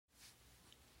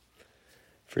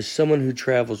For someone who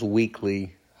travels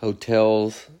weekly,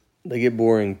 hotels, they get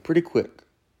boring pretty quick.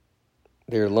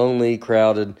 They're lonely,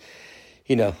 crowded,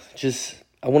 I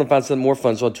want to find something more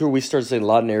fun. So on tour, we started staying a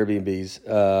lot in Airbnbs.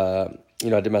 I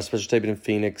did my special taping in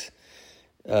Phoenix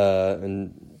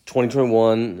in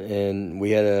 2021, and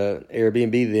we had an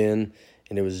Airbnb then,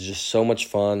 and it was just so much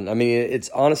fun. I mean, it's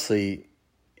honestly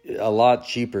a lot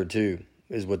cheaper too,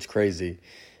 is what's crazy.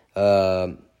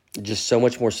 Just so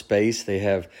much more space. They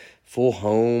have full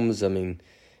homes. I mean,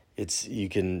 you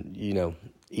can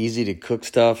easy to cook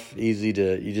stuff, you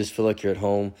just feel like you're at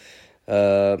home.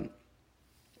 Did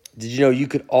you know you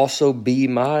could also be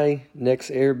my next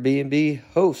Airbnb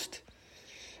host?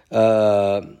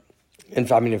 In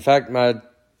fact, my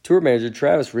tour manager,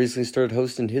 Travis, recently started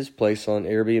hosting his place on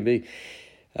Airbnb. He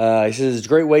says it's a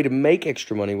great way to make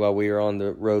extra money while we are on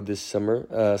the road this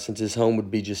summer, since his home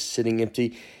would be just sitting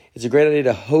empty. It's a great idea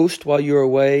to host while you're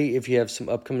away if you have some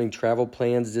upcoming travel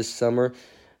plans this summer.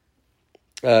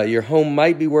 Your home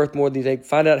might be worth more than you think.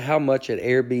 Find out how much at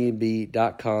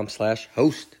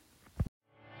airbnb.com/host.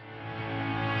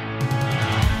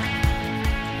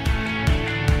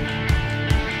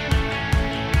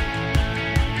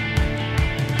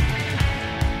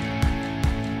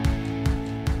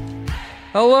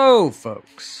 Hello,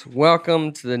 folks.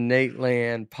 Welcome to the Nate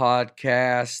Land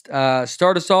podcast.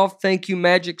 Start us off. Thank you,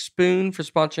 Magic Spoon, for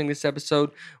sponsoring this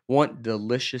episode. Want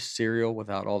delicious cereal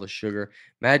without all the sugar?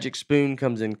 Magic Spoon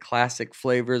comes in classic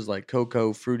flavors like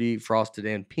cocoa, fruity, frosted,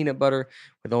 and peanut butter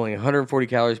with only 140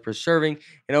 calories per serving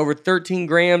and over 13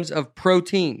 grams of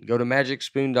protein. Go to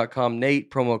magicspoon.com,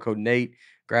 Nate, promo code Nate.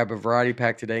 Grab a variety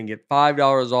pack today and get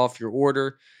 $5 off your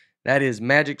order. That is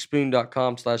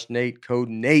magicspoon.com/Nate, code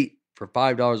Nate. For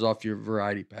 $5 off your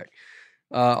variety pack.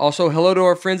 Also, hello to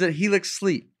our friends at Helix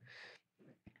Sleep.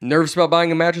 Nervous about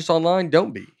buying a mattress online?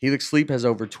 Don't be. Helix Sleep has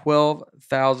over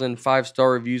 12,000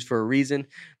 5-star reviews for a reason.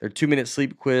 Their 2-minute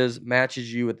sleep quiz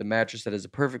matches you with the mattress that is a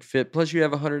perfect fit. Plus, you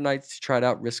have 100 nights to try it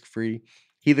out risk-free.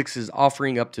 Helix is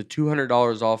offering up to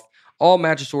 $200 off all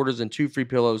mattress orders and 2 free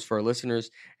pillows for our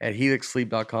listeners at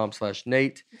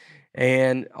helixsleep.com/Nate.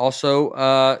 And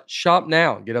also, shop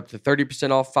now. Get up to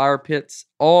 30% off fire pits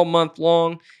all month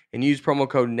long and use promo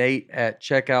code Nate at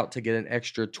checkout to get an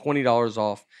extra $20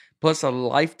 off, plus a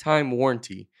lifetime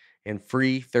warranty and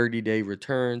free 30-day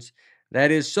returns.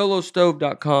 That is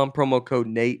solostove.com, promo code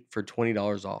Nate for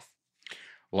 $20 off.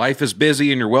 Life is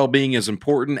busy and your well-being is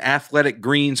important. Athletic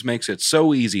Greens makes it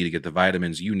so easy to get the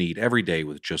vitamins you need every day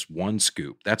with just one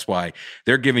scoop. That's why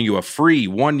they're giving you a free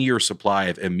 1-year supply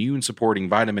of immune-supporting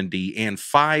vitamin D and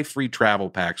 5 free travel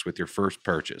packs with your first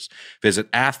purchase.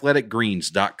 Visit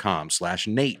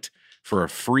athleticgreens.com/Nate for a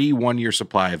free 1-year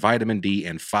supply of vitamin D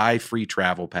and 5 free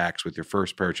travel packs with your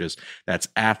first purchase. That's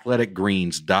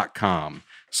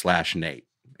athleticgreens.com/Nate.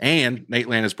 And Nate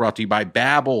Land is brought to you by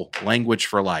Babbel, Language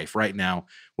for Life. Right now,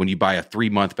 when you buy a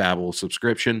 3-month Babbel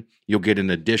subscription, you'll get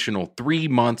an additional 3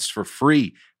 months for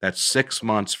free. That's 6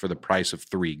 months for the price of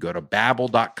 3. Go to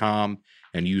Babbel.com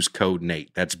and use code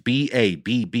Nate. That's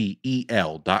BABBEL.com,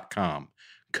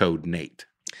 code Nate.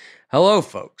 Hello,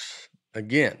 folks.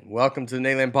 Again, welcome to the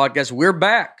Nate Land podcast. We're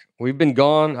back. We've been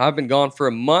gone. I've been gone for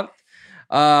a month.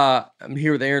 I'm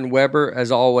here with Aaron Weber,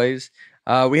 as always.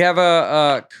 We have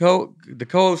the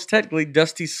co-host, technically,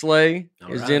 Dusty Slay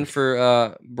is in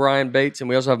for Brian Bates, and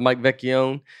we also have Mike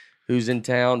Vecchione, who's in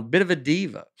town. Bit of a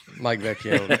diva, Mike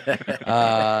Vecchione.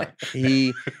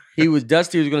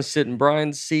 Dusty was going to sit in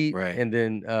Brian's seat, right, and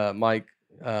then Mike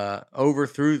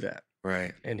overthrew that,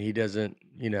 right, and he doesn't,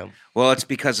 Well, it's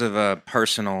because of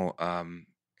personal,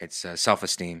 it's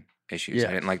self-esteem issues. Yeah.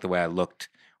 I didn't like the way I looked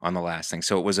on the last thing,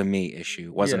 so it was a me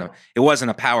issue. It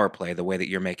wasn't a power play the way that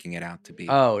you're making it out to be.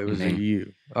 Oh, it was a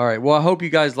you. All right. Well, I hope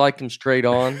you guys liked him straight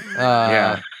on.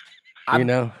 Yeah. I think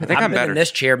I've been better in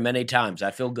this chair many times. I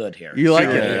feel good here. You like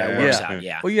it? Yeah, it works out.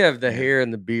 Yeah. Well, you have the hair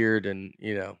and the beard, and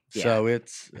so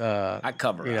it's. I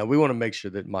cover up. We want to make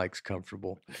sure that Mike's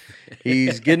comfortable.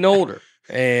 He's getting older,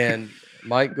 and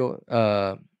Mike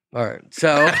go. All right.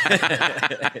 So,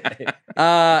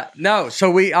 no.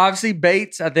 So we obviously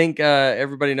Bates. I think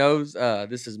everybody knows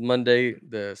this is Monday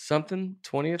the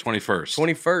 20th,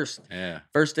 21st. Yeah.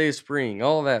 First day of spring.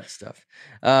 All that stuff.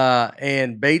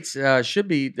 And Bates their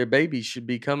baby should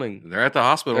be coming. They're at the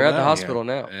hospital. They're at the hospital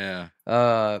now. Yeah.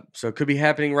 So it could be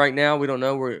happening right now. We don't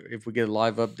know. If we get a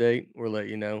live update, we'll let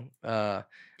you know.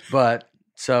 But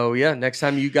so yeah, next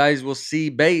time you guys will see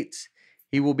Bates,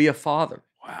 he will be a father.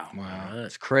 Wow.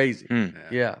 That's crazy.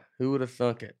 Yeah. Who would have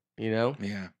thunk it? Yeah.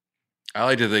 I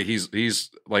like to think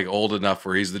he's like old enough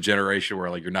where he's the generation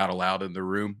where like you're not allowed in the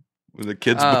room when the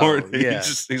kid's born.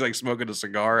 He's like smoking a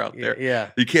cigar out there.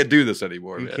 Yeah. You can't do this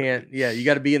anymore, You man. can't. Yeah, you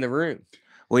got to be in the room.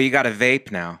 Well, you got to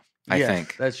vape now, I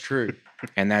think. That's true.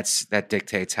 And that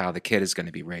dictates how the kid is going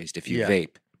to be raised if you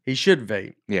vape. He should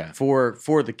vape. Yeah. For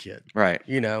the kid. Right.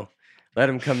 Let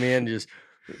him come in, just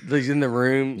he's in the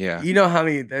room. Yeah. You know how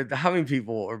many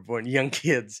people are born, young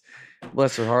kids,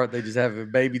 bless their heart, they just have a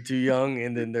baby too young,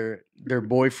 and then their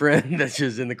boyfriend that's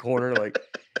just in the corner, like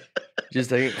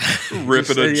just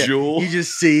ripping a jewel. You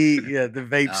just see the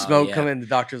vape smoke come in. The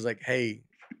doctor's like, hey,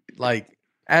 like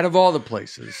out of all the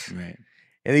places. Right.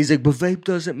 And he's like, but vape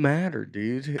doesn't matter,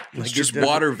 dude. It's just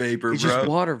water vapor, it's bro. It's just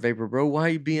water vapor, bro. Why are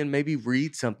you maybe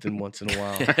read something once in a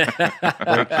while?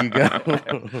 Like you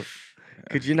go.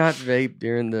 Could you not vape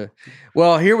during the...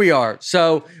 Well, here we are.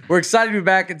 So we're excited to be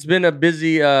back. It's been a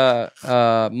busy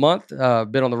month.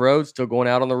 Been on the road, still going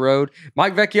out on the road.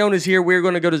 Mike Vecchione is here. We're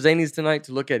going to go to Zany's tonight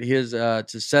to look at his, to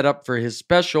set up for his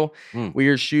special. We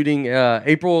are shooting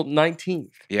April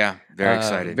 19th. Yeah, very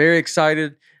excited. Very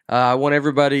excited. I want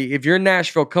everybody, if you're in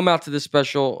Nashville, come out to this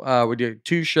special. We do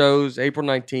 2 shows, April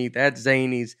 19th at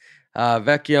Zany's.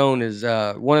 Vecchione is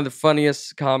one of the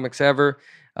funniest comics ever.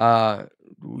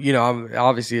 I'm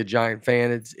obviously a giant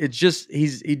fan. It's just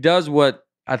he does what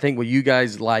I think what you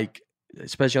guys like,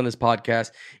 especially on this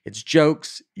podcast. It's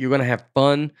jokes. You're gonna have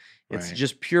fun. It's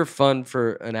just pure fun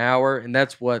for an hour, and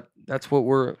that's what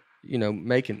we're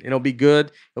making. It'll be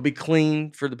good. It'll be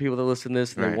clean for the people that listen to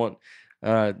this and they want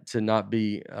to not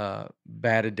be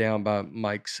battered down by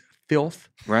Mike's filth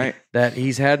that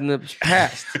he's had in the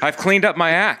past. I've cleaned up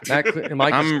my act.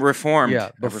 I'm reformed.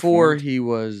 Yeah, before he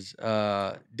was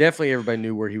definitely everybody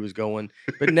knew where he was going,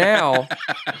 but now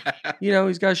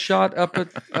he's got shot up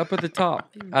at the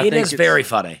top. It is very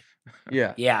funny.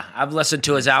 Yeah, I've listened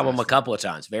to his album a couple of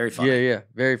times. Very funny. Yeah,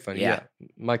 very funny. Yeah.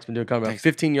 Mike's been doing comedy about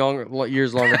 15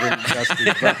 years longer than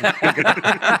Dusty.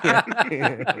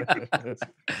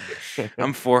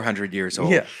 I'm 400 years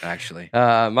old, actually.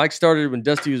 Mike started when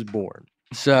Dusty was born.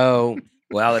 So,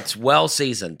 well, it's well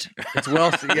seasoned. It's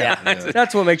well seasoned. Yeah,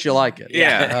 that's what makes you like it.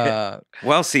 Yeah,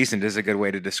 well seasoned is a good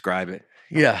way to describe it.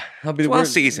 Yeah, it's well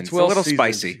seasoned. It's a little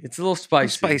spicy. It's a little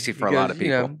spicy. Spicy for a lot of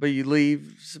people. But you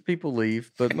leave. People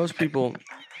leave, but most people.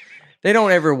 They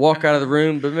don't ever walk out of the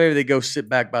room, but maybe they go sit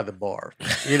back by the bar.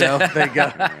 They go.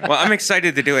 Well, I'm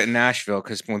excited to do it in Nashville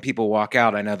because when people walk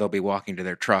out, I know they'll be walking to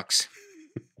their trucks.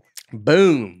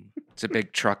 Boom. It's a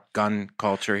big truck gun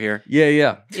culture here.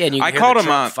 Yeah. And you I called him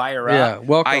up. Fire up. Yeah,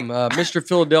 welcome, Mr.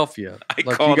 Philadelphia. You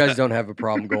guys don't have a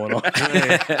problem going on.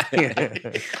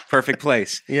 Perfect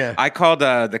place. Yeah. I called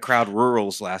the crowd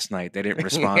rurals last night. They didn't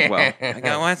respond well. I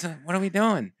go, what are we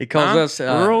doing? He calls us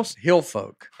rurals? hill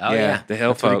folk. Oh, yeah. The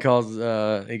hill folk. He calls.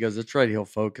 He goes, that's right, hill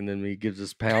folk, and then he gives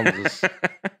us pounds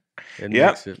and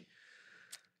makes it.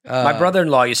 My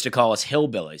brother-in-law used to call us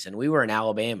hillbillies, and we were in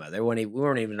Alabama. We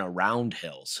weren't even around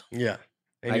hills. Yeah.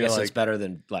 And I guess it's better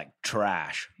than like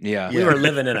trash. Yeah. We were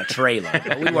living in a trailer,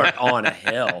 but we weren't on a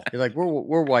hill. You're like,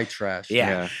 we're white trash.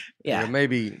 Yeah.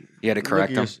 Maybe you had to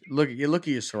correct them. Look at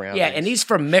your surroundings. Yeah, and he's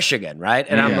from Michigan, right?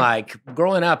 And I'm like,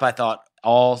 growing up, I thought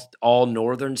all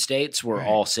northern states were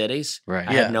all cities. Right.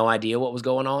 I had no idea what was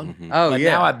going on. Mm-hmm. Oh, but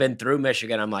now I've been through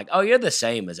Michigan. I'm like, oh, you're the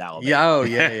same as Alabama. Yeah. Oh,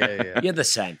 yeah. You're the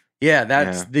same. Yeah,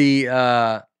 that's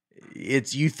the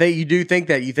you do think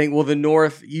that. You think, well, the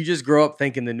North, you just grow up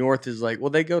thinking the North is like, well,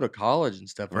 they go to college and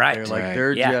stuff. Right. They're like,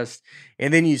 they're just,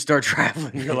 and then you start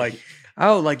traveling, you're like,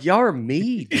 oh, like y'all are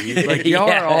me, dude. Like y'all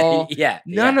are all,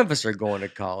 none of us are going to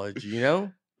college, Yeah.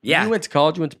 You went to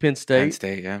college, you went to Penn State. Penn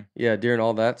State, yeah. Yeah, during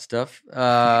all that stuff.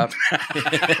 And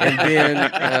then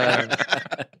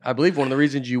I believe one of the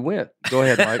reasons you went. Go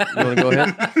ahead, Mike. You want to go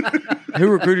ahead? Who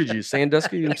recruited you?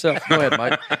 Sandusky himself? Go ahead,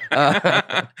 Mike.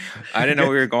 I didn't know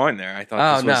we were going there. I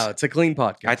thought no, it's a clean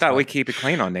podcast. I thought we keep it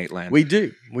clean on Nate Land. We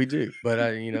do. But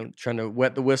trying to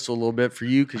wet the whistle a little bit for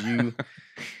you because you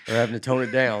are having to tone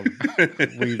it down.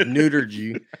 We've neutered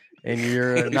you, and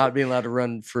you're not being allowed to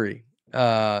run free.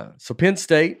 So Penn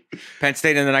State, and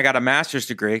then I got a master's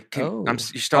degree. You're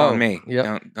still on me.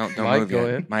 Yep. Don't Mike, move go yet.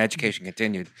 ahead. My education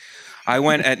continued. I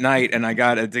went at night and I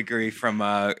got a degree from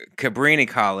Cabrini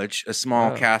College, a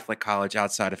small Catholic college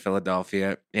outside of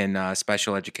Philadelphia in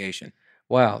special education.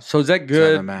 Wow. So is that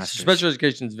good? So special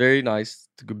education is very nice.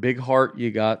 It's a big heart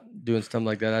you got doing stuff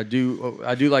like that. I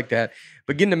do like that.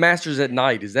 But getting a master's at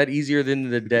night, is that easier than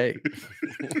the day?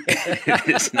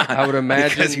 It's not. I would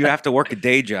imagine. Because you have to work a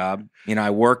day job.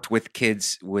 I worked with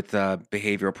kids with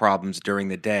behavioral problems during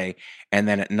the day. And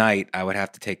then at night, I would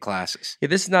have to take classes. Yeah,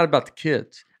 this is not about the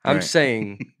kids. I'm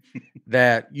saying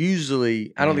that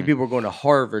usually, I don't think people are going to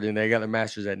Harvard and they got their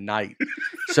master's at night.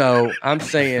 So I'm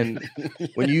saying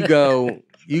when you go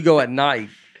you go at night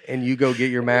and you go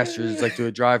get your master's like through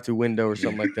a drive-through window or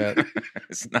something like that.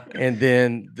 It's not. And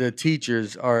then the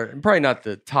teachers are probably not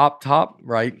the top,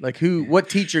 right? Like what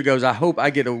teacher goes, I hope I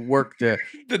get to work the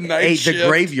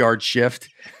graveyard shift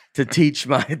to teach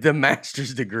the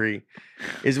master's degree.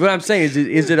 Is what I'm saying.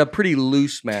 Is it a pretty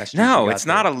loose master's? No, it's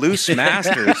not a loose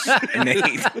master's,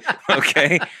 Nate.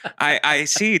 Okay. I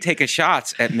see you taking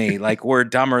shots at me like we're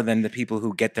dumber than the people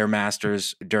who get their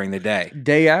masters during the day.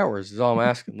 Day hours is all I'm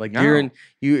asking. Like No.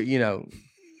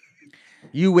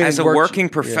 you went as a and worked- working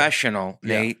professional,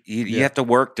 Yeah. Nate, you Yeah. have to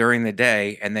work during the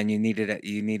day, and then you needed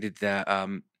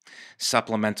the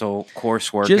supplemental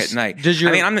coursework Just- at night. does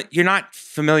your- you're not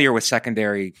familiar with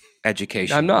secondary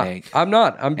education. I'm not. Nate. I'm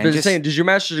not. I'm And just saying. Does your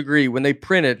master's degree, when they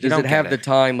print it, does don't it have get the it.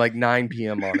 time like 9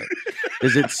 p.m. on it?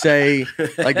 Does it say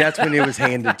like that's when it was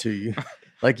handed to you?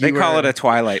 Like They you call were- it a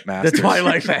Twilight the Masters.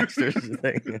 Twilight Masters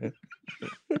thing.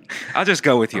 I'll just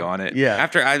go with you on it. Yeah.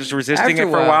 After I was resisting After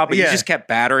it for a a while, while, but yeah. you just kept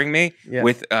battering me Yeah.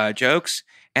 with jokes.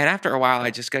 And after a while, I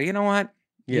just go, you know what?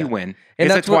 Yeah. You win. And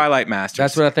It's a that's what- Twilight Masters.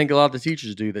 That's what I think a lot of the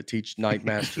teachers do that teach night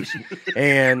masters,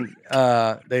 and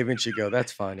they eventually go,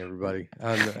 "That's fine, everybody.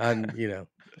 I'm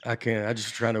I can't. I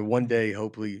just trying to one day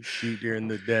hopefully shoot during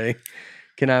the day.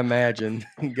 Can I imagine?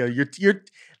 Go, your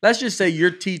let's just say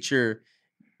your teacher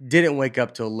didn't wake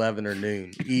up till 11 or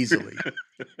noon easily,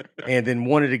 and then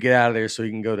wanted to get out of there so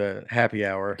he can go to happy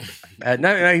hour.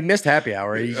 No, he missed happy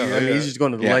hour. He's just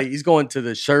going to the Yeah. late. He's going to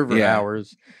the server Yeah.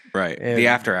 hours. right. and The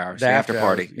after hours, the after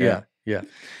party. hours. Yeah.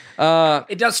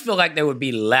 It does feel like there would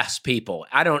be less people.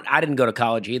 I didn't go to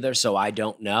college either, so I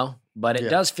don't know. But it Yeah.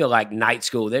 does feel like night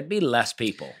school. There'd be less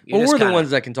people. You Well, just we're the kinda- ones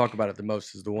that can talk about it the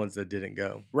most is the ones that didn't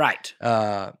go. right.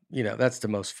 That's the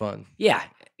most fun. Yeah,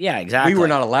 exactly. We were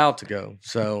not allowed to go,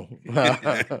 so You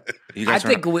I guys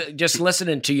think just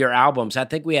listening to your albums, I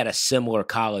think we had a similar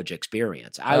college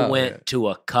experience. I Oh, went yeah. to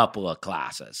a couple of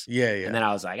classes, yeah. and then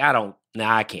I was like,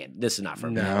 I can't. This is not for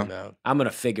me. No. I'm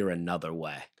gonna figure another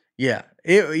way. Yeah.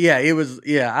 It was.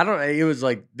 Yeah. I don't. It was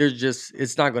like there's just.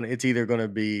 It's not gonna. It's either gonna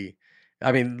be.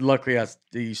 I mean, luckily, I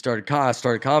started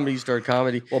comedy. You started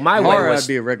comedy. Well, my Or way was I'd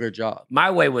be a regular job.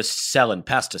 my way was selling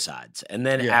pesticides, and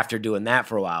then Yeah. after doing that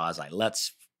for a while, I was like,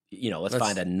 let's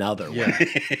find another way.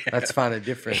 Yeah. Let's find a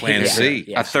different Plan Yeah. C.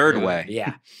 Yeah. a third way.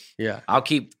 Yeah, Yeah. I'll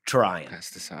keep trying.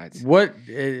 Pesticides. What?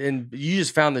 And you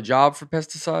just found the job for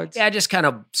pesticides? Yeah, I just kind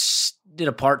of did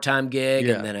a part-time gig,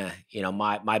 Yeah. and then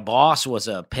my boss was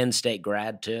a Penn State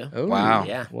grad too. Oh, Wow.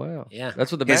 Yeah. Wow. Yeah.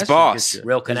 That's what the His masters boss. get you.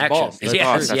 Real His connection. boss. That's Yes,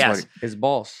 boss, that's yes. what His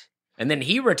boss. And then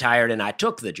he retired, and I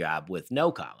took the job with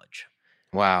no college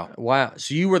Wow. Wow.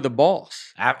 So you were the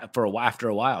boss. after a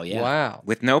while. Yeah, Wow.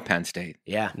 With no Penn State.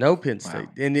 yeah, No Penn State.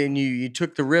 And then you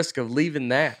took the risk of leaving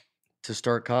that to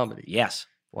start comedy. yes,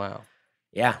 Wow.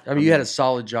 yeah. I mean, you had a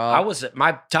solid job.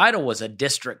 My title was a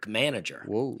district manager.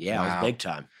 Whoa. Yeah, I Wow. was big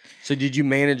time. So did you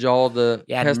manage all the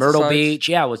Yeah, had Myrtle pesticides? Beach.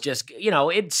 Yeah, it was just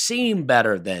it seemed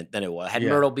better than it was. Had Yeah.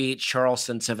 Myrtle Beach,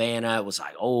 Charleston, Savannah. It was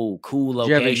like, oh, cool Did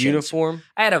you locations. have a uniform?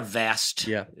 I had a vest.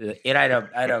 Yeah. I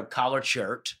had a collared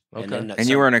shirt. Okay. And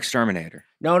you were an exterminator.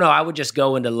 No, I would just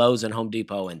go into Lowe's and Home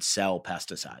Depot and sell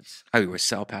pesticides. Oh, you would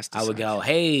sell pesticides. I would go,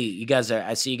 hey, you guys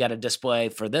I see you got a display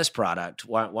for this product.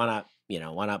 Why not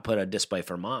put a display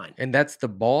for mine? And that's the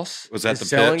boss? Was that is the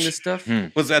selling pitch? this stuff? Hmm.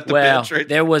 Was that the Well, pitch right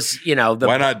there was, the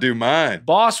Why not do mine?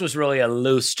 boss was really a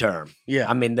loose term. Yeah.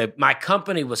 I mean, my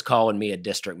company was calling me a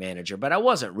district manager, but I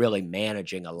wasn't really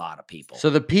managing a lot of people. So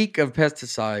the peak of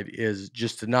pesticide is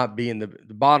just to not be in the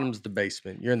bottom's the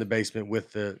basement. You're in the basement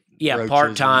with the yeah, roaches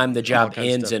part time. and The all job kinds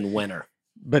of ends stuff. in winter.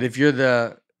 But if you're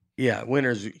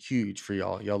winter's huge for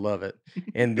y'all. Y'all love it.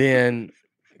 And then,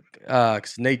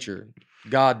 because nature,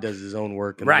 God does His own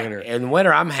work in Right. the winter. In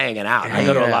winter, I'm hanging out. I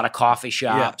go to a Hanging lot out. of coffee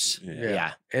shops. Yeah.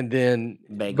 Yeah. And then,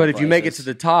 Bagel but if you make it to places.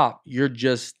 the top, you're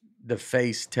just the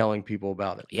face telling people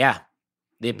about it. Yeah.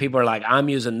 The people are like, I'm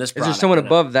using this Is there product. someone and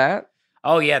above that?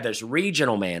 Oh yeah, there's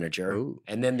regional manager, Ooh.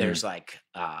 and then there's like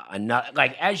another.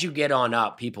 Like as you get on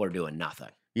up, people are doing nothing.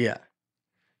 Yeah.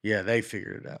 Yeah, they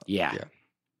figured it out. Yeah.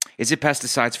 Is it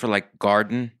pesticides for like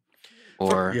garden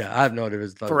or Yeah, I have no idea.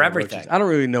 If it's For like everything. roaches. I don't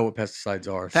really know what pesticides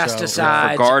are. so-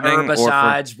 Pesticides, gardening or for-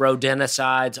 herbicides,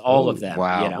 rodenticides, all of them.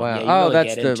 wow. You know? Wow. Yeah, you Oh, really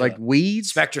that's get the into like it.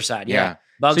 weeds. Spectricide. Yeah, Yeah.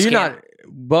 bugs. So you're can't- not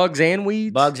bugs and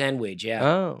weeds. bugs and weeds. Yeah,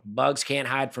 Oh. bugs can't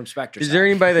hide from spectricide. Is there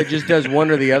anybody that just does one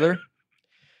or the other?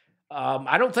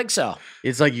 I don't think so.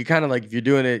 It's like you kind of like if you're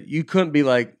doing it, you couldn't be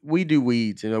like we do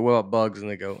weeds and what about bugs? And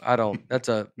they go, I don't. That's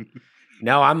a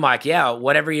No, I'm like, yeah,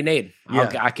 whatever you need, Yeah.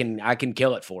 I can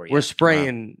kill it for you. we're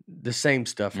spraying the same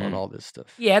stuff on all this stuff.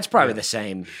 Yeah, it's probably Yeah. the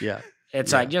same. Yeah.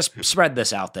 It's like, just spread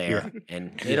this out there.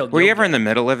 And it'll. Were you ever in the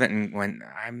middle of it and went,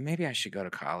 maybe I should go to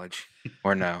college,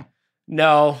 or no?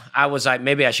 No, I was like,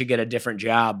 maybe I should get a different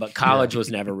job, but college was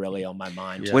never really on my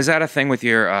mind. Was that a thing with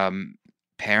your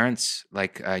parents,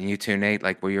 like you two, Nate?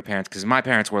 Like, were your parents? Because my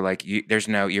parents were like,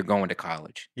 you're going to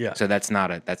college. Yeah. So that's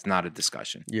not a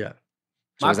discussion. Yeah.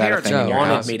 So my parents wanted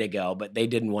house? me to go, but they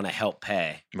didn't want to help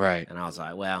pay. Right. And I was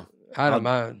like, well, I don't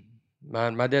mind.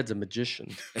 My dad's a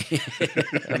magician.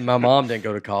 And my mom didn't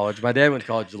go to college. My dad went to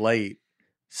college late,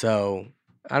 so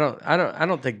I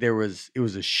don't think it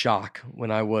was a shock when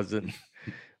I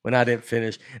didn't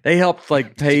finish. They helped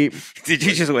like pay. Did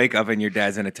you just wake up and your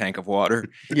dad's in a tank of water?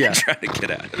 Yeah, trying to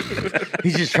get out.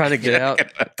 He's just trying to get out.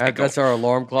 That's our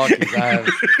alarm clock.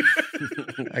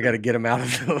 I got to get him out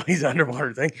of his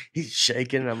underwater thing. He's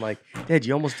shaking, and I'm like, Dad,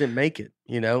 you almost didn't make it,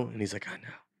 And he's like, I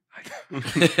know.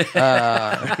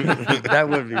 That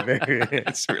would be very.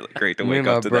 It's really great to Me wake and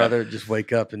up my to brother just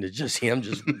wake up and it's just him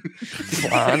just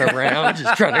flying around,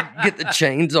 just trying to get the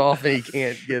chains off, and he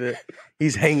can't get it.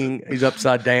 He's hanging. He's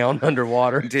upside down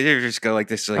underwater. Did you just go like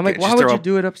this? Like, I'm like, why would you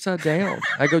do it upside down?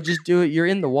 I go, just do it. You're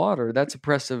in the water. That's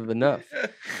oppressive enough.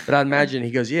 But I imagine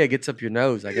he goes, yeah, it gets up your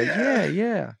nose. I go,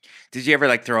 yeah. Did you ever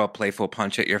like throw a playful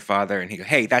punch at your father and he go,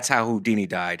 hey, that's how Houdini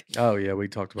died? Oh yeah, we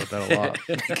talked about that a lot.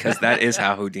 Because that is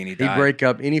how Houdini died. He'd break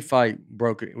up any fight.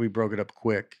 We broke it up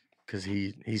quick because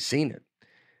he's seen it.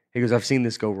 He goes, I've seen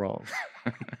this go wrong.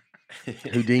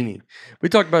 Houdini. We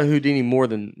talked about Houdini more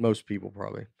than most people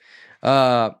probably.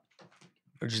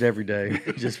 Just every day.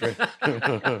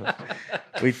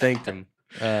 We thanked him.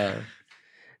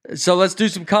 So let's do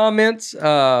some comments.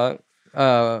 Yeah,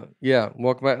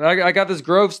 welcome back. I got this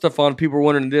Grove stuff on. People were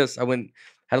wondering this. I had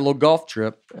a little golf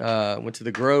trip. Went to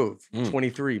the Grove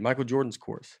 23, Michael Jordan's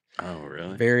course. Oh,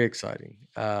 really? Very exciting.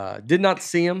 Did not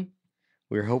see him.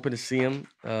 We were hoping to see him.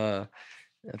 I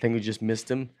think we just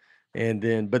missed him. And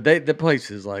then, but the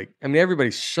place is like, I mean,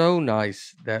 everybody's so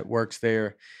nice that works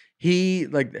there. He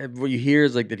like what you hear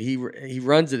is like that he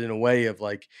runs it in a way of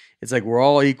like, it's like we're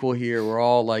all equal here. We're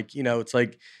all like, it's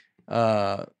like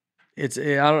I don't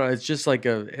know. It's just like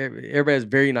everybody has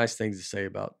very nice things to say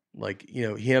about like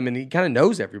him, and he kind of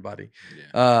knows everybody.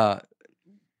 Yeah.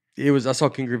 I saw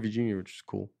King Griffey Jr., which is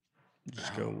cool.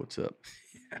 Just go, what's up?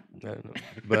 I don't know,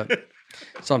 but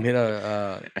saw him hit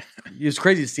it was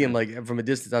crazy to see him like from a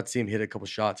distance. I'd see him hit a couple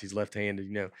shots. He's left-handed,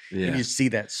 Yeah. And you see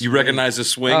that swing. You recognize the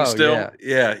swing still?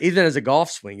 Yeah. Even as a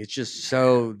golf swing, it's just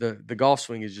so the golf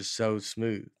swing is just so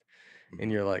smooth,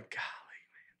 and you're like,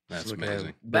 golly, man, that's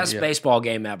amazing. Best baseball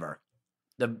game ever.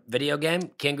 The video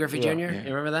game, King Griffey Jr. You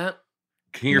remember that?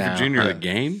 King Griffey Jr. The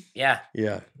game? Yeah.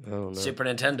 Yeah. I don't know. Super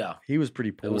Nintendo. He was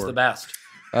pretty poor. It was the best.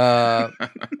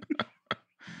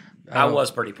 I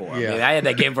was pretty poor. Yeah. I mean, I had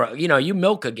that game for, you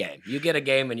milk a game. You get a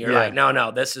game and you're like,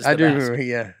 no, this is the best.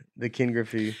 Remember, the King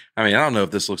Griffey. I mean, I don't know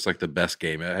if this looks like the best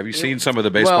game. Have you seen some of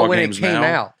the baseball games when it came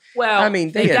out? Well, I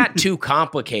mean, they got too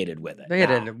complicated with it. They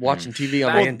had watching TV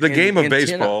on the game of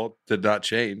baseball did not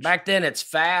change. Back then, it's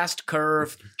fast,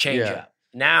 curve, change up.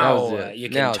 Now you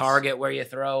can target where you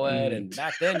throw it, and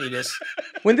back then you just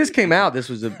when this came out, this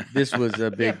was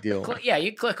a big deal.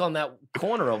 You click on that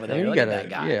corner over there. Look at that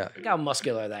guy. Yeah, look how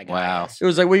muscular that guy is. It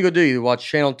was like, what you gonna do? You watch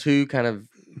Channel 2, kind of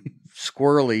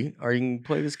squirrely, or you can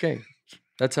play this game.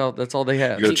 That's all they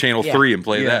have. You go to Channel 3 and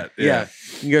play that. Yeah,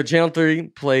 you can go to Channel 3,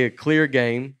 play a clear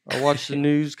game, or watch the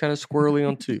news kind of squirrely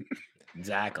on 2.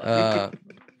 Exactly.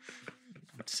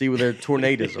 See where their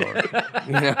tornadoes are.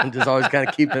 Just always kind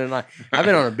of keeping an eye. I've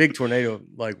been on a big tornado,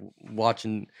 like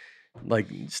watching like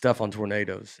stuff on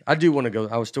tornadoes. I do want to go.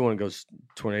 I still want to go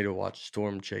tornado watch,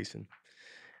 storm chasing.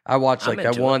 I watched like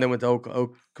that one that went to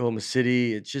Oklahoma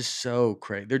City. It's just so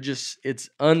crazy. It's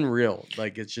unreal.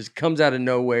 Like it just comes out of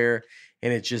nowhere,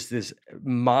 and it's just this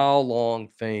mile-long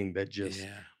thing that just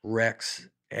wrecks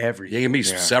everything. It can be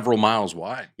several miles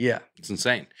wide. Yeah. It's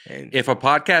insane. And if a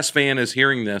podcast fan is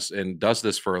hearing this and does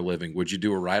this for a living, would you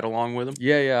do a ride along with them?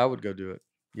 Yeah, I would go do it.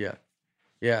 Yeah.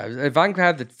 Yeah. If I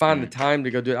can find the time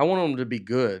to go do it, I want them to be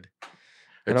good.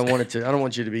 And I don't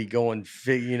want you to be going, and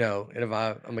if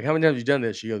I'm like, how many times have you done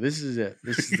this? You go, this is it.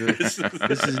 This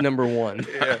is number one.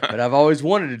 Yeah. But I've always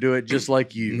wanted to do it just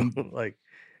like you.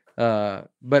 I'll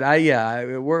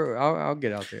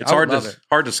get out there. It's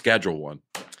hard to schedule one.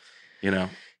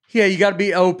 Yeah, you got to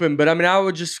be open. But I mean, I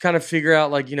would just kind of figure out,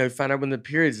 find out when the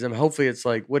period is. I mean, hopefully it's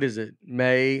like, what is it,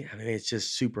 May? I mean, it's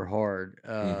just super hard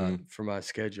for my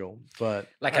schedule. But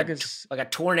like a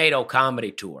tornado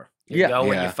comedy tour. You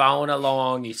go and you're following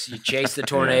along. You chase the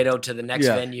tornado to the next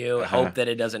venue. Hope that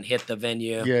it doesn't hit the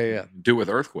venue. Yeah. Do it with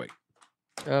Earthquake.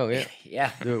 Oh yeah.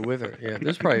 Yeah. Do it with her. Yeah.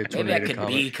 There's probably a tornado. Maybe I could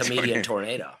be comedian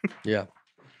tornado. Yeah.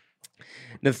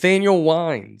 Nathaniel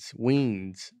Wines.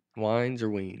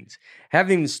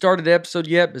 Haven't even started the episode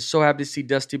yet, but so happy to see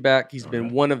Dusty back. He's been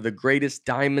one of the greatest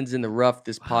diamonds in the rough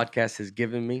this podcast has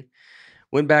given me.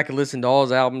 Went back and listened to all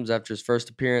his albums after his first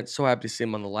appearance. So happy to see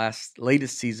him on the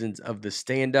latest seasons of the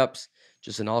stand-ups.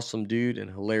 Just an awesome dude and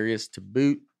hilarious to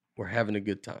boot. We're having a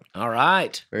good time. All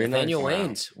right. Very Nathaniel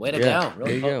nice. Waynes. Way to Yeah, go.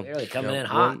 there you go. Really coming in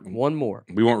hot. One more.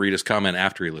 We won't read his comment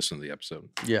after he listened to the episode.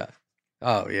 Yeah.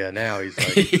 Oh, yeah. Now he's like,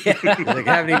 he's like,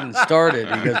 haven't even started.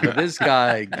 He goes, but this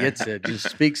guy gets it. Just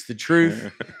speaks the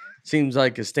truth. Seems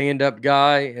like a stand-up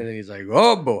guy. And then he's like,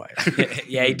 oh, boy.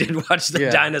 Yeah, he did watch the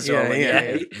dinosaur one.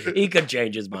 Yeah. He could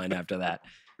change his mind after that.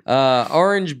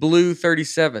 Orange Blue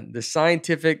 37. The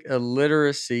scientific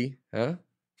illiteracy. Huh?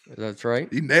 That's right.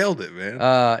 He nailed it,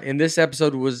 man. In this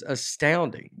episode was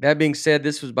astounding. That being said,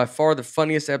 this was by far the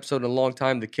funniest episode in a long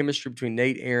time. The chemistry between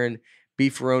Nate, Aaron,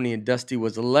 Beefaroni, and Dusty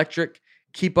was electric.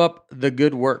 Keep up the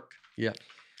good work. Yeah.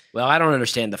 Well, I don't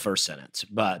understand the first sentence,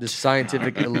 but The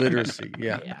scientific illiteracy.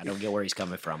 Yeah. yeah, I don't get where he's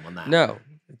coming from on that. No.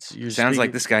 Sounds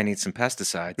like this guy needs some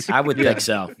pesticides. I would think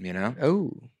so. You know?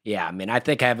 Oh. Yeah, I mean, I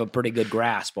think I have a pretty good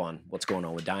grasp on what's going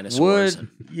on with dinosaurs.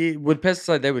 Would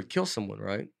pesticide, they would kill someone,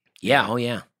 right? Yeah, oh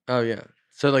yeah. Oh, yeah.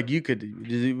 So, like,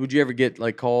 would you ever get,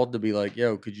 like, called to be like,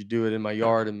 yo, could you do it in my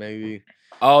yard and maybe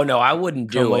Oh no, I wouldn't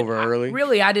do come it. over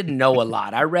early? I didn't know a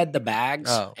lot. I read the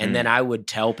bags, and then I would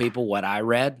tell people what I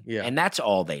read, and that's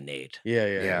all they need.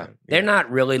 Yeah. They're not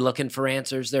really looking for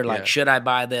answers. They're like, should I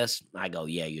buy this? I go,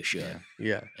 yeah, you should.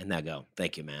 Yeah. And they go,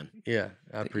 thank you, man. Yeah,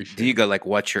 I appreciate it. Do you go like,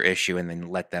 what's your issue? And then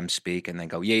let them speak and then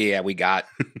go, yeah, we got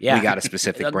a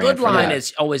specific The brand. good line that.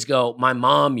 is always go, my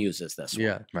mom uses this one.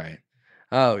 Yeah. Right.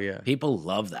 Oh, yeah. People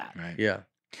love that. Right. Yeah.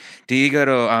 Do you go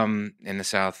to in the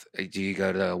South? Do you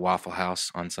go to Waffle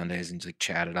House on Sundays and just like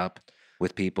chat it up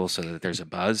with people so that there's a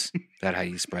buzz? Is that how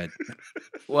you spread?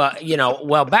 Well,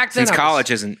 back then Since college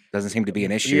doesn't seem to be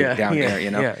an issue down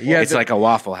there, it's like a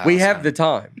Waffle House. We have the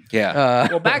time. Yeah.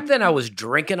 Well, back then I was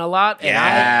drinking a lot, and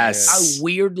I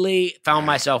weirdly found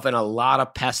myself in a lot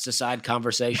of pesticide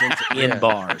conversations in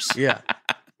bars. Yeah.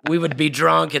 We would be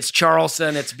drunk. It's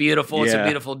Charleston. It's beautiful. It's a Yeah.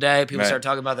 beautiful day. People start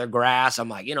talking about their grass. I'm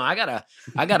like, I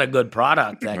got a good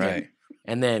product that can.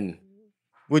 And then,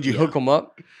 Would you hook them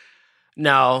up?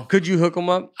 no, Could you hook them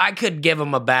up? I could give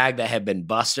them a bag that had been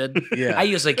busted. Yeah. I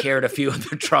usually carried a few in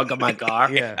the trunk of my car.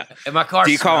 Yeah. And my car.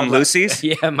 Do you call them smelled Lucy's?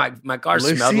 Like, yeah, my car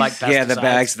smelled like Lucy's? pesticides. Yeah, the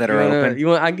bags that are open.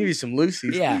 I can give you some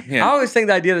Lucy's. Yeah. Yeah. I always think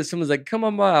the idea that someone's like, come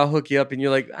on by, I'll hook you up. And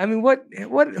you're like, I mean, what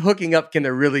hooking up can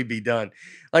there really be done?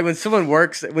 Like when someone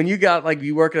works, when you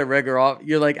work at a regular office,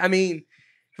 you're like, I mean,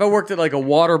 if I worked at like a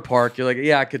water park, you're like,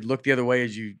 yeah, I could look the other way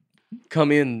as you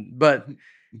come in. But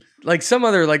like some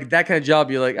other, like that kind of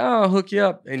job, you're like, oh, I'll hook you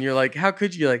up. And you're like, how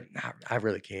could you? You're like, nah, I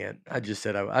really can't. I just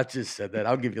said that.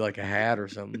 I'll give you like a hat or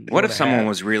something. What if someone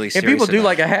was really If serious? people do about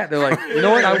like a hat, they're like, you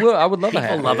know what? I would love a hat.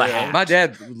 People love a hat.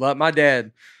 My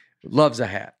dad loves a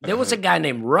hat. There was a guy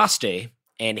named Rusty,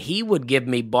 and he would give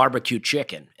me barbecue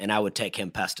chicken, and I would take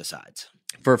him pesticides.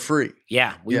 For free.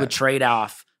 Yeah, we would trade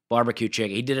off barbecue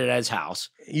chicken. He did it at his house.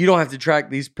 You don't have to track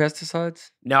these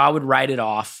pesticides? No, I would write it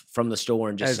off from the store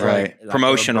and just That's right. like,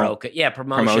 Promotional.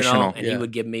 promotional. And Yeah. he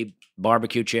would give me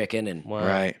barbecue chicken, and Wow.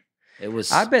 Right. it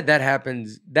was. I bet that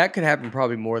happens. That could happen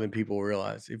probably more than people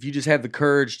realize. If you just have the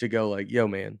courage to go like, yo,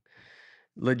 man,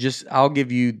 I'll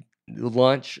give you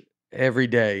lunch every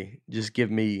day. Just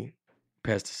give me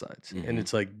pesticides. Mhm. And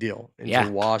it's like, deal. And Yeah. it's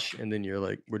a wash. And then you're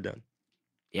like, we're done.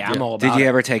 yeah, I'm all about Did you it.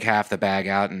 ever take half the bag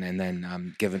out and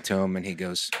then give it to him and he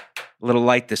goes, a little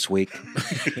light this week,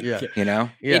 Yeah. you know?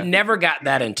 Yeah. It never got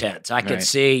that intense. I could Right.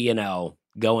 see,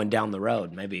 going down the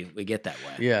road. Maybe we get that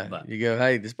way. Yeah. But You go,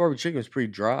 hey, this barbecue chicken was pretty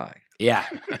dry. yeah.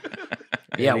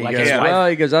 Yeah, And he like goes, his wife. well,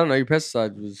 he goes, I don't know, your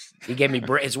pesticide was. He gave me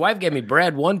his wife gave me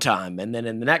bread one time, and then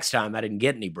in the next time I didn't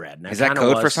get any bread. And Is that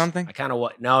code for something? I kind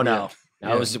of no.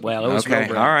 Yeah. It was Okay, real all bread.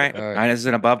 right. All right. This is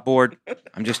an above board.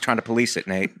 I'm just trying to police it,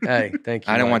 Nate. Hey, thank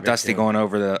you. I don't Mike want Dusty Vecchione. going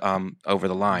over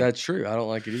the line. That's true. I don't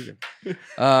like it either.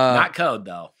 Not code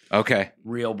though. Okay.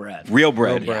 Real bread. Real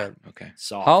bread. Real bread. Yeah. Okay.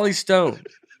 Soft. Holly Stone.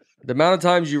 The amount of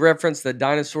times you reference that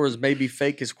dinosaurs may be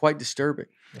fake is quite disturbing.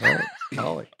 All right,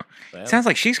 Holly. Well, Sounds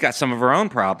like she's got some of her own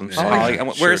problems. Oh, Holly.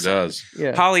 yeah. Sure does.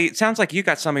 Yeah. Holly, it sounds like you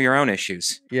got some of your own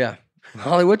issues. Yeah.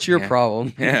 Holly, what's your Yeah.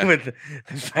 problem Yeah. with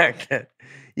the fact that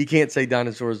you can't say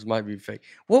dinosaurs might be fake?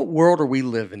 What world are we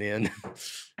living in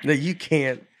that you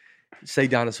can't say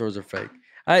dinosaurs are fake?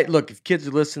 Look, if kids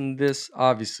are listening to this,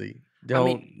 obviously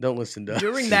don't listen to us.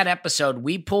 during that episode,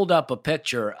 we pulled up a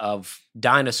picture of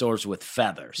dinosaurs with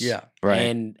feathers. Yeah.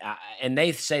 Right. And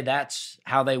they say that's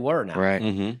how they were now. Right.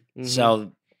 Mm-hmm. Mhm.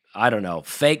 So I don't know.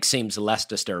 Fake seems less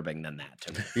disturbing than that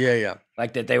to me. Yeah.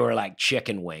 Like that they were like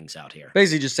chicken wings out here.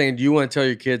 Basically just saying, do you want to tell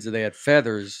your kids that they had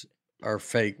feathers or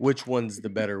fake? Which one's the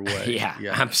better way? Yeah,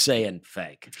 I'm saying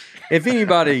fake. If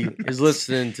anybody is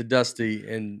listening to Dusty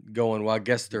and going, well, I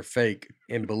guess they're fake,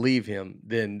 and believe him,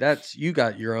 then you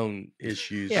got your own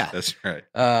issues. Yeah. That's right.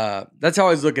 That's how I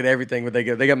always look at everything. When they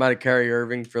got mad at Kyrie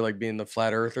Irving for like being the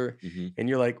flat earther. Mm-hmm. And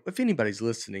you're like, if anybody's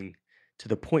listening to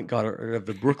the point guard of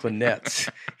the Brooklyn Nets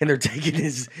and they're taking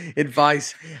his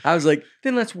advice, I was like,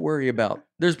 then let's worry about,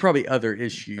 there's probably other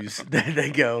issues that they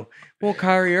go, well,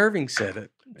 Kyrie Irving said it.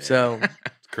 Yeah. So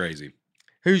It's crazy.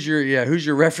 who's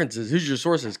your references? Who's your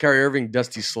sources? Kyrie Irving,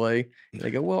 Dusty Slay. And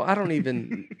they go, well, I don't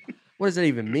even, what does that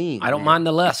even mean? I don't mind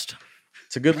the list.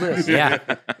 It's a good list. Yeah.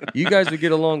 You guys would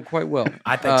get along quite well.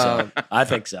 I think so. I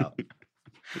think so.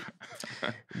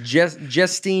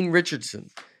 Justine Richardson.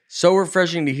 So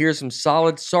refreshing to hear some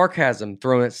solid sarcasm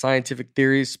thrown at scientific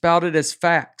theories spouted as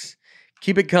facts.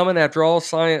 Keep it coming. After all,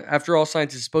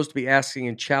 science is supposed to be asking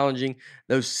and challenging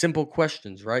those simple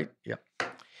questions, right? Yeah,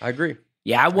 I agree.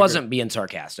 Yeah, I wasn't being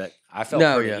sarcastic. I felt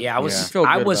I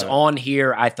was on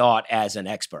here, I thought, as an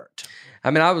expert.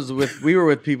 I mean, we were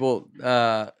with people,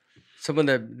 someone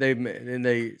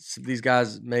that these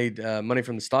guys made money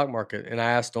from the stock market, and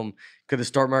I asked them, could the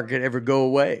stock market ever go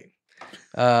away?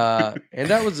 And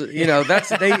that was,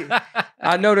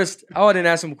 I noticed, I didn't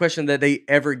ask them a question that they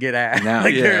ever get asked.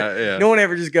 No, no one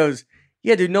ever just goes,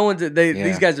 yeah, dude,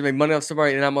 these guys have made money off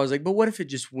somebody. And I'm always like, but what if it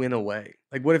just went away?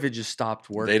 Like, what if it just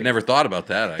stopped working? They never thought about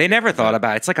that. They never thought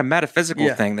about it. It's like a metaphysical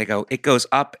thing. They go, it goes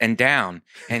up and down,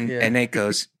 and it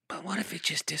goes, but what if it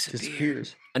just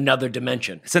disappears? Another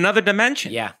dimension. It's another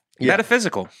dimension. Yeah.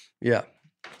 Metaphysical. Yeah.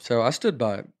 So I stood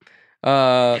by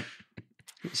it.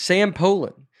 Sam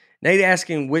Poland. Nate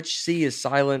asking which C is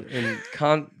silent and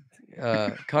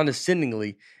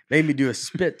condescendingly made me do a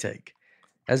spit take,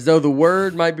 as though the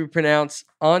word might be pronounced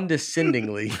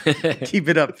ondescendingly. Keep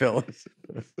it up, fellas.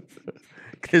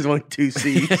 There's only 2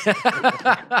 C's.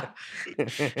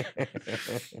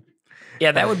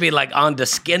 Yeah, that would be like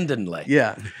ondescendingly.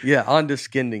 Yeah,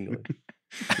 ondescendingly.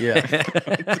 Yeah.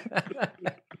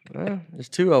 Well, there's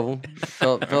 2 of them.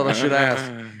 Felt I should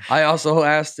ask. I also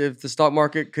asked if the stock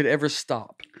market could ever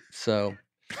stop. So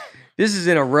this is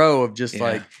in a row of just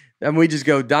and we just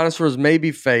go, dinosaurs may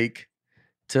be fake,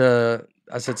 to,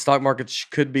 I said stock market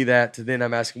could be that, to then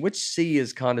I'm asking which C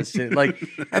is condescending. Like,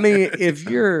 I mean, if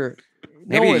you're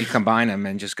maybe you combine them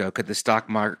and just go, could the stock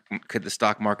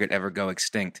market ever go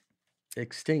extinct?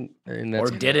 Extinct, or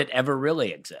did it ever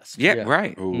really exist? Yeah.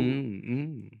 Right.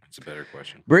 That's a better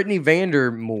question. Brittany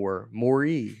Vandermoore,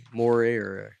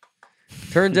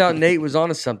 turns out Nate was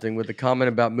onto something with the comment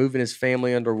about moving his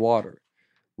family underwater.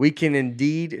 We can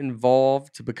indeed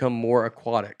evolve to become more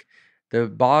aquatic. The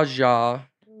Baja,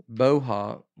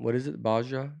 what is it?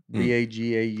 Baja?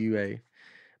 Bagaua.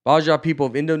 Baja people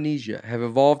of Indonesia have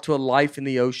evolved to a life in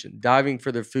the ocean, diving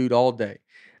for their food all day.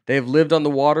 They have lived on the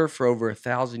water for over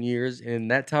 1,000 years, and in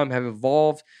that time have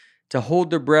evolved to hold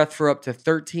their breath for up to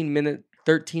 13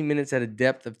 minutes at a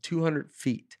depth of 200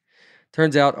 feet.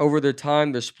 Turns out, over their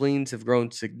time, their spleens have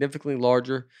grown significantly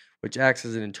larger, which acts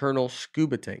as an internal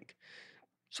scuba tank.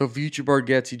 So future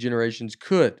Bargatze generations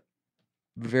could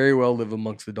very well live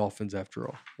amongst the dolphins after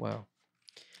all. Wow.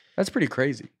 That's pretty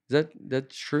crazy.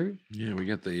 That's true? Yeah, we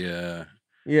got the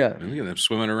yeah. Look at them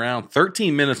swimming around.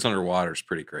 13 minutes underwater is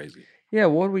pretty crazy. Yeah,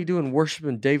 what are we doing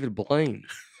worshiping David Blaine?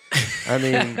 I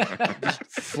mean, just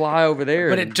fly over there.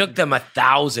 But it took them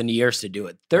 1,000 years to do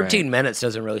it. 13 minutes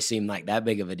doesn't really seem like that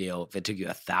big of a deal if it took you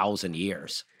 1,000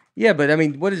 years. Yeah, but I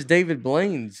mean, what is David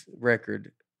Blaine's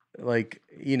record? Like,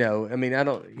 I mean, I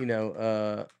don't,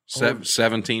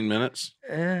 17 minutes.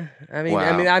 I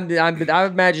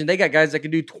imagine they got guys that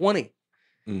can do 20,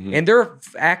 and they're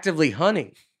actively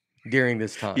hunting during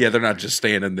this time. Yeah, they're not just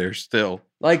standing there still.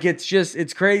 Like,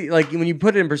 it's crazy. Like, when you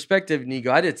put it in perspective and you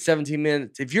go, I did 17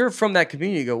 minutes. If you're from that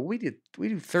community, you go, we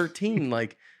do 13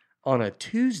 like on a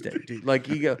Tuesday, dude. Like,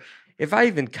 you go, if I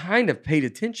even kind of paid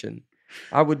attention,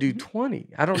 I would do 20.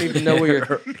 I don't even know where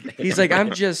you're. He's like,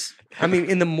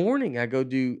 in the morning I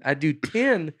do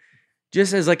 10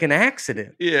 just as like an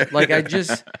accident. Yeah. Like I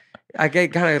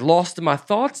get kind of lost in my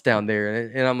thoughts down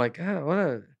there. And I'm like,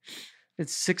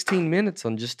 it's 16 minutes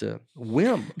on just a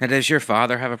whim. Now, does your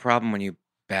father have a problem when you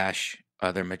bash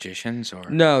other magicians, or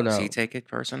no? Does he take it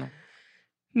personal?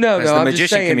 No. I'm magician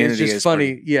just saying, community it's just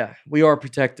funny. Yeah, we are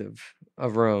protective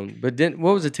of our own. But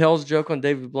what was the Tell's joke on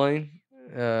David Blaine?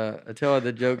 Attell had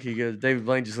the joke. He goes, David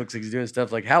Blaine just looks like he's doing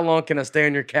stuff like, how long can I stay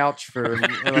on your couch for?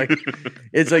 Like,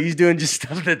 it's like he's doing just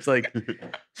stuff that's like,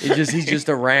 he's just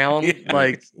around,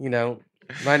 like,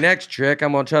 My next trick,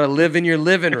 I'm gonna try to live in your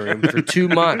living room for 2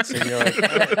 months, and you're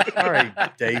like, all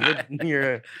right,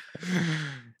 David,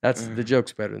 that's the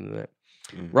joke's better than that.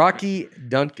 Rocky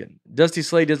Duncan. Dusty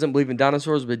Slade doesn't believe in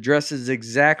dinosaurs, but dresses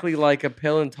exactly like a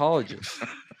paleontologist.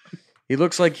 He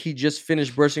looks like he just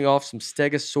finished brushing off some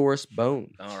Stegosaurus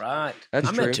bones. All right. That's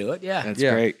I'm true. into it. Yeah. That's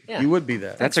great. Yeah. You would be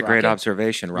that. That's a great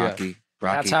observation, Rocky.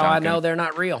 Rocky That's how Duncan. I know they're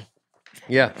not real.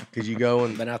 Yeah, because you go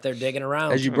and Been out there digging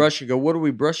around. as you brush, you go, what are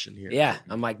we brushing here? Yeah.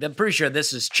 I'm like, I'm pretty sure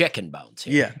this is chicken bones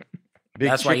here. Yeah. Big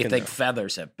That's why you chicken, think though.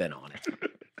 feathers have been on it.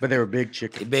 But they were big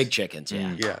chickens. Big chickens,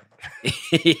 yeah. Yeah.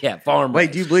 Yeah, farm.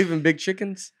 Wait, do you believe in big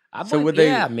chickens? Would they?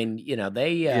 Yeah, I mean,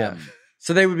 they. Yeah.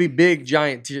 So they would be big,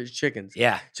 giant chickens.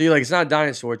 Yeah. So you're like, it's not a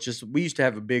dinosaur. It's just we used to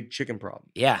have a big chicken problem.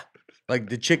 Yeah. Like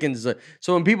the chickens.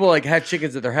 So when people like had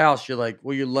chickens at their house, you're like,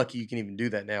 well, you're lucky you can even do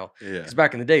that now. Yeah. Because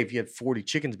back in the day, if you had 40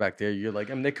 chickens back there, you're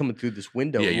like, I mean, they're coming through this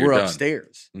window. Yeah, and you're we're done.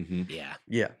 upstairs. Mm-hmm. Yeah.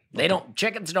 Yeah.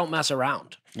 Chickens don't mess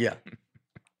around. Yeah.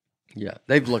 Yeah.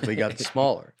 They've luckily gotten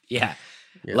smaller. Yeah.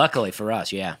 Yeah. Luckily for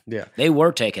us, yeah. Yeah. They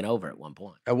were taken over at one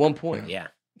point. At one point. Yeah.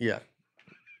 Yeah.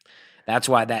 That's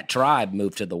why that tribe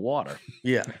moved to the water.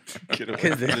 Yeah. Get away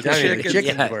Because from the the chickens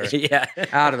chickens. were Yeah.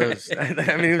 out of those. I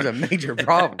mean, it was a major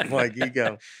problem. Like you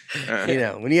go,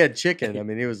 when you had chicken, I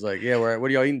mean, it was like, yeah, what are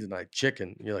y'all eating tonight?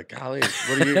 Chicken. You're like, golly,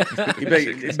 what are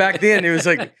you back then it was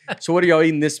like, so what are y'all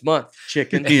eating this month?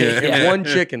 Chicken. Yeah. And one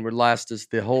chicken would last us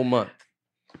the whole month.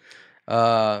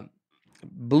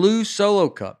 Blue Solo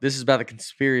Cup. This is about the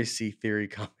conspiracy theory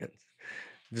comments.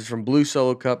 This is from Blue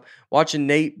Solo Cup. Watching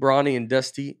Nate, Bronny, and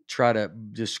Dusty try to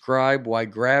describe why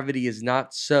gravity is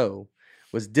not so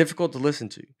was difficult to listen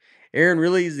to. Aaron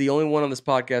really is the only one on this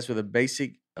podcast with a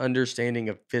basic understanding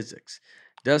of physics.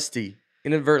 Dusty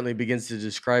inadvertently begins to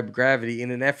describe gravity in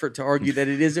an effort to argue that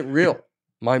it isn't real.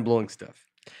 Mind-blowing stuff.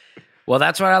 Well,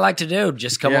 that's what I like to do.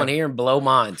 Just come Yeah. on here and blow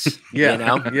minds. Yeah. You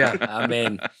know? Yeah. I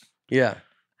mean, Yeah.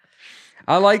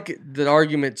 I like the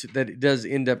argument that it does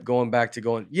end up going back to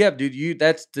going, yeah, dude,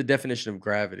 that's the definition of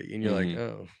gravity. And you're like,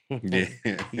 oh. Yeah.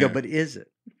 You go, but is it?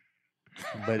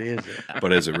 But is it?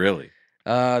 But is it really?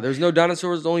 There's no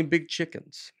dinosaurs, only big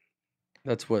chickens.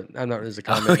 That's what I'm not as a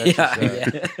comment. That's,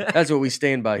 just, that's what we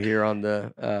stand by here on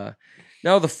the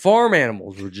no, the farm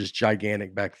animals were just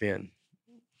gigantic back then.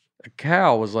 A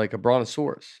cow was like a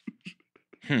brontosaurus.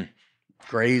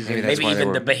 Grazing. maybe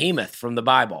even the behemoth from the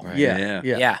Bible. Right. Yeah.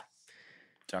 Yeah.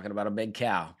 Talking about a big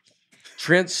cow.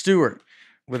 Trent Stewart.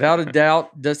 Without a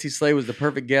doubt, Dusty Slade was the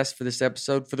perfect guest for this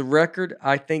episode. For the record,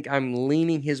 I think I'm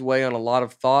leaning his way on a lot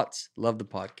of thoughts. Love the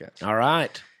podcast. All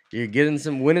right. You're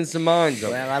winning some minds.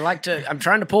 Well, I'm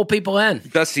trying to pull people in.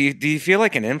 Dusty, do you feel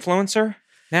like an influencer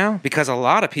now? Because a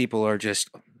lot of people are just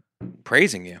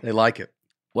praising you. They like it.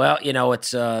 Well,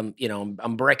 it's I'm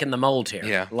breaking the mold here.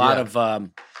 Yeah. A lot of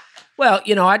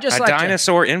I just A like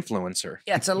dinosaur influencer.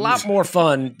 Yeah, it's a lot more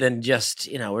fun than just,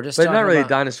 we're just But talking not really about, a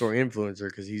dinosaur influencer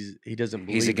because he doesn't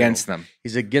believe He's in against them. them.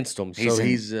 He's against them. So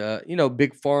he's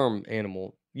big farm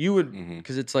animal. You would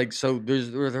because it's like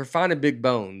they're finding big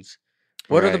bones.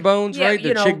 What are the Right. bones? Yeah, Right,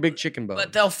 they're big chicken bones.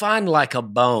 But they'll find like a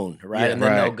bone, right? Yeah. And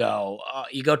then they'll Right. go,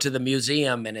 you go to the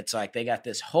museum and it's like they got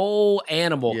this whole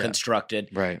animal Yeah. constructed.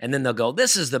 Right. And then they'll go,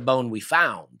 this is the bone we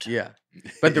found. Yeah,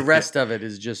 but the rest of it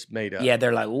is just made up. Yeah,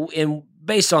 they're like, and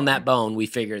based on that bone, we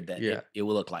figured that Yeah. it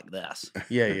will look like this.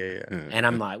 yeah. And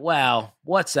I'm like, well,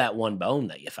 what's that one bone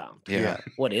that you found? Yeah.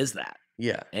 What is that?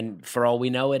 Yeah. And for all we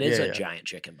know, it is Yeah, a yeah. giant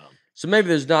chicken bone. So maybe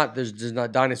there's not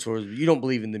dinosaurs. You don't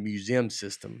believe in the museum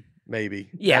system. Maybe.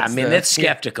 Yeah, that's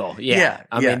skeptical. Yeah.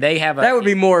 I mean, they have that would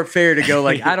be more fair to go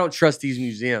like, I don't trust these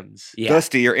museums. Yeah.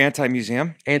 Dusty, you're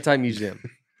anti-museum, Anti-museum.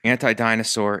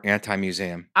 anti-dinosaur,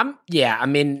 anti-museum. I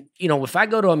mean, if I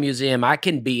go to a museum, I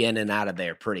can be in and out of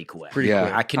there pretty quick. Pretty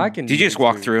Yeah. quick. I can. Did you just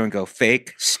walk through and go,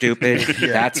 fake, stupid, Yeah.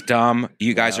 that's dumb,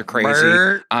 you guys are crazy,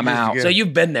 Brr. I'm Just out. go. So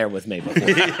you've been there with me before.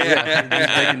 Yeah.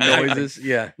 Just making noises.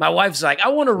 Yeah. My wife's like, I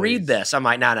want to read Please. this. I'm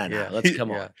like, no, Yeah. let's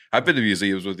come Yeah. on. I've been to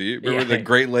museums with you. Remember Yeah. the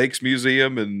Great Lakes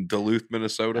Museum in Duluth,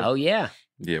 Minnesota? Oh yeah.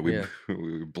 Yeah, we Yeah.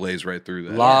 we blaze right through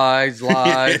that. Lies.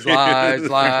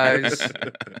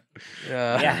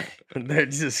 Yeah. They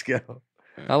just go.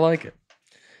 I like it.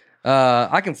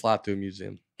 I can fly through a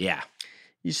museum. Yeah.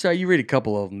 You read a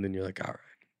couple of them, then you're like, all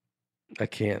right, I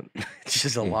can't. It's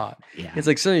just a lot. Yeah. It's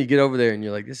like suddenly you get over there and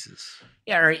you're like, this is.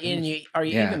 Yeah. Are you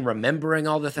Yeah. even remembering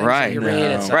all the things Right. that you read?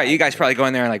 No. It's Right, you guys probably go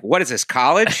in there and like, what is this,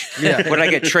 college? Yeah. What did I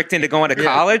get tricked into going to Yeah.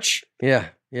 college? Yeah.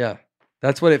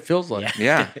 That's what it feels like.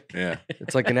 Yeah. Yeah, Yeah.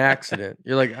 It's like an accident.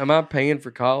 You're like, am I paying for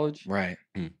college? right.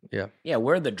 Yeah.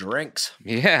 Where are the drinks?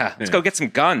 Yeah, let's go get some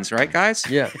guns, right, guys?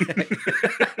 Yeah.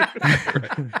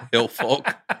 Hill folk.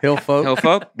 Hill folk. Hill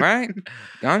folk, right?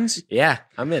 Guns. Yeah,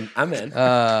 I'm in.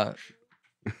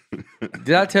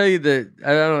 Did I tell you that?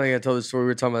 I don't think I told the story we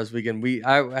were talking about this weekend.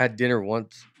 I had dinner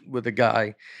once with a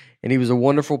guy, and he was a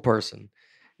wonderful person,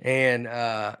 and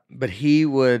but he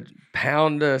would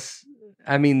pound us.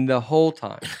 I mean, the whole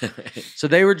time. So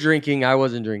they were drinking, I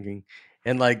wasn't drinking,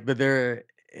 and but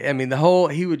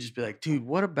he would just be like, "Dude,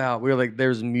 what about?" We were like,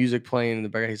 "There's music playing in the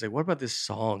background." He's like, "What about this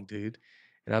song, dude?"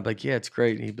 And I'd be like, "Yeah, it's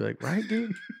great." And he'd be like, "Right,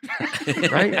 dude,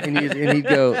 right?" And he'd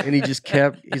go, and he just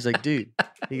kept. He's like, "Dude,"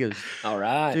 he goes, "All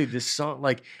right, dude, this song."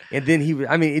 And then he would.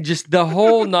 I mean, it just the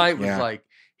whole night was like.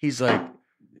 He's like,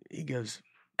 he goes,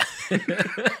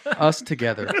 "Us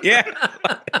together." Yeah.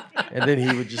 And then he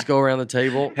would just go around the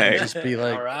table and just be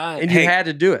like, "All right," and you had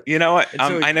to do it. You know what?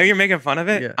 So I know you're making fun of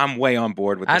it. Yeah. I'm way on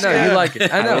board with this. I know guy. you like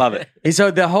it. I know. I love it. And so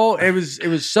it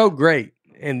was so great.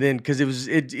 And then because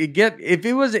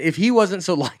if he wasn't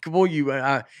so likable, you would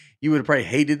have probably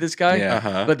hated this guy. Yeah.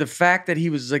 Uh-huh. But the fact that he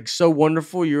was like so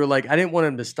wonderful, you were like, I didn't want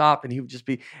him to stop, and he would just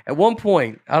be. At one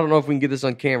point, I don't know if we can get this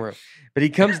on camera, but he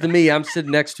comes to me. I'm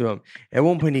sitting next to him. At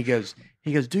one point, he goes,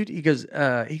 "Dude," he goes,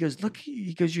 "Look,"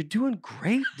 he goes, "You're doing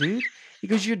great, dude." He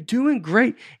goes, "You're doing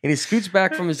great," and he scoots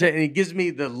back from his head and he gives me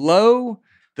the low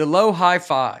high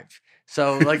five.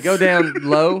 So go down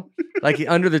low,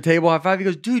 under the table high five. He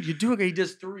goes, "Dude, you're doing it." He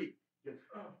does 3.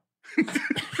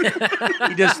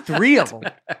 He does 3 of them,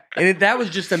 and that was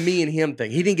just a me and him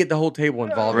thing. He didn't get the whole table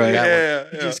involved in that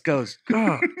one. He just goes,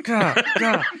 God,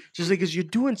 just because you're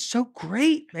doing so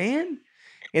great, man.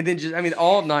 And then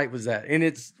all night was that, and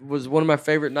it was one of my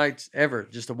favorite nights ever,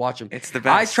 just to watch him. It's the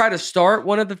best. I tried to start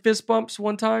one of the fist bumps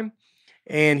one time,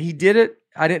 and he did it.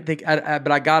 I didn't think, but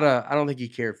I don't think he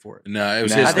cared for it. No, it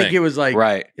was his I think thing. it was like,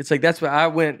 right. It's like that's what I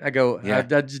went. I go, Yeah.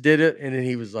 I just did it, and then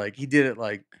he was like, he did it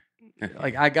like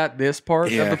I got this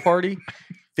part of the party.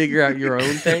 Figure out your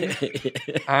own thing.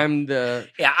 I'm the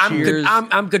cheers.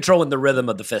 I'm controlling the rhythm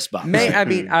of the fist bump.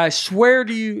 I swear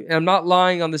to you, and I'm not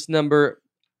lying on this number.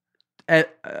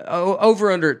 At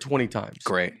over under 20 times.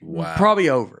 Great. Wow. Probably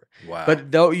over. Wow.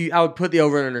 But I would put the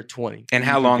over under 20. And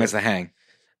how long is the hang?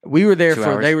 We were there 2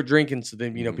 hours? they were drinking, so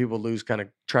then people lose kind of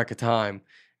track of time.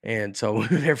 And so we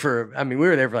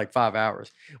were there for like 5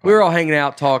 hours. We were all hanging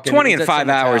out, talking. 20 and 5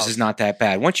 hours is not that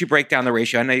bad. Once you break down the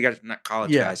ratio, I know you guys are not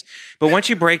college guys, but once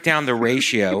you break down the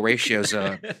ratio's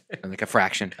like a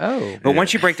fraction. Oh. But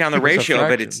once you break down the It's a ratio,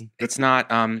 but fraction. it's not,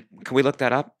 can we look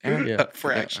that up, Aaron? Yeah.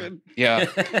 Fraction. Yeah.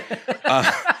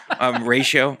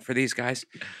 Ratio for these guys.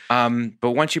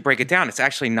 But once you break it down, it's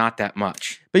actually not that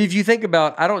much. But if you think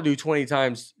about, I don't do 20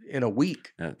 times in a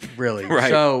week, really. Right.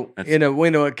 So in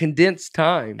a condensed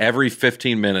time. Every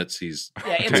 15 minutes, he's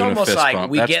it's doing a almost fist like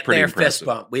bump. we That's get pretty there impressive. fist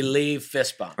bump, we leave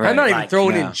fist bump. Right. I'm not even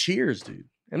throwing yeah. in cheers, dude.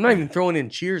 I'm not even throwing in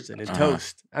cheers and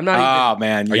toast. I'm not Oh even.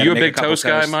 man, Are gotta you a make big couple toast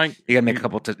guy, toasts. Mike? You gotta make a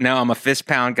couple. No, I'm a fist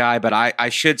pound guy, but I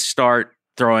should start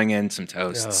throwing in some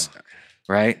toasts,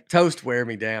 right? Toast wear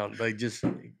me down. Like just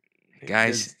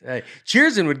Guys. hey,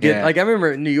 cheersing would get Yeah. like I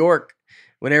remember in New York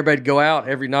when everybody'd go out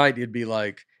every night. It'd be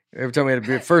like every time we had a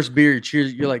beer, first beer,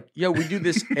 cheers. You're like, yo, we do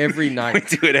this every We night.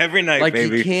 do it every night, Like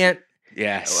baby. you can't.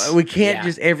 Yes. We can't Yeah.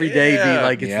 just every day Yeah. be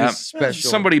like it's Yeah. this special.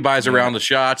 Somebody buys a Yeah. round of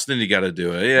shots, then you got to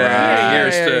do it. Right.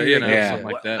 Here's to, Yeah.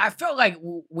 something like that. I felt like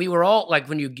we were all like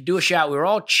when you do a shot, we were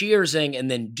all cheersing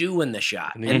and then doing the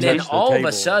shot, And and, then then touch the all of table.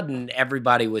 a sudden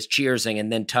everybody was cheersing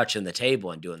and then touching the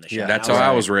table and doing the shot. Yeah. And That's I how was I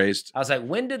like- was raised. I was like,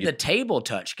 when did the table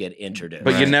touch get introduced?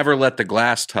 But you Right. never let the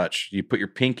glass touch. You put your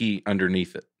pinky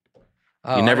underneath it.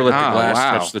 Oh, You never I let didn't the know. glass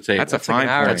wow. touch the table. That's a That's like fine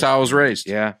an point. That's how I was raised.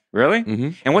 Yeah. Really? Mm-hmm.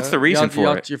 And what's the reason for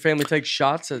y'all, it? Your family takes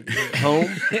shots at home.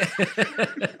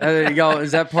 Y'all,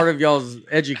 is that part of y'all's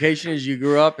education as you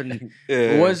grew up? And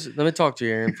let me talk to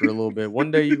you, Aaron, for a little bit.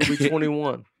 One day you're gonna be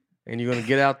 21, and you're gonna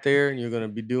get out there and you're gonna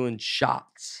be doing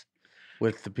shots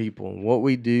with the people. And what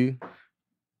we do,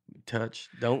 touch,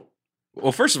 don't.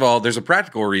 Well, first of all, there's a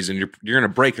practical reason. You're going to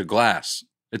break a glass.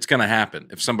 It's going to happen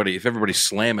if everybody's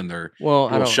slamming their Well,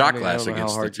 I little don't. shot I glass don't know how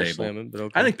against the hard you're table. slamming, but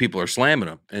okay. I think people are slamming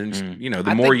them, and Mm. the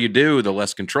I more think- you do, the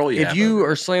less control you have. if you over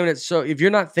it. are slamming it, so if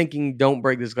you're not thinking, don't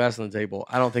break this glass on the table.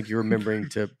 I don't think you're remembering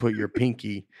to put your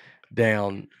pinky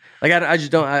down. Like I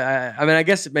just don't. I mean, I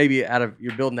guess it may be out of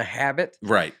you're building a habit.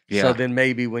 right, Yeah. So then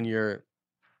maybe when you're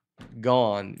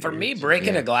gone, For me, it's-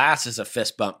 breaking yeah. a glass is a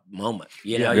fist bump moment.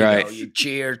 You know, Yeah. you, Right. go, you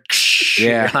cheer.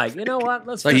 Yeah. You're like, you know what?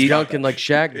 Let's it's like fist bump dunking it. like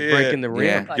Shaq Yeah. breaking the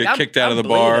rim. Yeah. Like, Get kicked out of the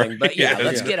bar. bleeding, but yeah, Yeah.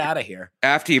 let's Yeah. get out of here.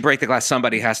 After you break the glass,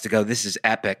 somebody has to go, this is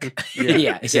epic.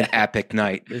 Yeah, It's an epic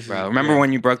night, This is- bro. Remember yeah.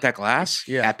 when you broke that glass?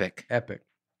 Yeah. Epic. Epic.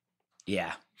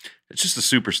 yeah. it's just a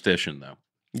superstition, though.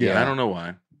 Yeah. I don't know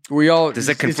why. We all Does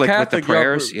it it's conflict with the Catholic, y'all-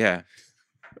 prayers? Yeah.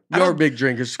 You're big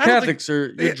drinkers. Catholics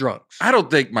you're drunks. I don't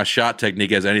think my shot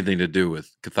technique has anything to do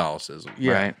with Catholicism.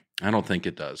 Yeah. Right. I don't think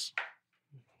it does.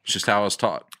 It's just how I was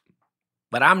taught.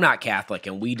 But I'm not Catholic,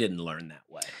 and we didn't learn that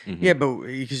way. Mm-hmm. Yeah, but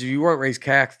because you weren't raised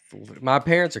Catholic. My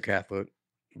parents are Catholic,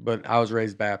 but I was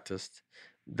raised Baptist.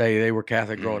 They were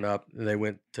Catholic growing up. They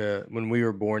went to, when we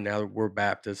were born, now we're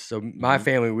Baptist. So my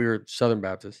family, we were Southern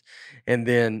Baptist. And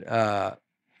then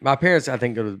my parents, I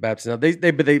think, go to the Baptist. Now,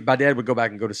 my dad would go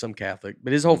back and go to some Catholic,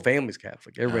 but his whole family's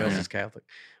Catholic. Everybody else is Catholic.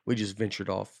 We just ventured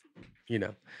off,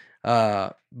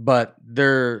 but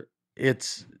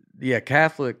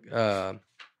Catholic.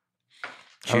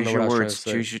 Choose your words.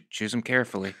 Choose them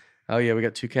carefully. Oh, yeah, we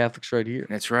got 2 Catholics right here.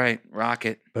 That's right. Rock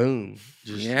it. Boom.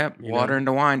 Water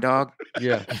into wine, dog.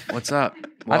 Yeah. What's up?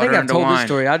 I think I told this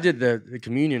story. I did the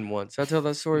communion once. Did I tell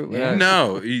that story? Yeah.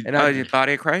 No. The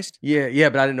body of Christ? Yeah,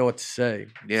 but I didn't know what to say.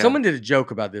 Yeah. Someone did a joke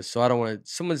about this, so I don't want to.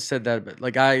 Someone said that,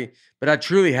 but I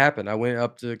truly happened. I went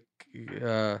up to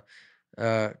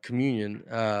communion,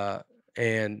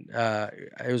 and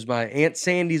it was my Aunt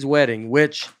Sandy's wedding,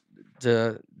 which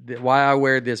why I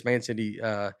wear this, my Aunt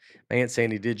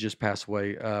Sandy did just pass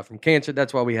away from cancer.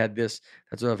 That's why we had this.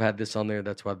 That's why I've had this on there.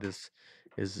 That's why this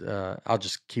is. I'll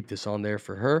just keep this on there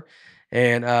for her.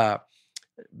 And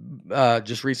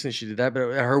just recently she did that,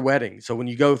 but at her wedding. So when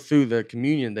you go through the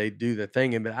communion, they do the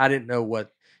thing. But I didn't know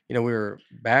what. We were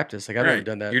Baptist. Like I've never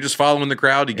done that. You're just following the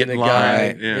crowd. You get in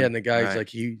line. And the guy's like,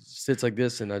 he sits like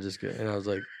this, and I just get, and I was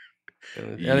like. I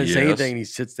didn't say anything. And he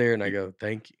sits there, and I go,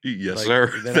 "Thank you, yes,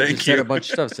 sir. Then Thank I just you." said a bunch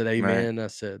of stuff. Said amen. I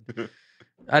said,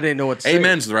 I didn't know what to say.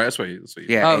 Amen's the right. That's what you.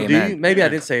 Yeah. Oh, amen. do you? Maybe I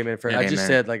did say amen first. Yeah, I just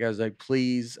amen. said I was like,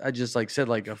 please. I just said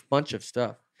a bunch of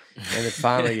stuff, and then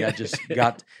finally I just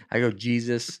got. I go,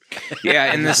 Jesus.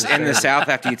 Yeah. In the South,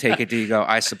 after you take it, do you go,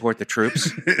 "I support the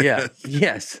troops"? Yeah.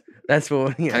 Yes. That's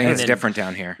what. I think it's different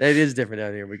down here. It is different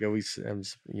down here. We go.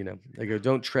 They go,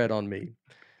 don't tread on me.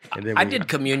 And then I did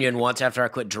communion once after I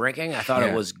quit drinking. I thought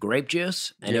it was grape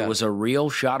juice, and it was a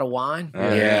real shot of wine.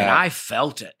 And I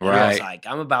felt it. And I was like,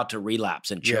 I'm about to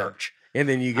relapse in church. And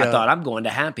then you go. I thought I'm going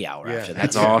to happy hour after that.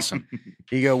 That's awesome.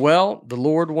 You go, well, the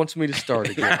Lord wants me to start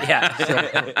again.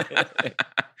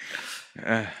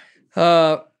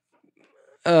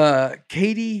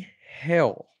 Katie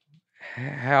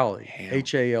Halley,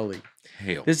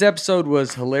 Hale. This episode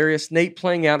was hilarious. Nate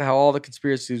playing out how all the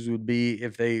conspiracies would be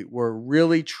if they were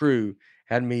really true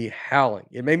had me howling.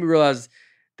 It made me realize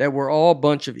that we're all a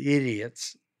bunch of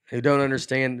idiots who don't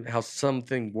understand how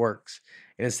something works.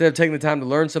 And instead of taking the time to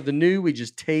learn something new, we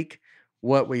just take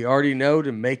what we already know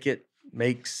to make it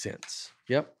make sense.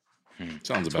 Yep.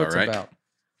 Sounds about right.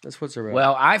 That's what's about.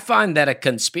 Well, I find that a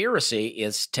conspiracy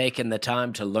is taking the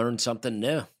time to learn something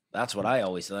new. That's what I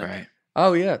always think. Right.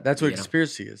 Oh, yeah. That's what a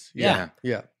conspiracy is. Yeah.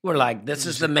 We're like, this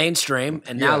is the mainstream,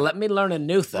 and now let me learn a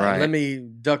new thing. Right. Let me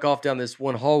duck off down this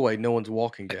one hallway no one's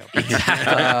walking down.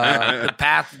 The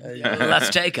path less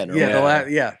taken. Or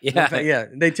Yeah.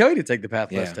 They tell you to take the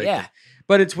path less taken. Yeah.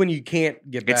 But it's when you can't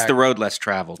get back. It's the road less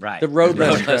traveled. Right. The road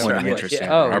less traveled. Right. Interesting.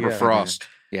 Oh, Robert Frost.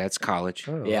 Yeah, it's college.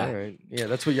 Oh, Yeah. all right. Yeah,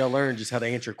 that's what y'all learn, just how to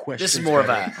answer questions. This is more of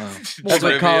a. That's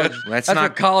what college. That's That's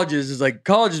not what college is. Is like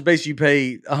college is basically you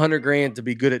pay $100,000 to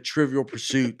be good at Trivial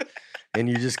Pursuit, and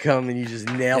you just come and you just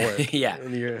nail it. Yeah.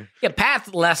 And you're,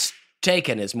 Path less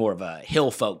taken is more of a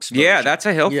hill folks version. Yeah, that's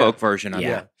a hill folk version of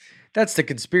yeah. it. That's the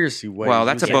conspiracy way. Well,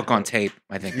 that's a We book can't- on tape,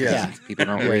 I think. Yeah. People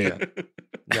don't read it.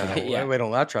 No, Yeah. we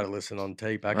don't. I try to listen on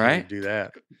tape. I can't Right? do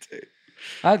that.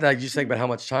 I just think about how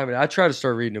much time. I try to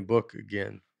start reading a book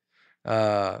again.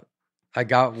 I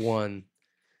got one.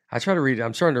 I try to read.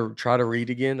 I'm starting to try to read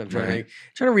again. I'm trying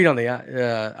to read on the.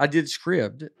 I did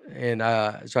Scribd, and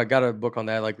so I got a book on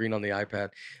that. I like reading on the iPad,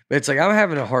 but it's like I'm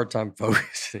having a hard time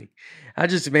focusing. I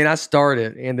start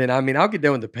it, and then I'll get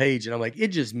done with the page, and I'm like, it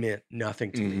just meant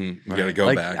nothing to me. You got to go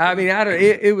Like, back. I don't.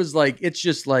 It was like it's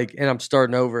just like, and I'm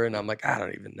starting over, and I'm like, I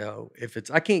don't even know if it's.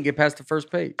 I can't get past the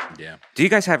first page. Yeah. Do you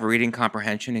guys have reading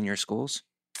comprehension in your schools?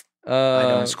 I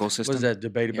know in the school system. Was that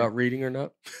debate about reading or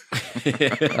not?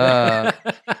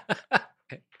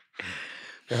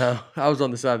 I was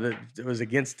on the side that was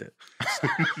against it.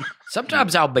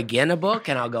 Sometimes I'll begin a book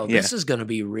and I'll go, this is going to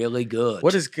be really good.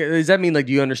 Does that mean? Like,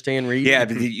 do you understand reading? Yeah,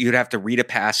 but you'd have to read a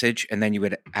passage, and then you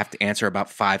would have to answer about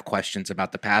 5 questions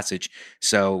about the passage.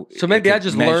 So maybe I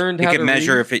just learned how to to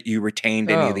measure read? if you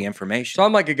retained any of the information. So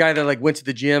I'm like a guy that like went to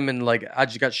the gym and like I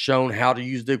just got shown how to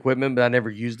use the equipment, but I never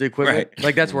used the equipment. Right.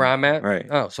 Like that's where I'm at. Right.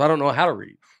 Oh, so I don't know how to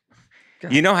read.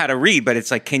 You know how to read, but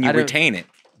it's like, can you I don't- retain it?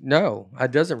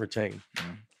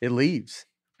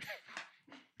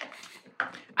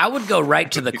 I would go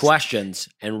right to the questions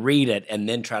and read it, and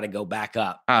then try to go back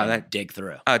up and dig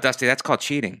through. Dusty, that's called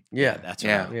cheating. Yeah, that's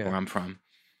where I'm from.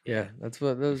 Yeah, that's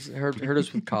what those hurt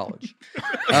us with college.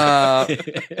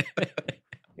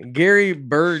 Gary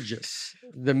Burgess.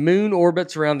 The moon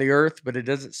orbits around the Earth, but it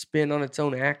doesn't spin on its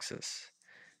own axis.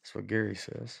 That's what Gary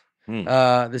says.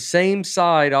 The same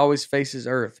side always faces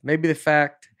Earth. Maybe the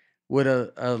fact would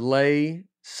allay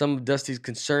some of Dusty's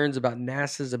concerns about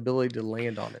NASA's ability to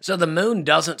land on it. So the moon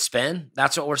doesn't spin?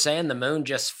 That's what we're saying? The moon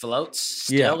just floats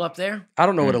still up there? I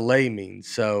don't know what allay means,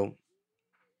 so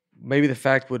maybe the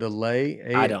fact would allay.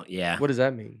 I don't, yeah. What does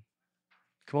that mean?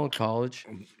 Come on, college.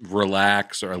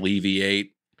 Relax or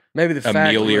alleviate. Maybe the fact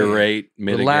ameliorate,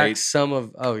 mitigate. Relax some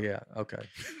of, okay.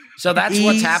 So that's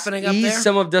what's happening up there? Ease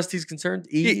some of Dusty's concerns?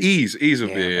 Ease of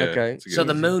it. Okay. So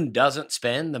the moon doesn't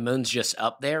spin? The moon's just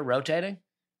up there rotating?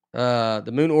 The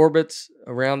moon orbits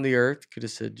around the Earth. Could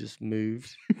have said just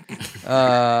moves.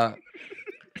 But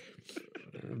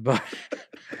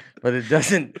it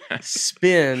doesn't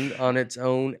spin on its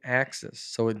own axis.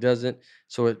 So it doesn't.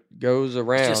 So it goes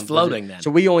around. It's just floating then. So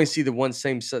we only see the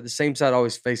same side. The same side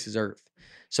always faces Earth.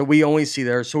 So we only see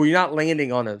the Earth. So we're not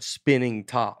landing on a spinning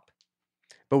top.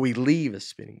 But we leave a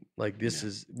spinning like this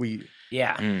is we.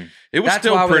 Yeah, it was that's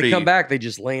still why pretty. When they come back, they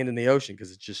just land in the ocean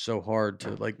because it's just so hard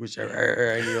to like.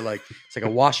 And you're like, it's like a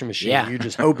washing machine. Yeah. You're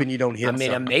just hoping you don't hit. I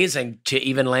mean, something. amazing to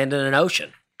even land in an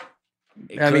ocean.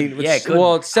 It's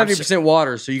 70%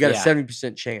 water, so you got a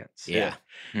 70% chance. Yeah.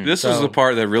 This was the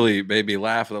part that really made me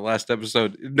laugh in the last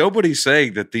episode. Nobody's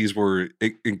saying that these were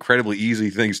incredibly easy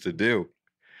things to do.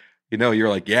 You know, you're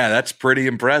like, yeah, that's pretty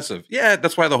impressive. Yeah,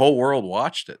 that's why the whole world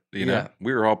watched it. You know,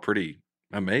 we were all pretty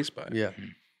amazed by it.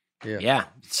 Yeah.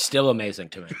 It's still amazing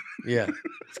to me. Yeah,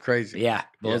 it's crazy. Yeah,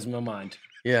 blows my mind.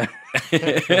 Yeah.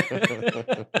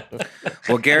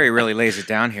 Well, Gary really lays it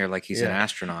down here like he's an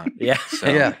astronaut. Yeah. So.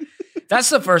 Yeah. That's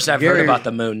the first I've heard about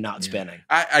the moon not spinning.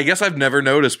 I guess I've never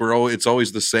noticed it's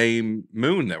always the same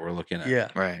moon that we're looking at. Yeah.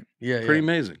 Right. Yeah. Pretty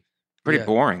amazing. Pretty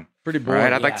boring. Pretty boring.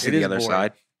 Right? I'd like to see the other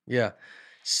side. Yeah.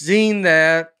 Seen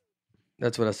that.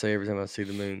 That's what I say every time I see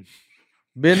the moon.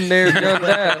 Been there, done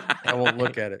that. I won't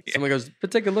look at it. Somebody goes, but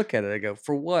take a look at it. I go,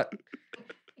 for what?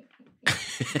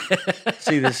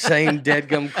 See the same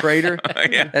deadgum crater?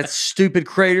 That stupid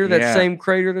crater, that same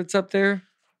crater that's up there?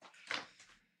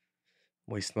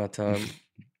 Waste my time.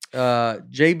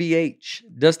 JBH.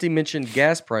 Dusty mentioned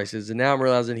gas prices, and now I'm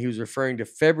realizing he was referring to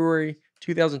February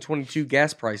 2022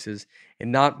 gas prices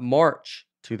and not March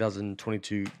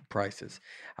 2022 prices.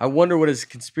 I wonder what his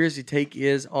conspiracy take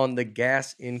is on the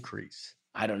gas increase.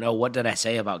 I don't know. What did I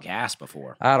say about gas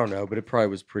before? I don't know, but it probably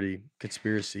was pretty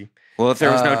conspiracy. Well, if there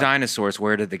was no dinosaurs,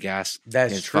 where did the gas?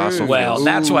 That's true. Fossil well, fuels?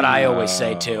 that's what I always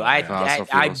say too. Fossil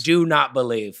I fuels. do not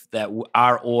believe that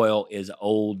our oil is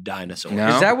old dinosaurs. No.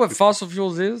 Is that what fossil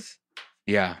fuels is?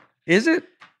 Yeah. Is it?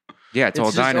 Yeah, it's all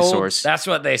just dinosaurs. That's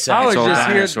what they say. I was all just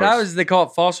here. dinosaurs. That was they call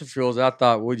it fossil fuels. I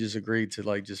thought we just agreed to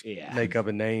like just make up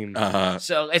a name.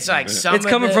 So it's like It's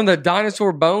coming from the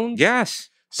dinosaur bones. Yes.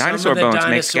 Some Dinosaur of the bones make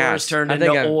dinosaurs gas. turned into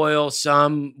oil.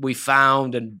 Some we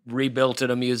found and rebuilt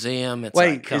at a museum. It's Wait,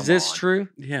 like, come is this on. true?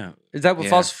 Yeah. Is that what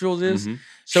fossil fuels is? Mhm.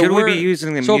 So Should we be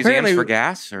using the museums for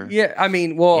gas? Or? Yeah, I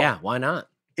mean, well, Yeah, why not?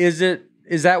 is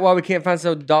that why we can't find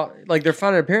like they're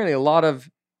finding apparently a lot of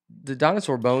the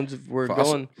dinosaur bones if we're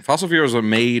going. Fossil fuels are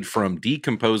made from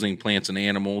decomposing plants and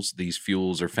animals. These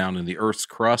fuels are found in the Earth's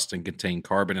crust and contain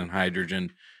carbon and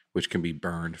hydrogen, which can be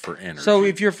burned for energy. So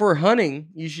if you're for hunting,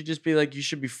 you should just be like, you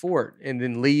should be for it and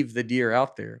then leave the deer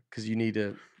out there because you need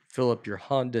to fill up your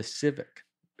Honda Civic.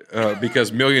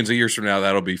 Because millions of years from now,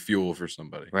 that'll be fuel for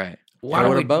somebody. Right. Why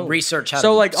don't we research how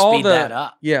so to like speed all that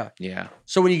up? Yeah. Yeah.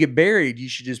 So when you get buried, you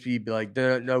should just be like,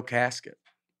 no casket.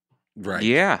 Right.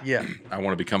 Yeah. Yeah. I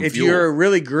want to become if fuel. you're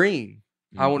really green,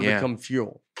 I want to Yeah. become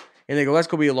fuel. And they go, that's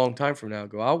going to be a long time from now. I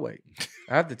go, I'll wait.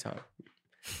 I have the time.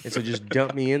 And so just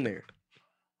dump me in there.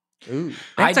 Ooh.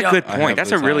 That's a good I point. have That's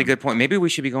the a really time. good point. Maybe we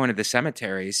should be going to the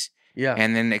cemeteries Yeah.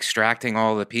 and then extracting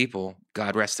all the people.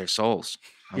 God rest their souls.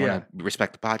 I Yeah. want to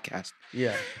respect the podcast.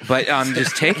 Yeah. But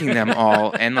just taking them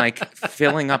all and like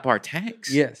filling up our tanks.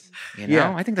 Yes. You know,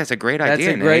 Yeah. I think that's a great That's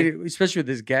idea. a great, Nate. especially with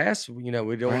this gas. You know,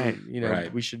 we don't. Right,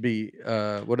 right. We should be.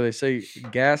 What do they say?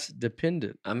 Gas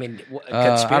dependent. I mean, I don't know.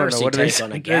 conspiracy What do they take say?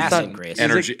 on a It's gas not- increase.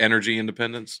 energy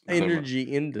independence.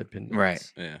 Energy independence.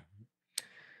 Right. Yeah.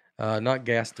 Not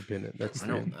gas dependent. That's I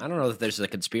don't know if there's a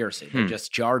conspiracy. They're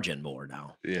just charging more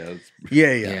now. Yeah.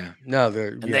 yeah. Yeah. No,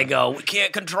 they're And they go, we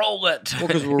can't control it. well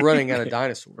because we're running out of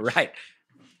dinosaurs. Right.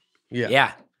 Yeah.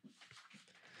 Yeah.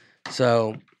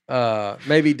 So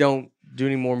maybe don't do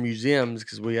any more museums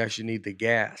because we actually need the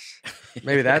gas.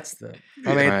 Maybe that's the.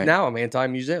 I mean, now I'm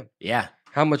anti-museum. Yeah.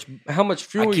 How much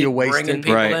fuel you wasting? Bringing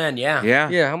people in,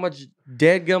 yeah. How much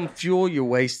dead gum fuel you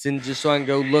wasting just so I can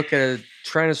go look at a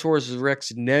Tyrannosaurus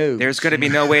Rex nose? There's going to be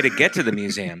no way to get to the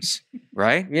museums,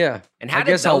 right? Yeah. And how I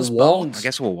guess those bones? I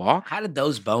guess we'll walk. How did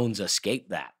those bones escape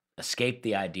that? Escape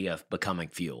the idea of becoming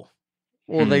fuel?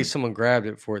 Well, someone grabbed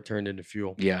it before it turned into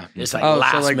fuel. Yeah. It's like so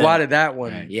minute. why did that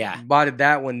one? Right. Yeah. Why did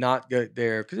that one not go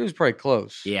there? Because it was probably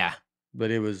close. Yeah.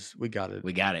 But we got it.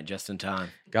 We got it just in time.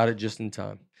 Got it just in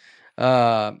time.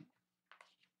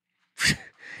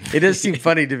 It does seem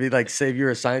funny to be like, say if you're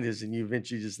a scientist and you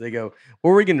eventually they go,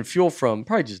 where are we getting fuel from?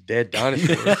 Probably just dead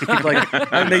dinosaurs.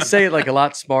 And they say it like a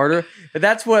lot smarter. But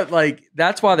that's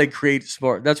why they create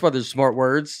smart. That's why there's smart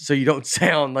words. So you don't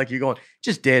sound like you're going,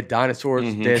 just dead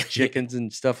dinosaurs, dead chickens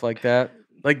and stuff like that.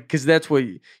 Like, because that's what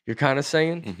you're kind of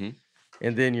saying. Mm-hmm.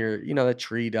 And then that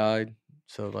tree died.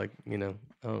 So like, I don't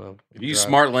know. If you use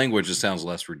smart language, it sounds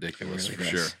less ridiculous for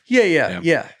sure.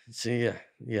 Yeah. So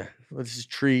yeah. Well, this is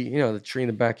tree, the tree in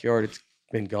the backyard, it's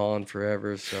been gone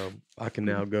forever. So I can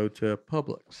now go to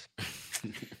Publix.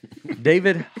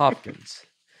 David Hopkins.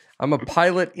 I'm a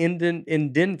pilot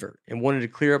in Denver and wanted to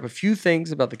clear up a few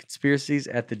things about the conspiracies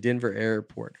at the Denver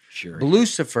airport. Sure.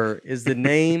 Lucifer is the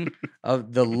name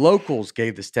of the locals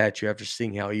gave the statue after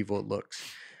seeing how evil it looks.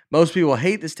 Most people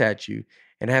hate the statue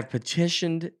and have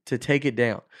petitioned to take it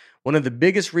down. One of the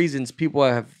biggest reasons people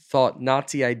have thought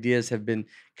Nazi ideas have been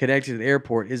connected to the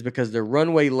airport is because their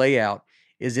runway layout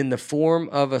is in the form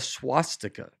of a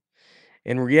swastika.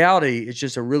 In reality, it's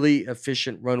just a really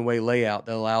efficient runway layout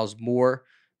that allows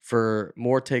for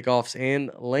more takeoffs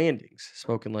and landings.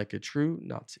 Spoken like a true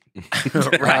Nazi.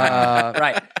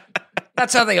 Right.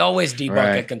 That's how they always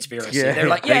debunk a conspiracy. Yeah. They're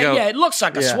like, it looks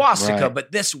like a swastika,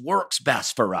 but this works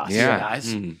best for us,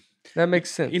 guys. That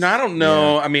makes sense. I don't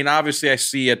know. I mean, obviously I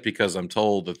see it because I'm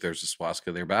told that there's a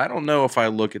swastika there, but I don't know if I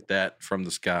look at that from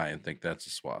the sky and think that's a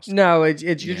swastika. No,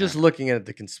 you're just looking at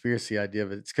the conspiracy idea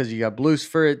of it. It's because you got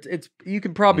Lucifer. It's you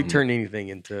can probably turn anything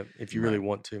into if you really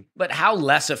want to. But how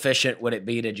less efficient would it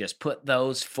be to just put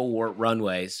those 4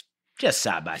 runways just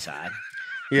side by side?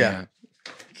 Yeah.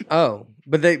 Oh,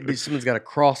 but someone's got to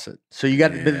cross it. So you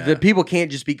got the people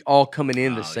can't just be all coming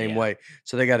in the same way.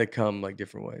 So they got to come like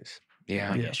different ways.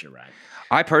 Yeah, I guess you're right.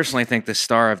 I personally think the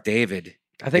Star of David.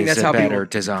 I think is that's how better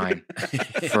design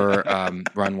for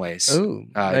runways. Oh,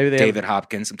 David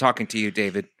Hopkins. I'm talking to you,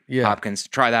 David Hopkins.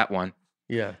 Try that one.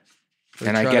 Yeah,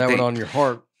 and I get that one on your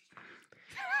heart.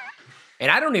 And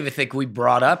I don't even think we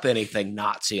brought up anything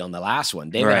Nazi on the last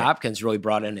one. David Hopkins really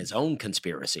brought in his own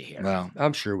conspiracy here. Well,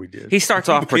 I'm sure we did. He starts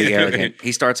off pretty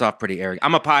arrogant.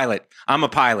 I'm a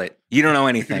pilot. You don't know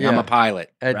anything. I'm a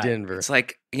pilot. At Denver. It's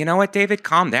like, you know what, David?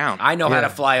 Calm down. I know how to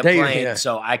fly a plane,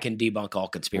 so I can debunk all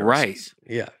conspiracies.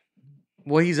 Right. Yeah.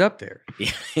 Well, he's up there.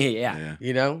 Yeah.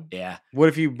 Yeah. What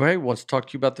if he wants to talk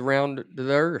to you about the round of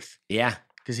the earth? Yeah.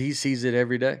 Because he sees it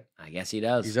every day. I guess he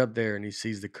does. He's up there and he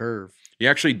sees the curve. You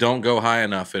actually don't go high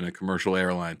enough in a commercial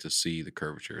airline to see the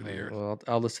curvature of the earth. Well,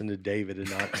 I'll listen to David and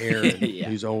not Aaron,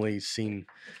 who's only seen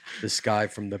the sky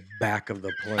from the back of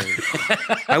the plane.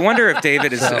 I wonder if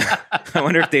David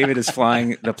is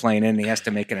flying the plane in and he has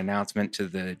to make an announcement to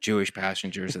the Jewish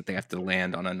passengers that they have to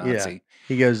land on a Nazi. Yeah.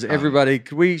 He goes, everybody,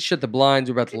 could we shut the blinds?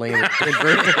 We're about to land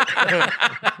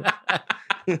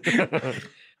in Denver.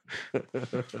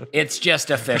 It's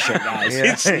just efficient,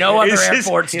 guys. No other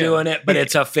airport's doing it, but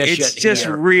it's efficient. It's just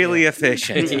really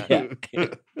efficient.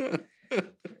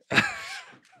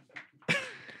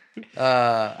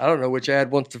 I don't know which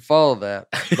ad wants to follow that,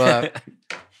 but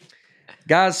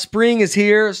guys, spring is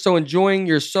here, so enjoying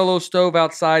your solo stove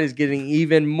outside is getting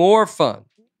even more fun.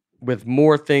 With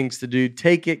more things to do,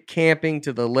 take it camping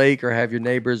to the lake or have your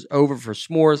neighbors over for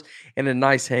s'mores and a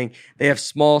nice hang. They have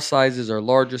small sizes or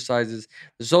larger sizes.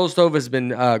 The Solo Stove has been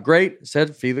great.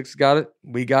 Said Felix got it.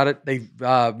 We got it. They've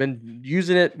been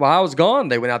using it while I was gone.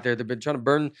 They went out there. They've been trying to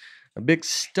burn a big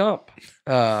stump.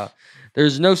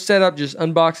 There's no setup. Just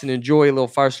unbox and enjoy a little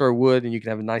fire starter wood, and you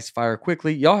can have a nice fire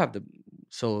quickly. Y'all have the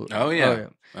Solo. Oh, yeah.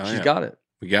 She's got it.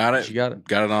 We got it. She got it.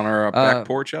 Got it on our back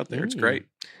porch out there. It's great.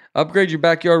 Upgrade your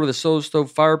backyard with a Solo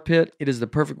Stove fire pit. It is the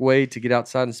perfect way to get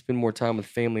outside and spend more time with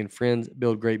family and friends,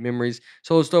 build great memories.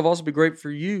 Solo Stove also be great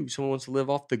for you. Someone wants to live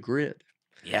off the grid.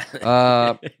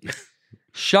 Yeah.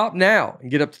 Shop now and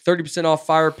get up to 30% off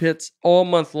fire pits all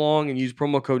month long and use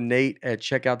promo code Nate at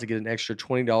checkout to get an extra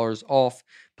 $20 off,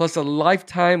 plus a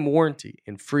lifetime warranty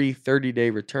and free 30-day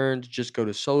returns. Just go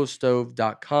to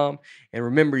solostove.com. And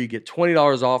remember, you get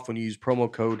 $20 off when you use promo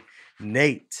code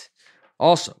Nate.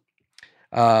 Also,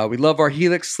 We love our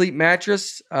Helix Sleep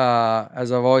mattress.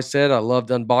 As I've always said, I loved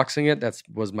unboxing it. That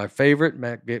was my favorite.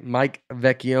 Mike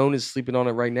Vecchione is sleeping on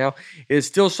it right now. It is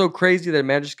still so crazy that a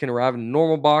mattress can arrive in a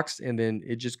normal box, and then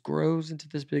it just grows into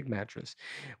this big mattress.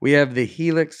 We have the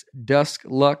Helix Dusk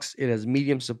Lux. It has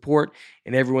medium support,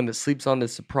 and everyone that sleeps on it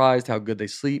is surprised how good they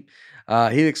sleep.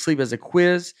 Helix Sleep has a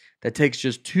quiz that takes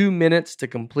just 2 minutes to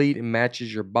complete and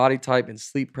matches your body type and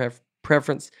sleep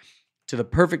preference to the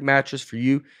perfect mattress for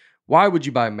you. Why would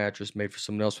you buy a mattress made for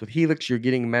someone else? With Helix, you're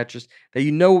getting a mattress that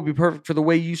you know will be perfect for the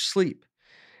way you sleep.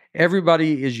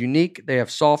 Everybody is unique. They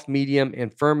have soft, medium,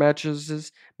 and firm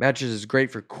mattresses. Mattress is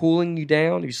great for cooling you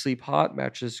down. If you sleep hot,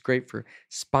 mattress is great for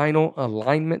spinal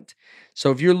alignment.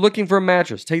 So if you're looking for a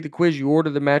mattress, take the quiz. You order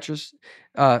the mattress.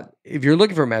 If you're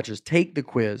looking for a mattress, take the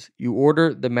quiz. You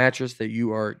order the mattress that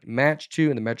you are matched to,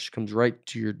 and the mattress comes right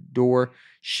to your door,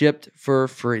 shipped for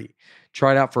free.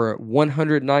 Try it out for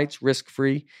 100 nights,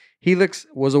 risk-free. Helix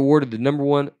was awarded the number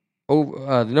one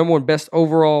best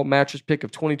overall mattress pick of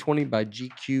 2020 by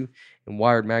GQ and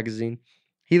Wired magazine.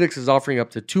 Helix is offering up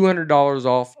to $200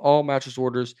 off all mattress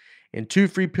orders and 2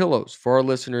 free pillows for our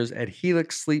listeners at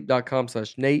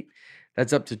helixsleep.com/Nate.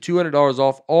 That's up to $200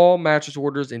 off all mattress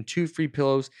orders and 2 free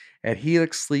pillows at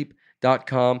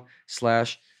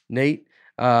helixsleep.com/Nate.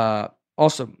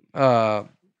 Awesome. And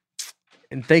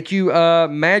thank you,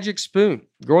 Magic Spoon.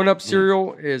 Growing up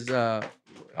cereal is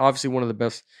obviously one of the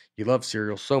best. You love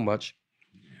cereal so much.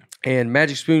 And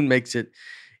Magic Spoon makes it's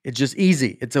just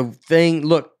easy. It's a thing.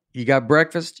 Look, you got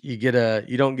breakfast. You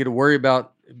don't get to worry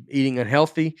about eating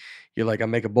unhealthy. You're like, I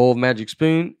make a bowl of Magic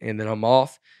Spoon and then I'm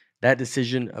off. That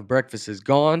decision of breakfast is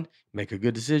gone. Make a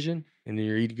good decision and then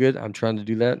you're eating good. I'm trying to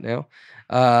do that now.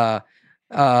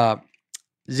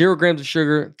 0 grams of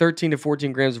sugar, 13 to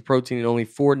 14 grams of protein, and only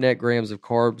 4 net grams of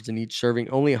carbs in each serving.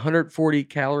 Only 140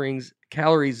 calories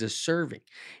a serving.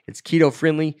 It's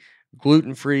keto-friendly,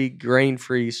 gluten-free,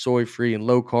 grain-free, soy-free, and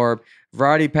low-carb.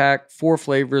 Variety pack, 4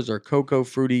 flavors are cocoa,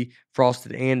 fruity,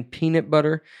 frosted, and peanut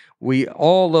butter. We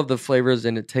all love the flavors,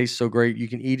 and it tastes so great. You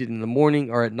can eat it in the morning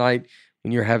or at night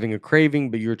when you're having a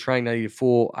craving, but you're trying not to eat a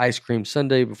full ice cream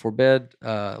sundae before bed,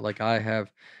 like I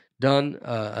have done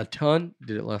a ton.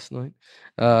 Did it last night.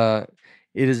 I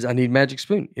need Magic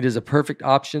Spoon. It is a perfect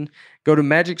option. Go to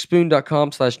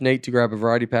magicspoon.com/Nate to grab a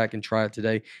variety pack and try it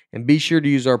today. And be sure to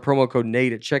use our promo code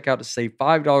Nate at checkout to save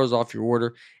 $5 off your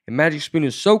order. And Magic Spoon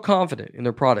is so confident in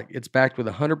their product. It's backed with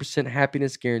a 100%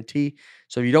 happiness guarantee.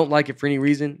 So if you don't like it for any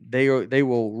reason, they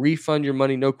will refund your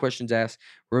money, no questions asked.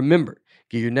 Remember,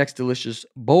 get your next delicious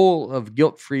bowl of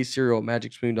guilt-free cereal at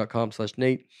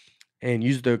magicspoon.com/Nate. And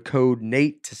use the code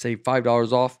Nate to save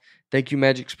 $5 off. Thank you,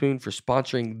 Magic Spoon, for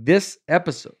sponsoring this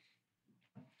episode.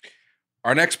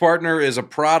 Our next partner is a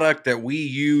product that we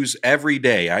use every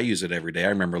day. I use it every day. I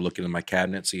remember looking in my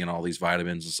cabinet, seeing all these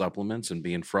vitamins and supplements and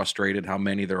being frustrated how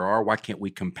many there are. Why can't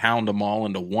we compound them all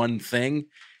into one thing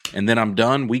and then I'm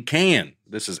done? We can.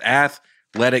 This is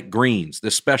Athletic Greens.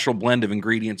 This special blend of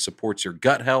ingredients supports your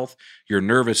gut health, your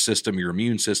nervous system, your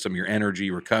immune system, your energy,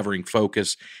 recovering,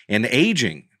 focus, and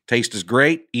aging. Taste is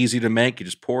great, easy to make. You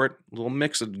just pour it, a little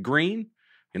mix of green.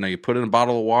 You put it in a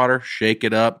bottle of water, shake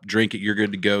it up, drink it, you're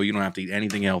good to go. You don't have to eat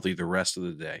anything healthy the rest of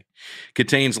the day.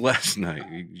 Contains less, no,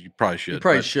 you probably should. You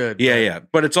probably should. Yeah.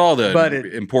 But it's all the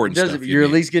important stuff. You're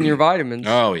at least getting your vitamins.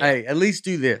 Oh, yeah. Hey, at least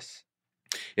do this.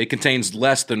 It contains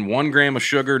less than 1 gram of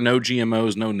sugar, no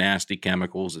GMOs, no nasty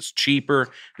chemicals. It's cheaper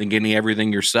than getting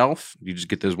everything yourself. You just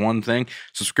get this one thing.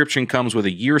 Subscription comes with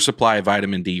a year's supply of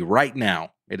vitamin D right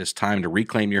now. It is time to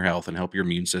reclaim your health and help your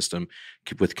immune system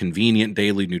with convenient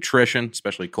daily nutrition,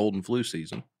 especially cold and flu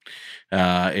season.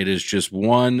 It is just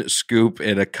 1 scoop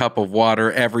in a cup of water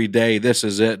every day. This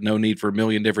is it. No need for a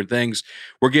million different things.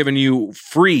 We're giving you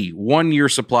free 1-year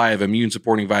supply of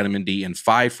immune-supporting vitamin D and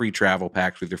 5 free travel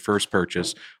packs with your first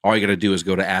purchase. All you got to do is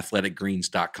go to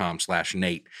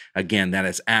athleticgreens.com/Nate. Again, that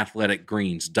is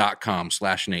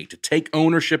athleticgreens.com/Nate to take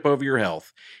ownership over your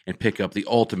health and pick up the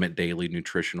ultimate daily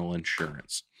nutritional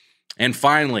insurance. And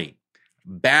finally,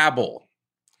 Babbel.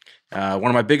 One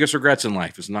of my biggest regrets in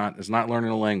life is not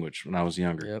learning a language when I was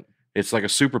younger. Yep. It's like a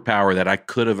superpower that I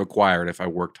could have acquired if I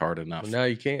worked hard enough. Well, now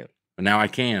you can't. But now I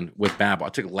can with Babbel. I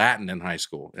took Latin in high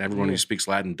school. Everyone who speaks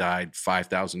Latin died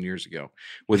 5,000 years ago.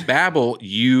 With Babbel,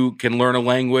 you can learn a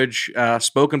language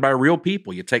spoken by real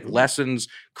people. You take lessons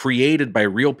created by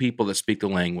real people that speak the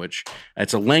language.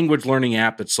 It's a language learning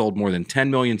app that sold more than 10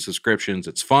 million subscriptions.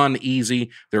 It's fun, easy.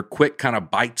 They're quick, kind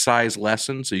of bite-sized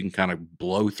lessons, so you can kind of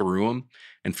blow through them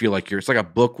and feel like it's like a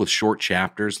book with short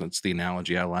chapters. That's the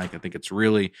analogy I like. I think it's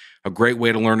really a great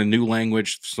way to learn a new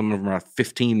language. Some of them are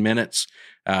 15 minutes.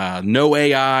 No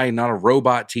AI, not a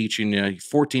robot teaching you.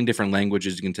 14 different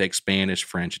languages. You can take Spanish,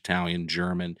 French, Italian,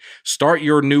 German. Start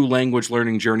your new language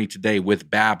learning journey today with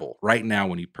Babbel. Right now,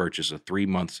 when you purchase a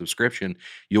 3-month subscription,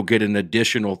 you'll get an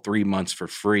additional 3 months for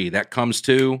free. That comes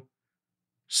to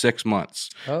 6 months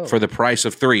for the price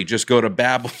of 3. Just go to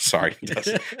Babbel. Sorry.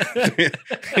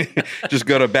 Just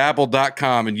go to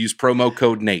Babbel.com and use promo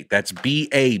code Nate. That's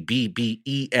BABBEL.com.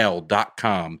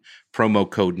 Promo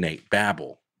code Nate.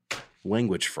 Babbel.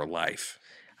 Language for life.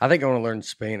 I think I want to learn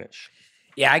Spanish.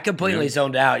 Yeah, I completely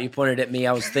zoned out. You pointed at me.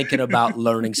 I was thinking about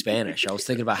learning Spanish. I was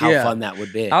thinking about how fun that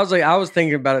would be. I was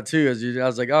thinking about it too. I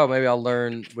was like, oh, maybe I'll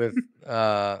learn with.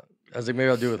 I was like, maybe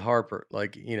I'll do it with Harper.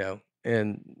 Like,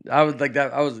 and I was like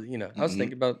that. I was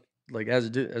thinking about like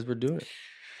as we're doing it.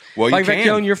 Well, like you can.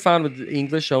 Vecchione, you're fine with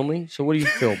English only. So what do you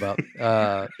feel about?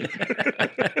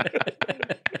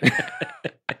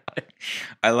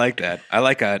 I like that. I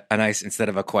like a nice, instead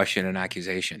of a question, an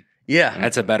accusation. Yeah,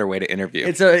 that's a better way to interview.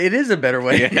 It is a better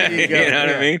way. You know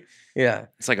what I mean? Yeah,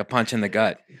 it's like a punch in the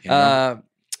gut.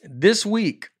 This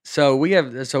week, so we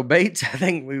have Bates. I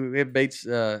think we have Bates.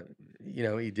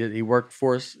 He worked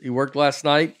for us. He worked last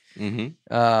night.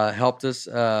 Mm-hmm. Helped us.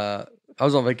 I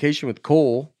was on vacation with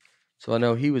Cole, so I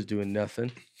know he was doing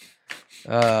nothing.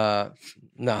 No,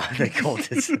 I think Cole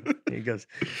did. He goes,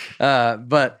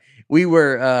 but we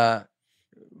were.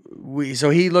 So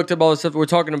he looked up all the stuff we're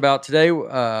talking about today. What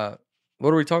are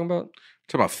we talking about?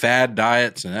 Talking about fad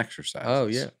diets and exercise. Oh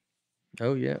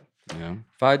yeah.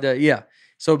 Fad diet. Yeah.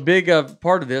 So big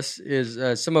part of this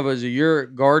is some of us. You're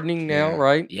gardening now,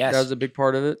 right? Yes, that was a big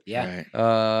part of it. Yeah.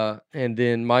 Right. And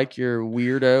then Mike, you're a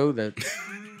weirdo that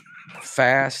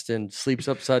fasts and sleeps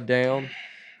upside down.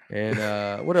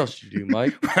 And what else did you do,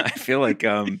 Mike? I feel like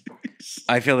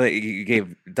you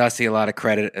gave Dusty a lot of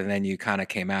credit, and then you kind of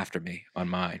came after me on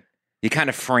mine. You kind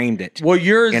of framed it. Well,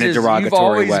 yours in a is derogatory you've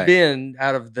always way. been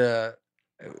out of the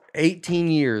 18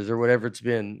 years or whatever it's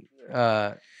been.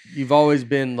 You've always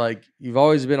been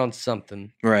on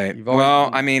something, right?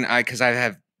 Because I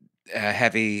have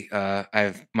heavy. I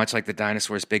have much like the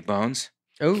dinosaurs, big bones.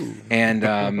 Oh, and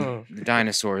the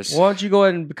dinosaurs. Why don't you go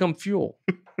ahead and become fuel?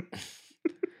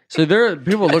 So there are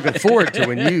people looking forward to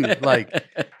when you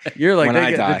you're like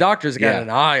the doctor's got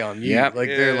an eye on you. Yep.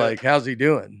 They're like, how's he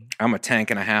doing? I'm a tank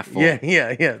and a half full.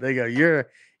 Yeah. They go, you're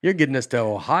getting us to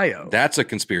Ohio. That's a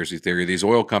conspiracy theory. These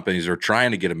oil companies are trying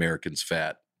to get Americans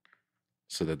fat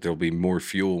so that there'll be more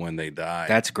fuel when they die.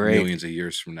 That's great. Millions of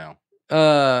years from now.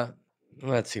 Well,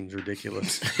 that seems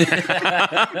ridiculous.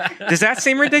 Does that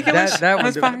seem ridiculous?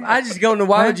 I just don't know.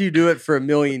 Why would you do it for 1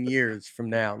 million years from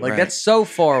now? That's so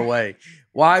far away.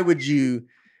 Why would you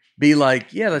be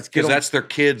like, yeah, let's get? Because that's their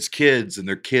kids' kids and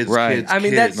their kids' kids. I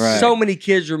mean, kids. That's so many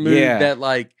kids removed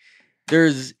that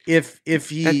there's if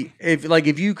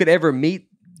you could ever meet,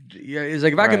 it's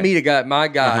like if I could meet my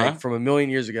guy from 1 million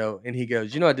years ago, and he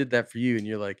goes, I did that for you, and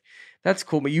you're like, that's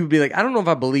cool, but you would be like, I don't know if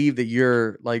I believe that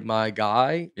you're like my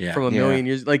guy from 1 million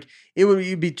years. Like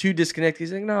you'd be too disconnected.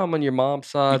 He's like, no, I'm on your mom's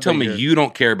side. You tell me you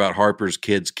don't care about Harper's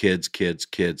kids.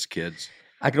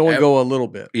 I can only go a little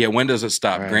bit. Yeah, when does it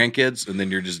stop? Right. Grandkids, and then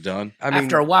you're just done?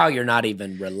 After a while, you're not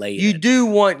even related. You do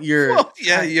want your... Well,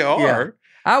 yeah, you are. Yeah.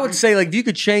 I would say, if you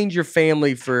could change your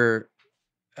family for,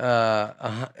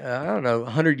 I don't know,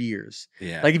 100 years.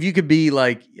 Yeah. If you could be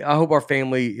I hope our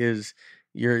family is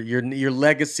your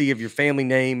legacy of your family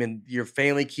name, and your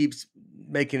family keeps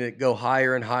making it go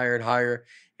higher and higher and higher,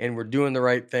 and we're doing the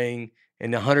right thing.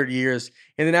 In 100 years,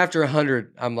 and then after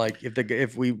 100, I'm like,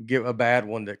 if we get a bad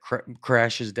one that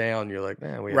crashes down, you're like,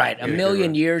 man, we right. 1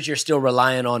 million years, you're still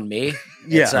relying on me.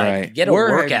 Yeah, it's like, get a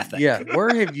work ethic. Yeah,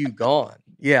 where have you gone?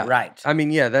 Yeah, right. I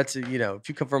mean, that's if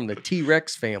you come from the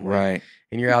T-Rex family, right,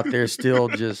 and you're out there still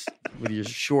just with your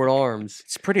short arms,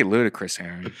 it's pretty ludicrous,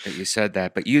 Aaron, that you said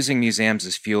that. But using museums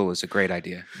as fuel is a great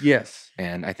idea. Yes,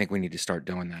 and I think we need to start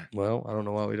doing that. Well, I don't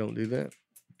know why we don't do that.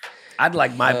 I'd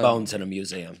like my bones in a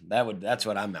museum. That's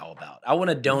what I'm all about. I want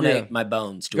to donate my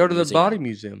bones to go to the body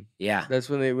museum. Yeah, that's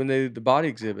when they the body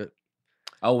exhibit.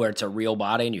 Oh, where it's a real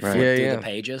body and you flip through the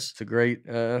pages. It's a great.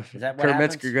 Is that what Kurt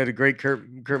Metzger got a great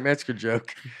Kurt Metzger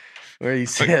joke where he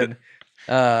said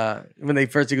when they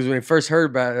first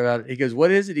heard about it, he goes, "What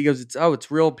is it?" He goes,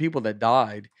 "It's real people that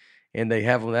died." And they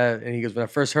have them that, and he goes, when I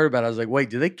first heard about it, I was like, wait,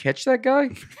 did they catch that guy?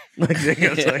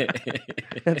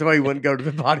 That's why he wouldn't go to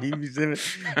the body museum.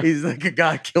 He's like a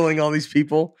guy killing all these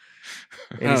people.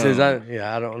 And he says, I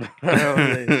don't know.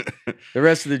 The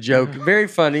rest of the joke, very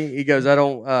funny. He goes, I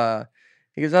don't want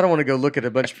to go look at a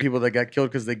bunch of people that got killed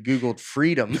because they Googled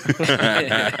freedom.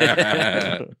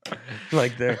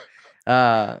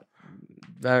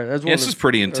 That's this is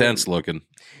pretty intense looking.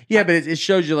 Yeah, but it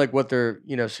shows you like what they're,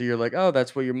 so you're like, oh,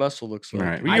 that's what your muscle looks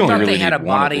like. Right. I thought they had a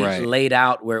body laid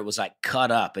out where it was like cut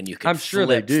up and you could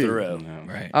flip through. No.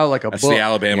 Right. Oh, like a That's book. the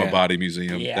Alabama Body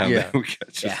Museum. Yeah.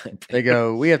 They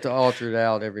go, we have to alter it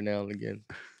out every now and again.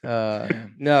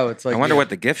 No, it's like. I wonder what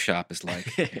the gift shop is like.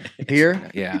 Here?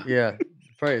 Yeah. Yeah.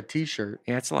 Probably a T-shirt.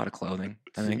 Yeah, it's a lot of clothing.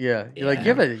 I think. Yeah. You're like,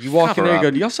 you walk in there and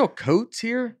go, do y'all sell coats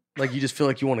here? Like, you just feel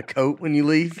like you want a coat when you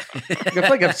leave? I feel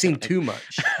like I've seen too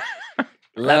much.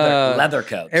 Leather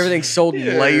coats. Everything's sold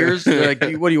in layers. They're like,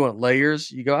 what do you want?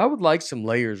 Layers? You go, I would like some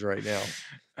layers right now.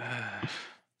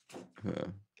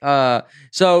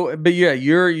 But yeah,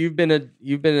 you've been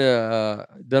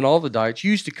done all the diets.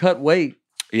 You used to cut weight.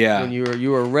 Yeah. When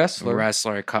you were a wrestler.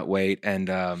 I cut weight, and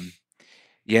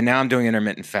now I'm doing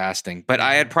intermittent fasting. But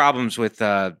I had problems with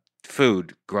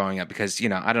food growing up because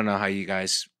I don't know how you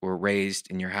guys were raised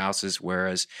in your houses,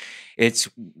 whereas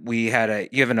you have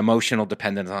an emotional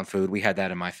dependence on food. We had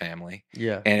that in my family.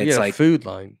 Yeah, and it's like a food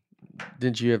line.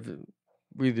 Didn't you have?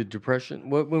 Were you the depression?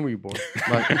 When were you born?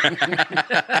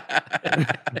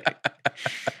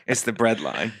 It's the bread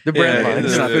line. The bread line.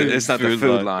 It's not the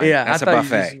food line. Yeah, that's a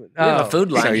buffet. We have a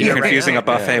food line. So you're confusing a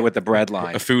buffet with the bread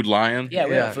line. A food lion? Yeah,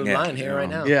 we have a food line here right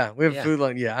now. Yeah, we have a food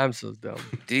line. Yeah, I'm so dumb.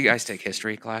 Do you guys take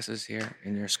history classes here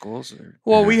in your schools?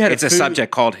 Well, we had. It's a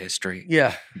subject called history.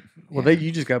 Yeah. Well,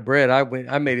 you just got bread.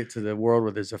 I made it to the world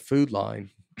where there's a food line,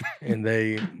 and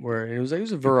it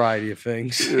was a variety of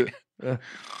things.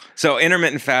 So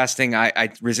intermittent fasting,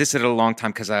 I resisted it a long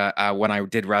time because when I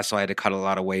did wrestle, I had to cut a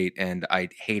lot of weight, and I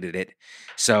hated it.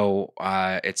 So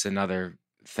it's another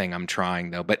thing I'm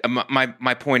trying though. But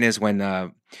my point is,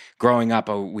 when growing up,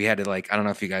 we had to I don't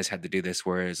know if you guys had to do this,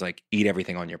 where it's like eat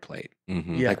everything on your plate.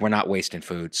 Mm-hmm. Yeah. Like we're not wasting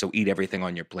food, so eat everything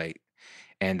on your plate.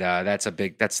 And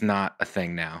that's not a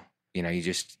thing now. You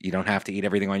don't have to eat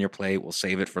everything on your plate. We'll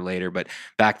save it for later. But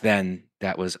back then,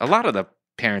 that was a lot of the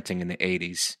parenting in the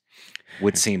 80s.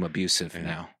 Would seem abusive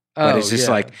now. But it's just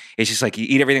like you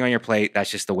eat everything on your plate. That's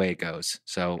just the way it goes.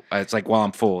 So it's like, well,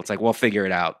 I'm full. It's like, well, figure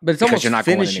it out. But it's almost you're not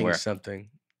finishing going something.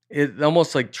 It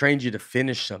almost like trains you to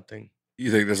finish something. You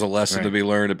think there's a lesson to be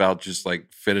learned about just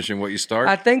like finishing what you start?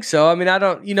 I think so. I mean,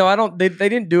 they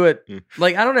didn't do it.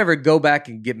 Like, I don't ever go back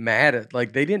and get mad at,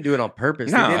 like, they didn't do it on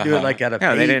purpose. No, they didn't do it like out of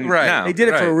hate. they didn't. Right. No. They did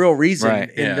it for a real reason. Right.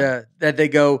 And that they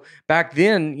go back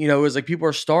then, it was like people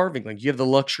are starving. Like, you have the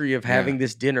luxury of having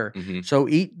this dinner. Mm-hmm. So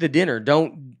eat the dinner.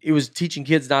 It was teaching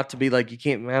kids not to be like,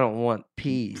 I don't want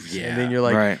peas. Yeah. And then you're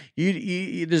like,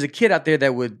 there's a kid out there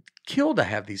that would kill to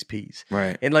have these peas.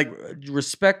 Right. And like,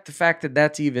 respect the fact that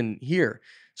that's even here.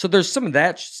 So there's some of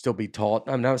that should still be taught.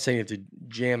 I'm not saying you have to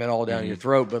jam it all down your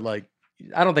throat, but like,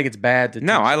 I don't think it's bad to.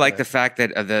 No, I like the fact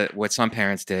that what some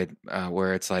parents did,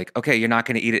 where it's like, okay, you're not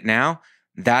going to eat it now.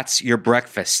 That's your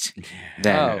breakfast.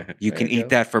 Then you can eat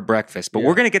that for breakfast. But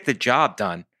we're going to get the job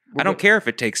done. I don't care if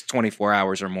it takes 24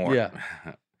 hours or more. Yeah.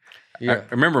 I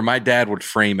remember my dad would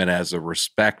frame it as a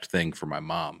respect thing for my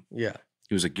mom. Yeah.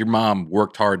 He was like, your mom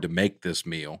worked hard to make this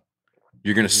meal.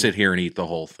 You're going to sit here and eat the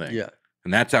whole thing. Yeah.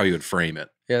 And that's how he would frame it.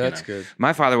 Yeah, that's good.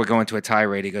 My father would go into a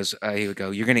tirade. He would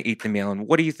go, you're going to eat the meal. And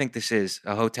what do you think this is?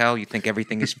 A hotel? You think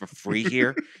everything is for free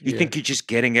here? You think you're just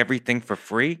getting everything for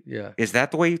free? Yeah. Is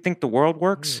that the way you think the world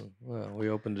works? Well, we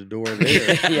opened the door there.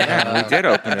 We did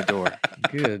open the door.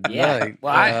 Good. Yeah. Night.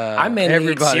 Well, I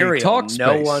mainly ate cereal. Talk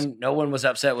no one was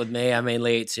upset with me. I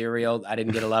mainly ate cereal. I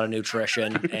didn't get a lot of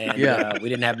nutrition, and we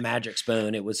didn't have Magic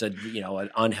Spoon. It was an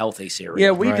unhealthy cereal.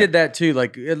 Yeah, we did that too.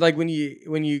 Like when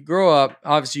you grow up,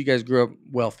 obviously you guys grew up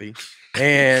wealthy,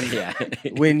 and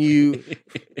when you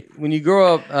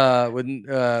grow up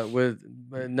with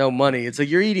no money, it's like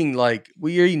you're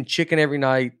eating chicken every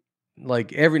night.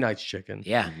 Like every night's chicken.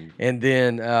 Yeah. And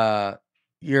then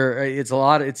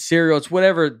it's cereal, it's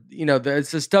whatever,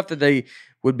 it's the stuff that they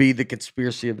would be the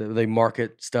conspiracy of they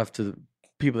market stuff to the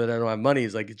people that don't have money.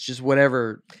 Is like, it's just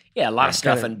whatever. Yeah, a lot of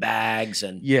stuff in bags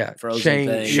and frozen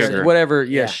things. Sugar. Whatever.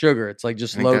 Yeah, sugar. It's like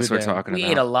just loaded. That's what we're talking we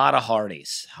about. ate a lot of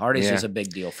Hardee's. Hardee's was a big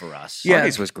deal for us. Yeah.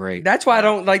 Hardee's was great. That's why I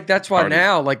don't like, that's why Hardee's.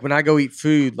 now, like when I go eat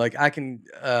food, like I can,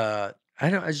 I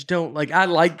just don't like, I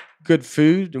like good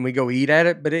food and we go eat at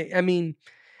it, but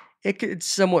it's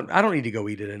somewhat, I don't need to go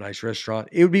eat at a nice restaurant.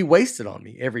 It would be wasted on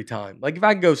me every time. Like if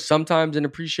I can go sometimes and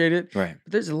appreciate it, right.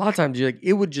 But there's a lot of times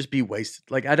it would just be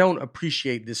wasted. Like I don't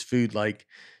appreciate this food like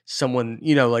someone,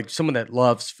 like someone that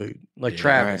loves food, like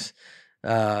Travis.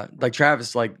 Like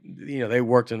Travis, they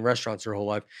worked in restaurants their whole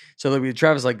life. So like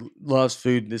Travis loves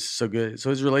food. This is so good. So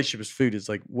his relationship with food is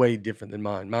like way different than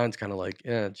mine. Mine's kind of like,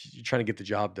 you're trying to get the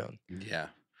job done. Yeah.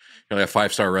 Like a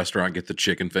 5-star restaurant, get the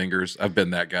chicken fingers. I've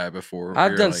been that guy before.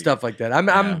 I've done stuff like that.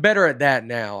 I'm better at that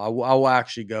now. I will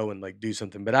actually go and like do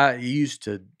something. But I used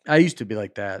to be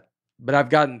like that. But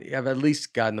I've at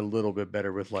least gotten a little bit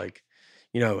better with like,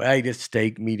 I ate a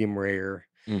steak medium rare.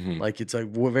 Mm-hmm. Like it's like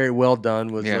very well done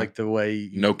was like the way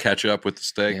no ketchup with the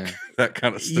steak, that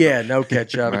kind of stuff. Yeah, no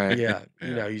ketchup. Right. Yeah.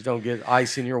 You don't get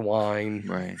ice in your wine.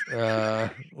 Right.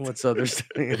 What's other stuff?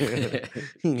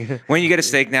 When you get a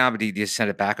steak now, do you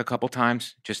send it back a couple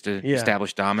times just to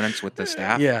establish dominance with the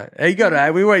staff? Yeah.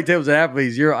 Hey, we wait tables at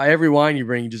Applebee's. Every wine you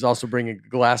bring, you just also bring a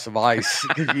glass of ice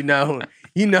because you know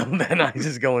that ice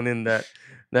is going in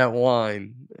that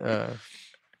wine.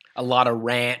 A lot of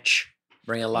ranch.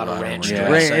 Bring a lot of ranch.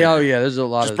 Oh yeah, there's a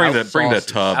lot. Just bring the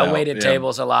tub. I wait at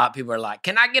tables a lot. People are like,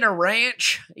 "Can I get a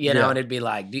ranch?" And it'd be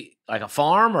like, like a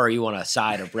farm, or you want a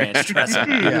side of ranch dressing?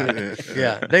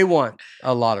 Yeah. They want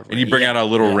a lot of ranch. And you bring out a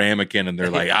little ramekin, and they're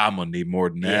like, "I'm gonna need more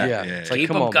than that." Yeah. It's like, keep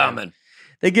them coming. Man.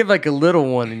 They give like a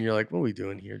little one, and you're like, "What are we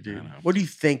doing here, dude? What do you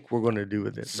think we're going to do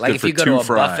with this?" Like if you go to a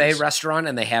buffet restaurant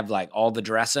and they have like all the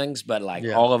dressings, but like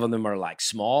all of them are like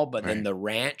small, but then the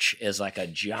ranch is like a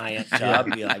giant tub.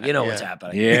 You're like, what's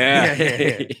happening?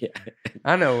 Yeah.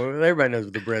 I know. Everybody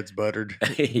knows the bread's buttered.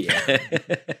 Yeah.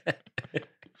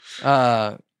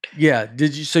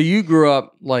 Did you? So you grew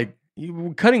up like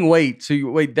cutting weight. So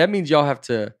that means y'all have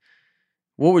to.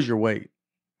 What was your weight?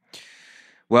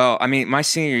 Well, I mean, my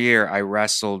senior year, I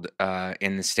wrestled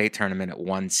in the state tournament at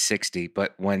 160.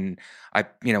 But when I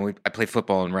played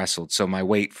football and wrestled, so my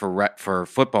weight for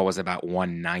football was about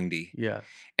 190. Yeah,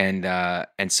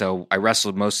 and so I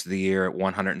wrestled most of the year at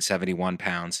 171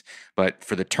 pounds. But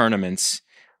for the tournaments,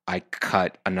 I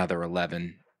cut another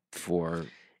 11 for.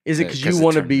 Is it because you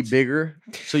want to be bigger?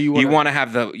 So you want to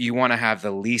have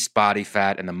the least body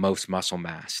fat and the most muscle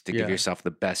mass to give yourself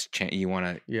the best chance. You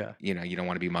want to, you don't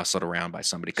want to be muscled around by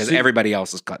somebody because everybody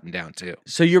else is cutting down too.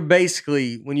 So you're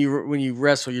basically when you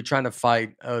wrestle, you're trying to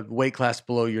fight a weight class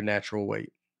below your natural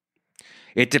weight.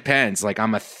 It depends. Like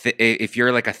if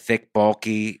you're like a thick,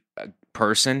 bulky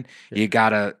person, you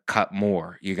gotta cut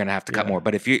more. You're gonna have to cut more.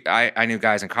 But if I knew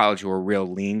guys in college who were real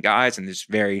lean guys and just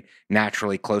very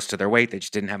naturally close to their weight, they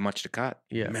just didn't have much to cut.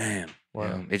 Yeah, man.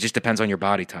 Wow. It just depends on your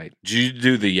body type. Did you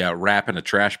do the wrapping a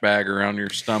trash bag around your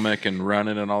stomach and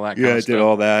running and all that? Yeah, kind of stuff? I did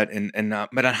all that.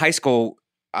 But in high school,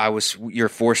 you're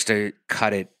forced to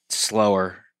cut it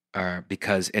slower.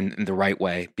 Because in the right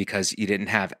way, because you didn't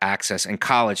have access in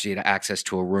college, you had access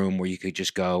to a room where you could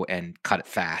just go and cut it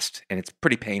fast, and it's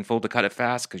pretty painful to cut it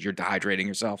fast because you're dehydrating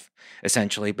yourself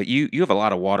essentially. But you have a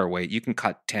lot of water weight. You can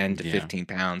cut 10 to 15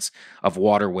 pounds of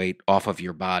water weight off of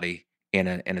your body in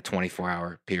a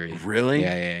 24-hour period. Really?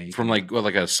 Yeah. From like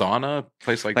a sauna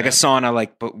place like that? A sauna,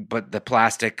 but the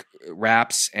plastic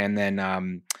wraps, and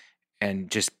then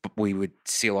and just we would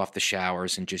seal off the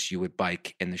showers, and just you would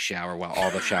bike in the shower while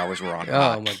all the showers were on.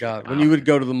 Oh my God! When you would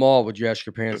go to the mall, would you ask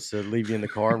your parents to leave you in the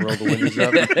car and roll the windows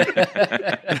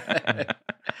up?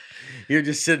 You're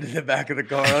just sitting in the back of the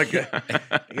car.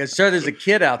 He goes, "Sir, there's a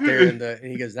kid out there," and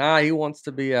he goes, "Nah, he wants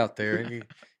to be out there." And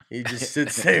he just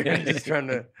sits there and just trying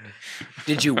to.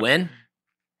 Did you win?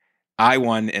 I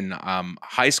won in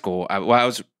high school.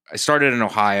 I started in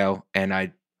Ohio, and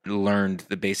I learned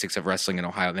the basics of wrestling in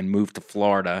Ohio, then moved to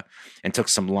Florida and took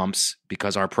some lumps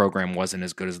because our program wasn't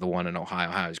as good as the one in Ohio.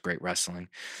 Ohio was great wrestling.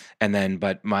 And then,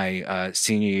 but my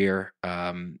senior year,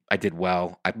 I did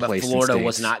well. I placed in Florida states.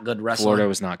 Was not good wrestling? Florida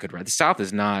was not good. The South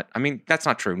is not. I mean, that's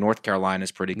not true. North Carolina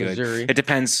is pretty good. Missouri. It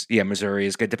depends. Yeah, Missouri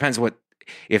is good. Depends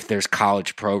if there's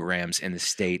college programs in the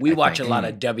state. We watch a lot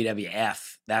of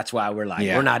WWF. That's why we're like,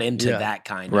 we're not into that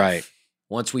kind of. Right.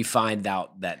 Once we find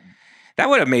out that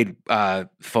would have made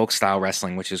folk style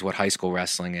wrestling, which is what high school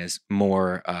wrestling is,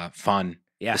 more fun.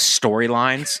 Yeah. The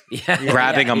storylines,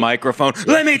 grabbing a microphone.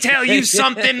 Let me tell you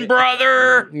something,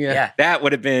 brother. Yeah. That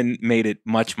would have made it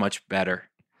much, much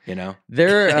better, you know?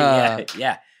 I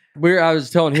was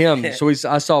telling him, so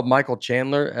I saw Michael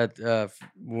Chandler at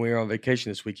when we were on vacation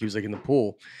this week. He was like in the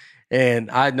pool, and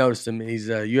I noticed him. He's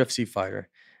a UFC fighter,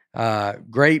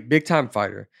 great big time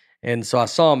fighter. And so I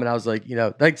saw him, and I was like,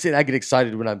 like I said, I get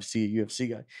excited when I see a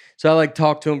UFC guy. So I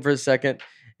talked to him for a second,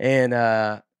 and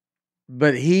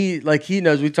but he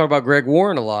knows. We talk about Greg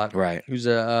Warren a lot, right? Who's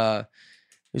a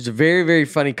very, very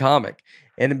funny comic,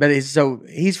 so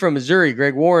he's from Missouri.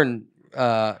 Greg Warren,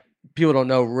 people don't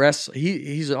know,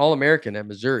 he's an All-American at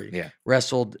Missouri. Yeah,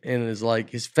 wrestled and is like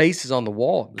his face is on the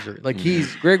wall at Missouri. Like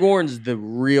Greg Warren's the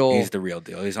real. He's the real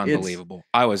deal. He's unbelievable.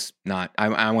 I was not.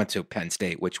 I went to Penn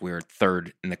State, which we were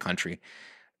third in the country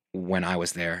when I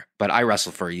was there. But I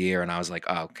wrestled for a year, and I was like,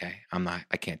 oh, okay,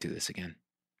 I can't do this again.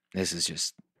 This is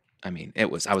just. I mean, I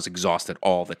was exhausted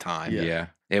all the time. Yeah.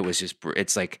 It was just,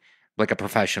 it's like a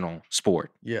professional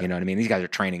sport. Yeah. You know what I mean? These guys are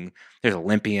training. There's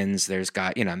Olympians. There's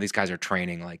guys, these guys are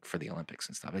training like for the Olympics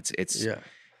and stuff.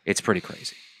 It's pretty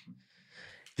crazy.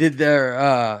 Did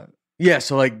there,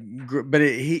 so like, but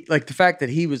he like the fact that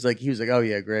he was like, oh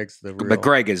yeah, Greg's the real. But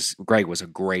Greg was a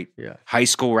great Yeah. high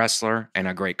school wrestler and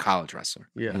a great college wrestler.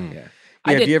 Yeah. Yeah.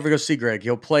 Yeah, if you ever go see Greg,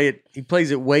 he'll play it. He plays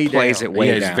it way down. Plays it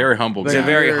way down. He's a very humble He's guy. a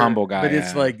very humble guy. But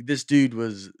it's like this dude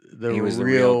was the He was the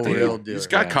real real deal. He's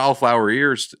got cauliflower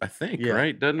ears, I think, Yeah.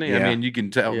 right? Doesn't he? Yeah. I mean, you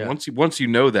can tell Yeah. once you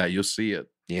know that, you'll see it.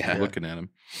 Yeah. Looking at him.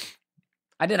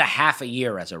 I did a half a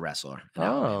year as a wrestler.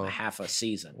 Oh. A half a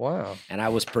season. Wow. And I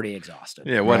was pretty exhausted.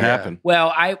 Yeah, what Yeah. happened?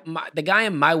 Well, the guy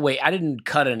in my weight, I didn't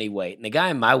cut any weight, and the guy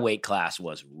in my weight class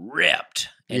was ripped,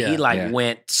 and he Yeah.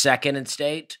 went second in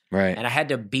state, Right. and I had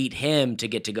to beat him to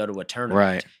get to go to a tournament.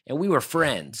 Right. And we were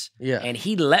friends, Yeah. and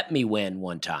he let me win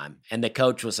one time, and the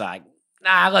coach was like,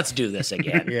 "Nah, let's do this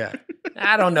again." Yeah.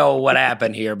 I don't know what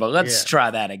happened here, but let's Yeah. try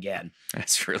that again.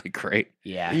 That's really great.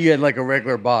 Yeah, You had like a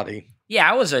regular body. yeah,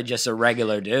 I was just a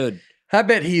regular dude. I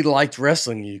bet he liked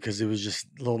wrestling you because it was just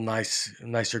a little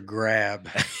nicer grab.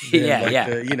 Yeah, like yeah.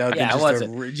 than Yeah,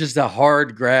 it just a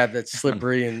hard grab that's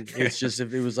slippery, and it's just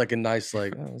if it was like a nice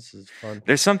like, oh, this is fun.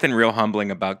 There's something real humbling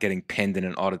about getting pinned in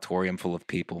an auditorium full of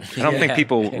people. I don't think Yeah.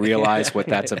 people realize what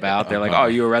that's about. They're like, "Oh,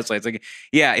 you're a wrestler." It's like,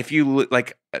 yeah, if you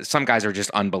like, some guys are just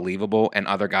unbelievable, and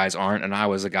other guys aren't. And I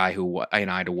was a guy who, I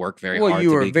had to work very hard. Well, you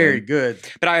to were be very good.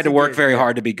 good. But I had to work very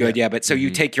hard to be good. Yeah, but so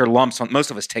you Mhm. take your lumps on. Most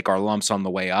of us take our lumps on the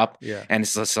way up, Yeah. and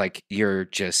it's just like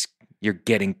you're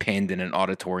getting pinned in an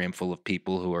auditorium full of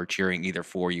people who are cheering either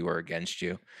for you or against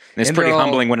you. And it's And pretty they're all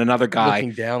humbling when another guy.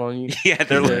 Looking down on you. Yeah,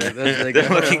 they're looking, they're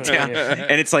looking down,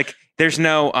 and it's like there's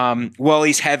no. Well,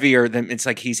 he's heavier than. It's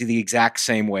like he's the exact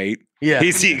same weight. Yeah.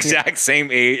 He's the exact same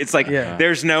age. It's like Yeah.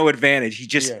 there's no advantage. He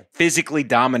just Yeah. physically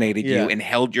dominated Yeah. you and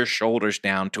held your shoulders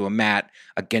down to a mat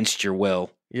against your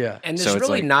will. Yeah. And So there's it's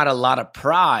really like- not a lot of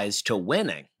prize to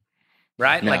winning,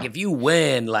 right? No. Like if you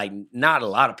win, like not a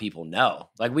lot of people know.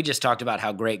 Like we just talked about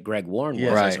how great Greg Warren was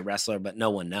Yeah. as a Right. wrestler, but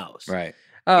no one knows. Right.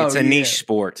 Oh, It's a yeah. niche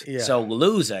sport. Yeah. So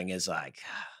losing is like,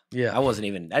 yeah. I didn't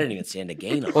even stand to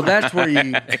gain. Well, that's where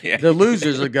you Yeah. the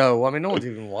losers will go. I mean, no one's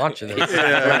even watching this.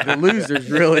 But the losers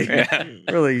really,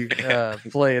 really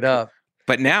play it up.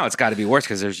 But now it's got to be worse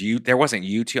because there wasn't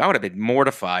YouTube. I would have been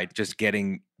mortified just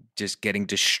getting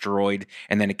destroyed,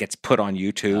 and then it gets put on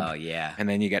YouTube, Oh yeah. and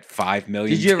then you get 5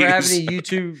 million. Did you ever have views. any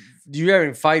YouTube? Do you have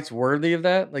any fights worthy of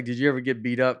that? Like, did you ever get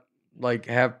beat up? Like,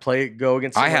 go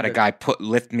against? I someone had a that- guy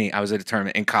lift me. I was at a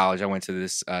tournament in college. I went to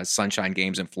this Sunshine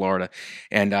Games in Florida,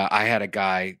 and I had a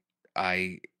guy.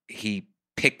 He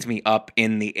picked me up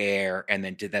in the air and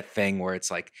then did that thing where it's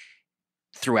like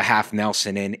threw a half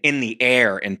Nelson in the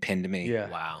air and pinned me. Yeah.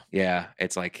 Wow. Yeah,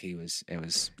 it's like it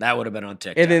was. That would have been on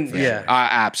TikTok. And then for yeah, sure.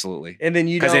 Absolutely, and then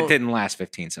you because don't. it didn't last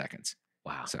 15 seconds.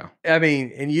 Wow. So I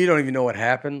mean, and you don't even know what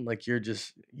happened. Like you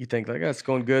think like, oh, it's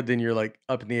going good. Then you're like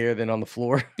up in the air, then on the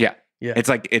floor. yeah, Yeah. it's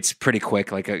like it's pretty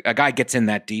quick. Like a guy gets in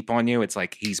that deep on you, it's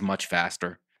like he's much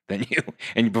faster than you,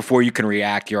 and before you can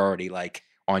react, you're already like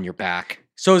on your back.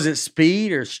 So is it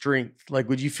speed or strength? Like,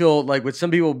 would you feel like would some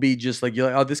people be just like you're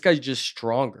like, oh, this guy's just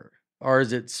stronger, or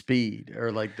is it speed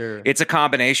or like they're? It's a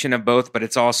combination of both, but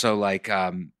it's also like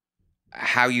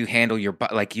how you handle your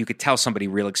like you could tell somebody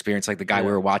real experience, like the guy we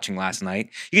Yeah. were watching last night.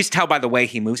 You can just tell by the way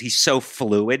he moves. He's so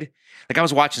fluid. Like I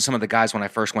was watching some of the guys when I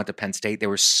first went to Penn State. They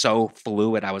were so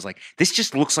fluid. I was like, this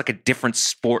just looks like a different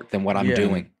sport than what I'm Yeah.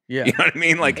 doing. Yeah. You know what I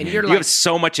mean? Like And you you're have like-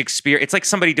 so much experience. It's like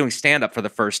somebody doing stand up for the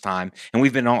first time, and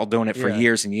we've been all doing it for Yeah.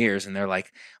 years and years. And they're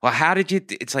like, well, how did you?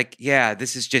 It's like, yeah,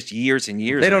 this is just years and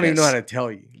years. They of don't even know this. how to tell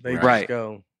you. They Right. just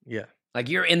go, yeah, Like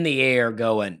you're in the air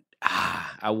going,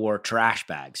 I wore trash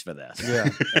bags for this.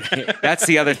 yeah. That's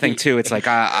the other thing too. It's like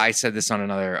I said this on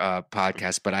another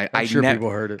podcast, but I'm I sure never. people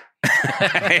heard it.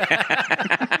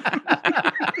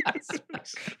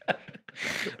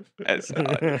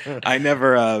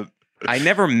 I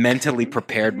never mentally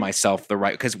prepared myself the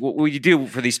right, because what you do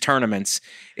for these tournaments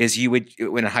is you would,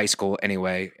 in high school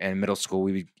anyway, and middle school,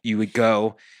 you would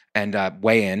go and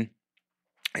weigh in.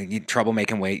 And you had trouble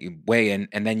making weight, you weigh in,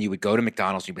 and then you would go to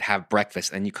McDonald's, you would have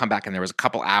breakfast, and you come back, and there was a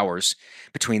couple hours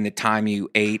between the time you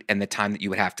ate and the time that you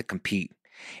would have to compete.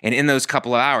 And in those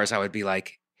couple of hours, I would be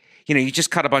like, you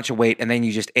just cut a bunch of weight and then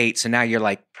you just ate. So now you're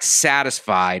like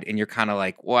satisfied and you're kind of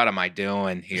like, what am I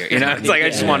doing here? It's like, I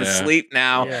just want to Yeah. sleep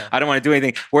now. Yeah. I don't want to do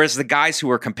anything. Whereas the guys who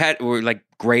were like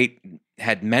great,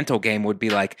 had mental game would be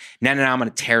like, no, I'm going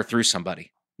to tear through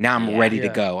somebody. Now I'm ready to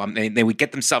go. They would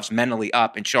get themselves mentally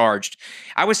up and charged.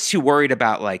 I was too worried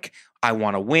about like, I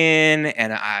want to win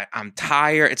and I'm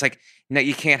tired. It's like, no,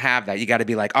 you can't have that. You got to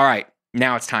be like, all right,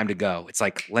 now it's time to go. It's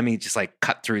like, let me just like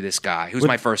cut through this guy. Who's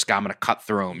my first guy? I'm going to cut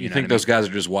through him. You think those guys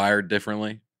are just wired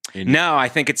differently? No, I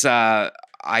think it's a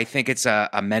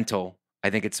mental. I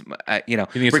think it's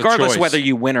regardless whether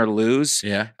you win or lose.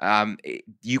 Yeah.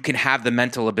 You can have the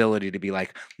mental ability to be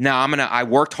like, no, I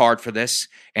worked hard for this,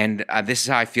 and this is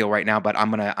how I feel right now. But I'm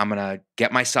gonna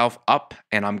get myself up,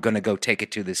 and I'm gonna go take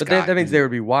it to this guy. But that means they would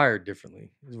be wired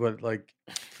differently. Is what like?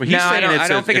 No, I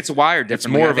don't think it's wired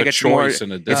differently. It's more of a choice.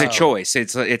 It's a choice.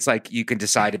 It's like you can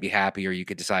decide to be happy or you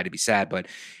could decide to be sad. But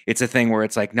it's a thing where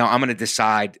it's like, no, I'm gonna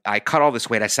decide. I cut all this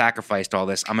weight. I sacrificed all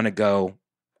this. I'm gonna go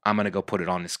put it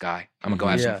on this guy. I'm gonna go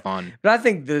have some fun. But I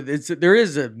think that there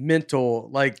is a mental,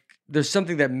 like there's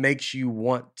something that makes you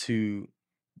want to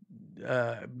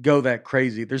go that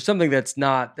crazy. There's something that's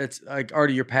like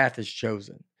already your path is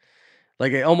chosen.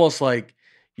 Like almost like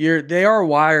they are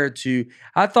wired to.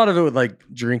 I thought of it with like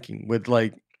drinking, with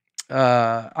like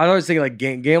I always think like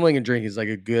gambling and drinking is like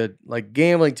a good, like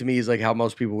gambling to me is like how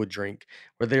most people would drink,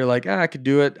 where they're like, I could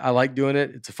do it. I like doing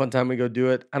it. It's a fun time to go do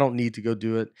it. I don't need to go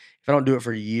do it. If I don't do it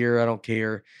for a year, I don't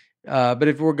care. But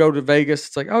if we're go to Vegas,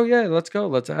 it's like, oh yeah, let's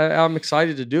go. I'm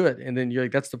excited to do it. And then you're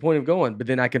like, that's the point of going. But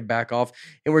then I can back off.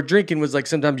 And where drinking was like,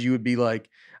 sometimes you would be like,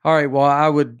 all right, well, I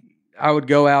would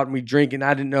go out and we drink, and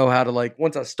I didn't know how to like,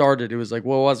 once I started, it was like,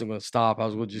 well, I wasn't going to stop. I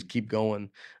was going to just keep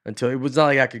going until it was not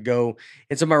like I could go.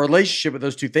 And so my relationship with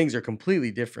those two things are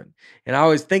completely different. And I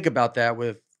always think about that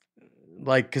with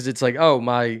like, cause it's like,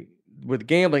 with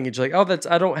gambling, it's like,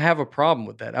 I don't have a problem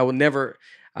with that. I will never,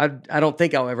 I don't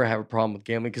think I'll ever have a problem with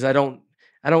gambling because I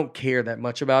don't care that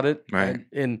much about it. Right.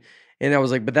 And I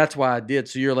was like, but that's why I did.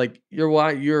 So you're like, you're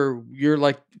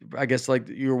like, I guess like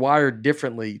you're wired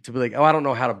differently to be like, I don't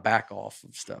know how to back off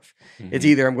of stuff. Mm-hmm. It's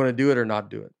either I'm going to do it or not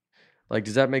do it. Like,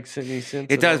 does that make any sense?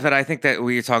 It does, but I think that what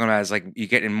you're talking about is like you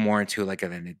getting more into like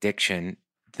an addiction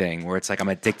thing where it's like I'm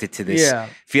addicted to this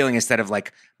feeling instead of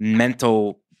like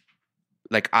mental.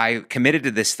 Like I committed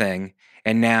to this thing,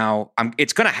 and now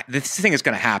this thing is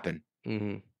gonna happen.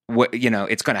 Mm-hmm.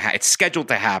 It's scheduled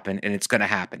to happen, and it's gonna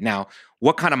happen. Now,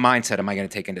 what kind of mindset am I gonna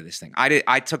take into this thing?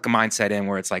 I took a mindset in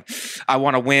where it's like, I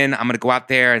want to win. I'm gonna go out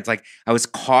there. And it's like I was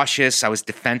cautious. I was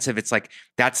defensive. It's like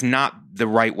that's not the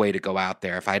right way to go out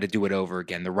there. If I had to do it over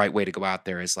again, the right way to go out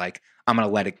there is like I'm gonna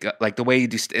let it go. Like the way you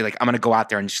do, like I'm gonna go out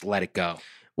there and just let it go.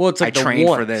 Well, it's like I trained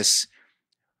for this.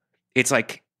 It's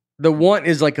like. The want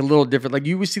is like a little different. Like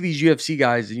you would see these UFC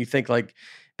guys and you think like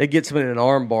they get someone in an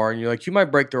arm bar and you're like, you might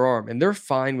break their arm, and they're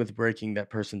fine with breaking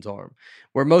that person's arm.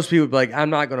 Where most people would be like,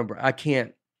 I'm not going to, I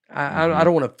can't, I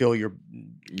don't want to feel your,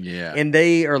 And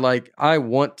they are like, I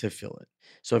want to feel it.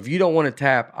 So if you don't want to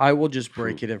tap, I will just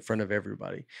break it in front of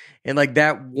everybody. And like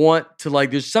that want to like,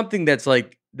 there's something that's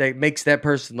like, that makes that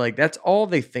person like, that's all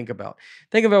they think about.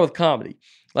 Think about with comedy.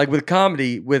 Like with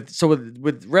comedy,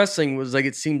 with wrestling was like,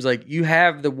 it seems like you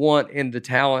have the want and the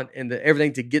talent and the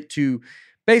everything to get to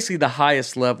basically the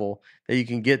highest level that you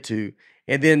can get to.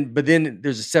 And then, but then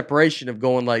there's a separation of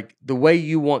going like the way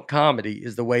you want comedy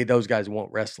is the way those guys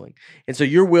want wrestling. And so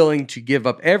you're willing to give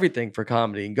up everything for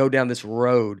comedy and go down this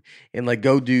road and like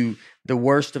go do the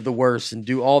worst of the worst and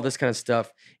do all this kind of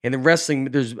stuff. And then wrestling,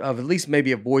 there's at least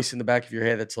maybe a voice in the back of your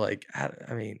head that's like,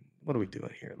 I mean, what are we doing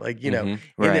here? Like, you know,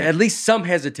 right. At least some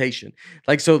hesitation.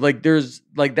 Like, so like there's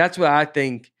like, that's what I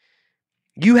think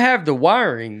you have the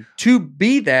wiring to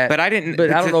be that. But I don't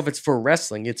know if it's for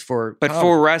wrestling. It's for,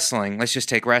 for wrestling, let's just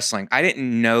take wrestling. I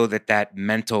didn't know that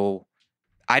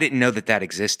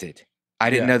existed. I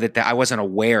didn't know that I wasn't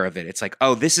aware of it. It's like,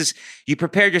 oh, you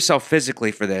prepared yourself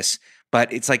physically for this,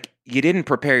 but it's like you didn't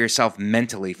prepare yourself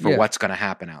mentally for what's going to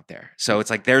happen out there. So it's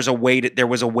like there was a way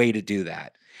to do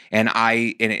that. And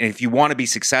if you want to be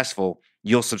successful,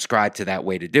 you'll subscribe to that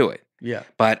way to do it. Yeah.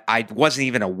 But I wasn't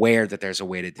even aware that there's a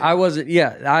way to do it. I wasn't,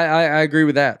 I agree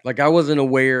with that. Like I wasn't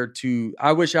aware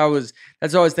I wish I was,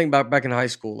 that's what I always think about back in high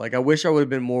school. Like I wish I would have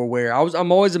been more aware.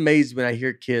 I'm always amazed when I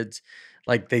hear kids,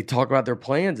 like they talk about their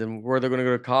plans and where they're going to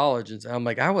go to college. And I'm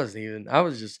like, I was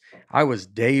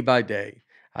day by day.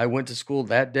 I went to school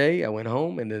that day. I went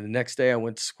home, and then the next day I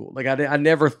went to school. Like I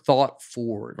never thought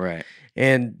forward, right?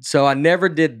 And so I never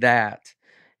did that.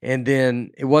 And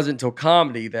then it wasn't until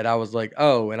comedy that I was like,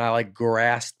 oh, and I like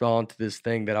grasped onto this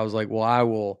thing that I was like, well, I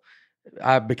will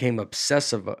I became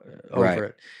obsessive over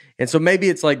it. And so maybe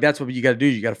it's like that's what you got to do.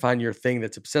 You got to find your thing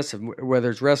that's obsessive,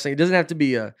 whether it's wrestling. It doesn't have to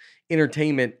be a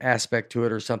entertainment aspect to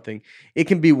it or something. It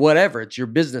can be whatever. It's your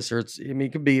business, or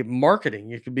it could be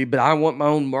marketing. It could be, but I want my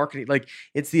own marketing. Like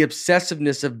it's the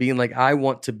obsessiveness of being like, I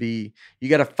want to be. You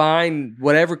got to find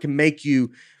whatever can make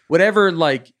you, whatever.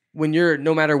 Like when you're,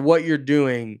 no matter what you're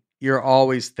doing, you're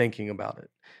always thinking about it.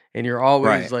 And you're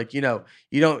always like, you don't,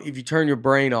 if you turn your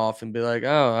brain off and be like,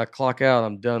 oh, I clock out,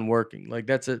 I'm done working. Like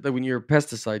that's it. Like when you're a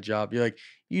pesticide job, you're like,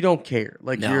 you don't care.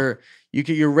 Like you're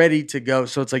ready to go.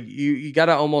 So it's like, you got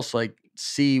to almost like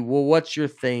see, well, what's your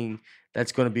thing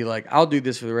that's going to be like, I'll do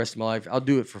this for the rest of my life. I'll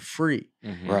do it for free.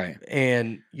 Mm-hmm. Right.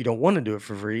 And you don't want to do it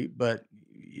for free, but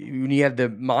when you have the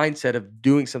mindset of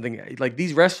doing something like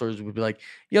these wrestlers would be like,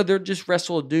 they'll just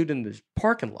wrestle a dude in the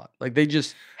parking lot. Like they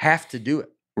just have to do it.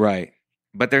 Right.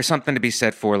 But there's something to be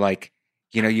said for like,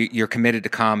 you're committed to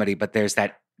comedy, but there's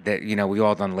that we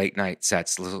all done late night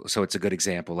sets. So it's a good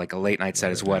example. Like a late night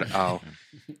set is what? Oh,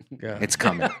 it's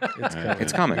coming.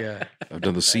 It's coming. Yeah. I've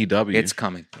done the CW. It's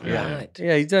coming. Yeah. Right.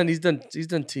 Yeah. He's done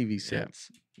TV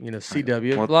sets.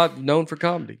 CW, a lot known for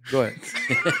comedy. Go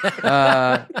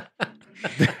ahead.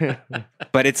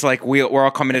 But it's like we're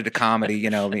all committed to comedy,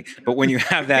 But when you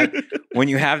have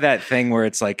that thing where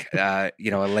it's like a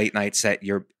late night set,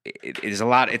 it is a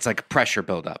lot. It's like pressure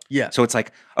buildup. Yeah. So it's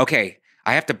like, okay,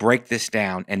 I have to break this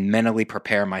down and mentally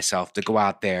prepare myself to go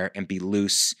out there and be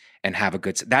loose and have a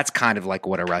good. That's kind of like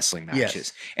what a wrestling match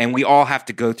is, and we all have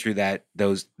to go through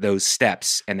those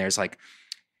steps. And there's like,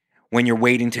 when you're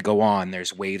waiting to go on,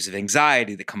 there's waves of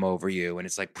anxiety that come over you. And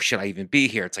it's like, should I even be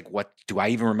here? It's like, what do I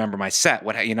even remember my set?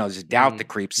 What, there's doubt that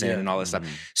creeps in and all this stuff.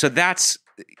 So that's,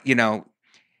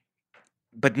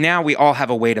 but now we all have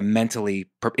a way to mentally,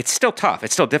 it's still tough.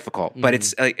 It's still difficult, but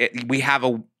it's we have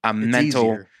a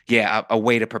mental, a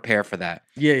way to prepare for that.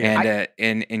 Yeah.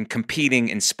 And in competing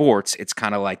in sports, it's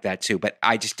kind of like that too, but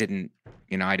I just didn't,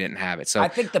 I didn't have it. So I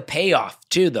think the payoff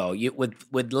too, though,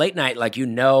 with late night, like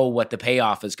what the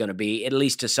payoff is going to be, at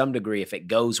least to some degree, if it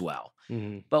goes well.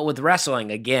 Mm-hmm. But with wrestling,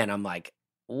 again, I'm like,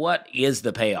 what is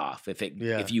the payoff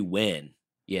if you win?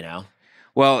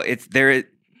 Well,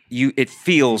 it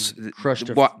feels crushed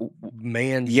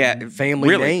man's family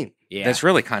really, name. Yeah, that's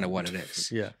really kind of what it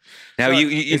is. Yeah. Now so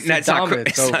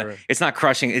it's not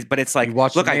crushing, but it's like, you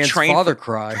watch look, I trained father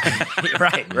cry.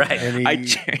 right.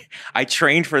 I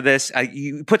trained for this.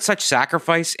 You put such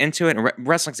sacrifice into it, and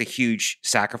wrestling's a huge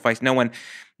sacrifice.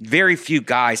 Very few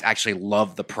guys actually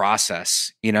love the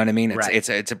process. You know what I mean? It's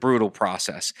a brutal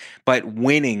process. But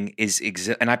winning is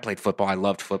and I played football. I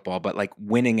loved football, but like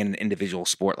winning in an individual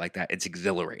sport like that, it's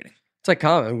exhilarating. It's like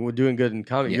comedy. We're doing good in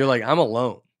comedy. Yeah. You're like, I'm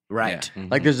alone. Right. Yeah.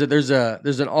 Like there's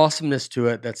an awesomeness to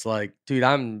it that's like, dude,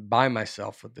 I'm by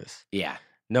myself with this. Yeah.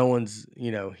 No one's,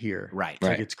 here. Right.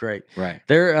 Like it's great. Right.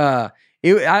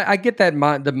 I get that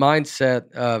the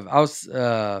mindset of what's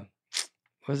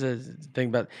the thing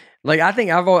about, like, I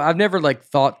think I've never like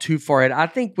thought too far ahead. I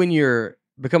think when you're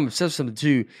become obsessed with something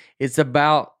too, it's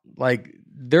about like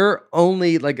they're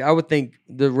only like, I would think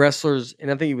the wrestlers, and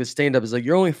I think even stand up is like,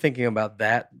 you're only thinking about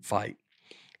that fight.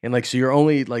 And like, so you're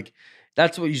only like,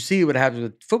 that's what you see what happens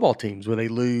with football teams where they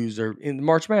lose, or in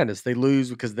March Madness, they lose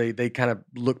because they kind of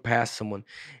look past someone.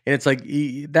 And it's like,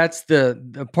 that's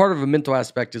the part of a mental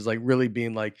aspect is like really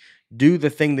being like, do the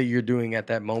thing that you're doing at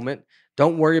that moment.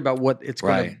 Don't worry about what it's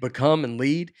going to become and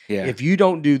lead. Yeah. If you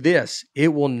don't do this, it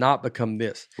will not become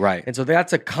this. Right. And so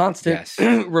that's a constant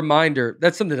reminder.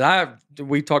 That's something that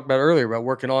we talked about earlier about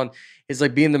working on, is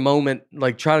like be in the moment,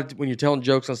 like try to, when you're telling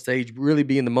jokes on stage, really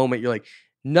be in the moment. You're like,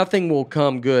 nothing will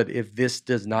come good if this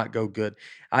does not go good.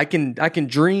 I can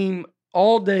dream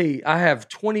all day. I have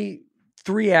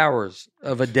 23 hours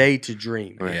of a day to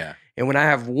dream. Yeah. And when I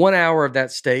have 1 hour of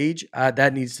that stage,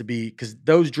 that needs to be, because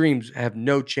those dreams have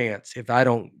no chance if I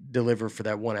don't deliver for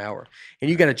that 1 hour. And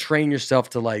you got to train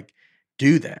yourself to like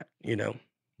do that,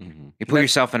 Mm-hmm. You put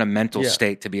yourself in a mental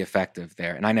state to be effective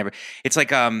there. And it's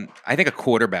like, I think a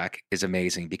quarterback is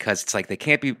amazing because it's like they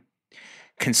can't be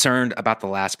concerned about the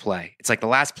last play. It's like the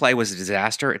last play was a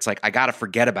disaster. It's like, I got to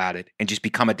forget about it and just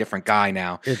become a different guy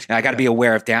now. And I got to be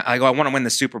aware of I want to win the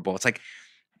Super Bowl. It's like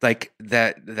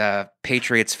the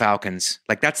Patriots Falcons,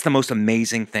 like that's the most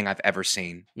amazing thing I've ever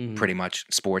seen, pretty much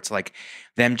sports, like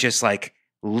them just like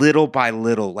little by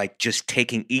little, like just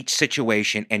taking each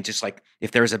situation and just like,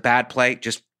 if there's a bad play,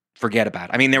 just forget about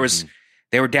it. I mean, they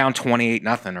were down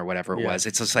 28-0 or whatever it was.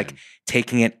 It's just like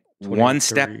taking it one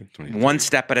step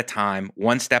at a time,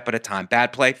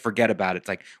 bad play, forget about it. It's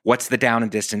like, what's the down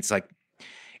and distance? Like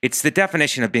it's the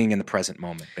definition of being in the present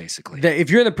moment, basically. If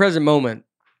you're in the present moment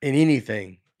in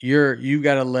anything, you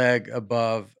got a leg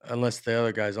above, unless the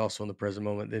other guy's also in the present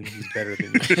moment, then he's better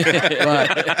than you.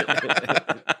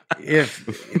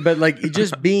 But like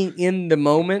just being in the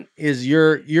moment is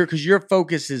because your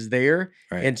focus is there,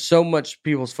 Right. and so much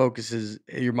people's focus is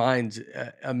your mind's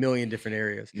a million different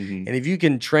areas. Mhm. And if you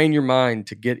can train your mind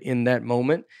to get in that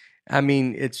moment, I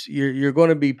mean, you're going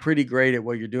to be pretty great at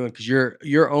what you're doing because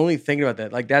you're only thinking about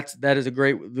that. Like that is a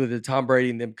great with the Tom Brady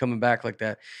and them coming back like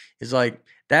that. Is like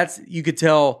you could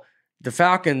tell the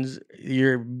Falcons,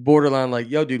 you're borderline like,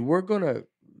 yo, dude,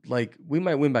 we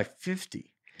might win by 50.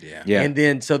 Yeah. Yeah. And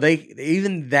then so they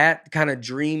even that kind of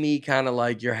dreamy, kind of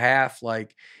like you're half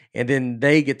like, and then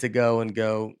they get to go.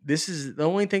 This is the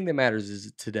only thing that matters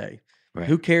is today. Right.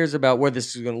 Who cares about where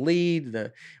this is going to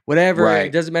lead? Whatever. Right.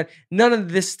 It doesn't matter. None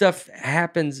of this stuff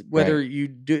happens whether you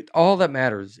do it. All that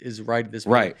matters is right at this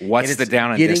moment. Right. What's And the it's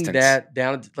down and getting distance? that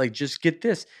down, like just get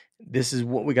this. This is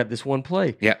what we got. This one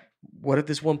play. Yeah. What if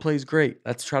this one play is great?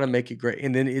 Let's try to make it great.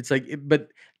 And then it's like, but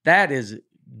that is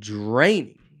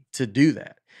draining to do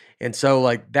that. And so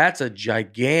like that's a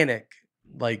gigantic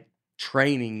like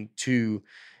training to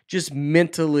just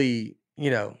mentally,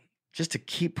 just to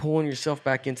keep pulling yourself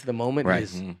back into the moment Right.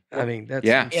 is, I mean, that's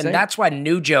Yeah. insane. And that's why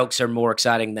new jokes are more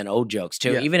exciting than old jokes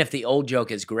too. Yeah. Even if the old joke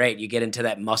is great, you get into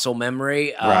that muscle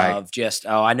memory Right. of just,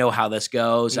 I know how this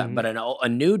goes. Mhm. But a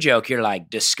new joke, you're like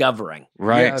discovering.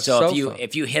 Right. Yeah. So so fun.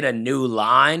 if you hit a new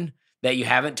line that you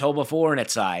haven't told before and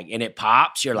it's like, and it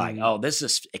pops, you're like, Mhm. oh, this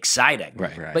is exciting.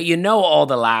 Right. Right. But you know all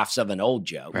the laughs of an old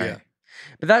joke. Right. Yeah.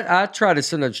 But that I try to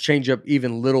sometimes change up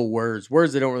even little words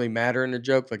that don't really matter in a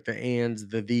joke, like the ands,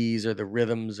 the these, or the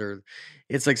rhythms, or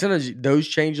it's like sometimes those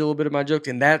change a little bit of my jokes,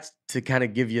 and that's to kind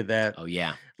of give you that, Oh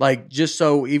yeah. like just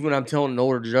so even when I'm telling an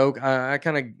older joke, I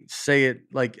kind of say it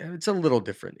like it's a little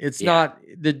different. It's Yeah. not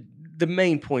the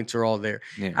main points are all there.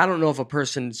 Yeah. I don't know if a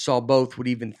person saw both would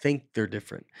even think they're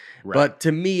different, Right. but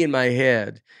to me in my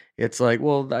head, it's like,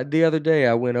 well, the other day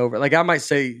I went over, like I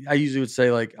usually would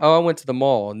say like, oh, I went to the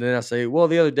mall. And then I say, well,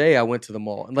 the other day I went to the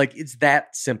mall. And like, it's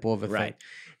that simple of a thing. Right.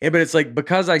 And, but it's like,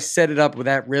 because I set it up with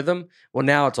that rhythm, well,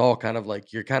 now it's all kind of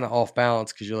like, you're kind of off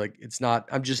balance because you're like,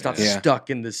 I'm just not Yeah.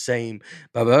 stuck in the same,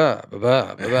 ba-ba,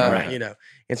 ba-ba, ba-ba, Right.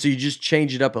 And so you just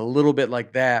change it up a little bit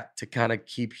like that to kind of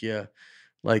keep you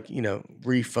like,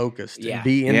 refocused Yeah. and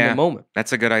be in Yeah. the moment.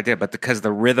 That's a good idea. But because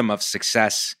the rhythm of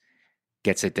success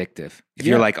gets addictive. If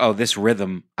Yeah. you're like, oh, this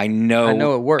rhythm, I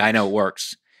know it works. I know it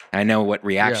works. I know what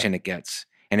reaction it gets.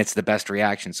 And it's the best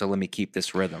reaction. So let me keep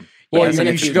this rhythm. Well, Yeah, and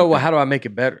you if should you- go, well, how do I make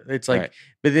it better? It's like, Right.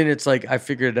 but then it's like, I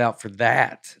figured it out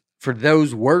for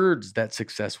those words that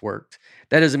success worked.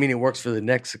 That doesn't mean it works for the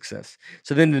next success.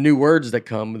 So then the new words that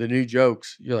come, the new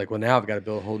jokes, you're like, well, now I've got to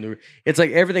build a whole new, it's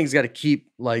like everything's got to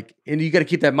keep like, and you got to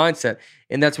keep that mindset.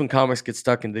 And that's when comics get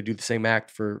stuck and they do the same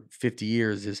act for 50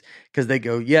 years is because they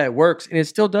go, yeah, it works. And it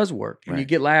still does work. And you Right.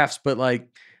 get laughs, but like,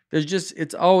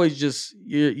 it's always just,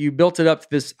 you built it up to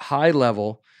this high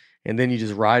level. And then you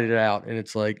just ride it out, and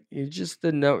it's like you just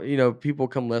people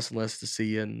come less and less to see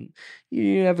you, and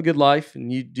you have a good life,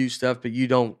 and you do stuff, but you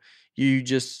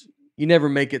never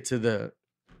make it to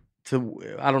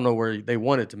I don't know where they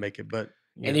wanted to make it, but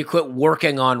And you quit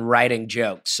working on writing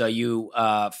jokes, so you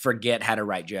forget how to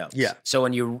write jokes. Yeah. So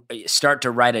when you start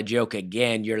to write a joke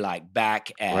again, you're like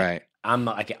back at Right. I'm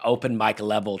like an open mic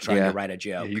level trying Yeah. to write a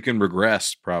Yeah, joke. you can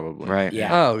regress probably. Right. Yeah.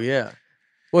 Oh yeah.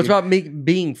 Well, it's about me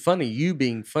being funny, you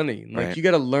being funny. Like Right. you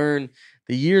got to learn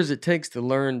the years it takes to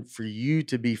learn for you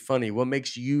to be funny. What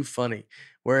makes you funny?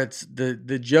 Where it's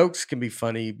the jokes can be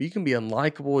funny, but you can be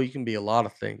unlikable. You can be a lot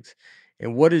of things.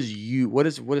 And what is you? What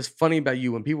is funny about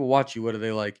you? When people watch you, what are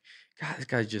they like? God, this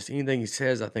guy's just anything he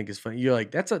says, I think is funny. You're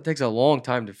like, it takes a long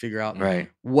time to figure out Right.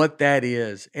 what that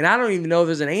is. And I don't even know if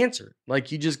there's an answer.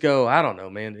 Like you just go, I don't know,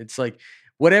 man. It's like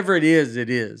whatever it is, it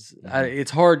is.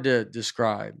 It's hard to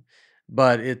describe.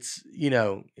 But it's,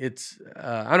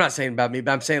 I'm not saying about me,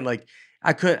 but I'm saying like,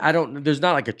 there's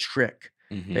not like a trick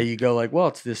Mhm. that you go like, well,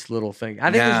 it's this little thing.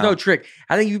 I think there's no No. trick.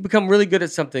 I think you become really good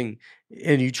at something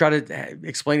and you try to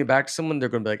explain it back to someone. They're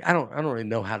going to be like, I don't really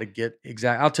know how to get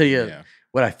exact. I'll tell you Yeah.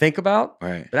 what I think about,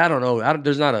 Right. but I don't know.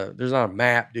 There's not a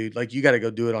map, dude. Like you got to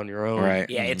go do it on your own. Right.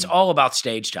 Yeah, it's all about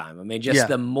stage time. I mean, just Yeah.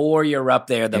 the more you're up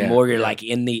there, the Yeah. more you're Yeah. like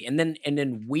in the and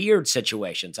then weird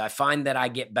situations. I find that I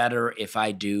get better if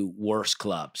I do worse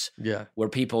clubs Yeah. where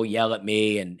people yell at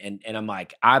me and I'm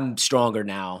like, I'm stronger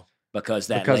now because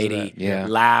that Because of lady that, yeah.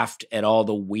 laughed at all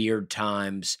the weird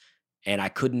times and I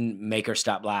couldn't make her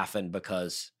stop laughing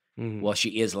because Mhm. well,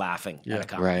 she is laughing Yeah. at a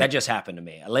comic. Right. That just happened to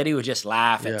me. A lady would just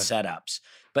laugh Yeah. at setups,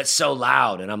 but so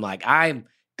loud. And I'm like, I'm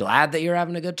glad that you're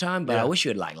having a good time, but Yeah. I wish you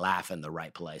would like laugh in the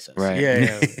right places. Right.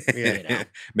 Yeah. Yeah. You know?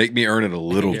 Make me earn it a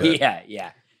little bit. Yeah,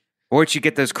 yeah. Or you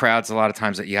get those crowds a lot of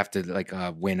times that you have to like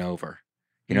win over.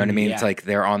 You know what I mean? Yeah. It's like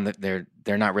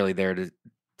they're not really there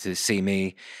to see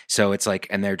me. So it's like,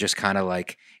 and they're just kind of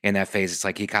like in that phase. It's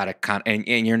like you gotta and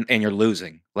you're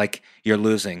losing. Like you're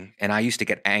losing. And I used to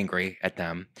get angry at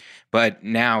them, but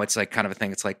now it's like kind of a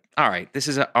thing. It's like, all right, this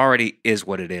is already is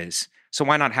what it is. So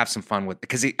why not have some fun with it?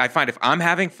 Because I find if I'm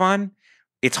having fun,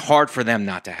 it's hard for them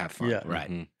not to have fun. Yeah. Right.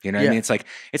 You know what I mean? It's like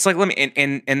let me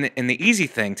and the easy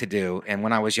thing to do. And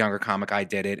when I was younger comic, I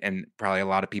did it, and probably a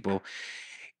lot of people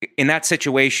in that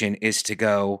situation is to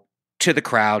go to the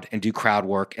crowd and do crowd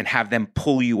work and have them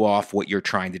pull you off what you're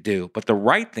trying to do. But the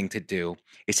right thing to do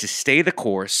is to stay the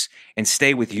course and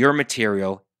stay with your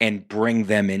material and bring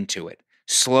them into it.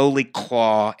 Slowly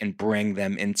claw and bring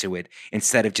them into it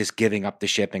instead of just giving up the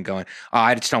ship and going, oh,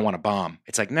 I just don't want to bomb.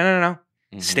 It's like, no.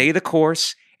 Stay the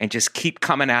course and just keep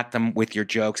coming at them with your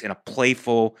jokes in a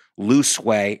playful, loose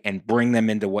way and bring them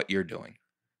into what you're doing.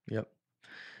 Yep.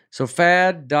 So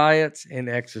fad, diets, and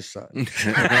exercise.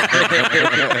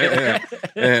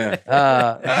 Yeah.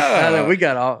 I know we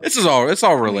got all. It's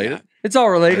all related. Yeah. It's all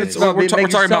related. It's about We're making talking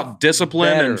yourself about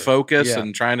discipline better. and focus Yeah.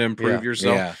 and trying to improve Yeah.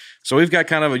 yourself. Yeah. So we've got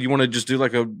kind of you want to just do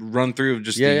like a run through of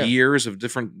just the years of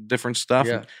different stuff.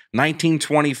 Yeah.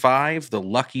 1925, the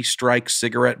Lucky Strike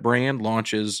cigarette brand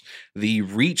launches the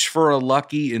 "Reach for a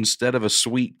Lucky Instead of a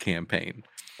Sweet" campaign.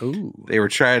 Ooh. They were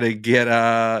trying to get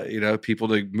people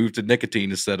to move to nicotine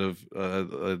instead of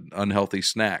an unhealthy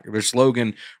snack. Their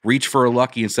slogan, "Reach for a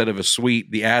Lucky Instead of a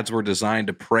Sweet." The ads were designed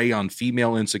to prey on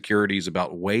female insecurities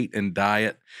about weight and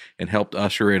diet and helped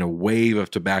usher in a wave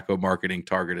of tobacco marketing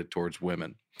targeted towards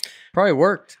women. Probably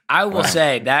worked. I will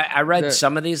say that I read That-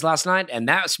 some of these last night, and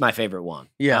that's my favorite one.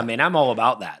 Yeah. I mean, I'm all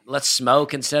about that. Let's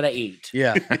smoke instead of eat.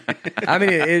 Yeah. I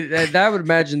mean, I would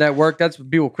imagine that worked. That's when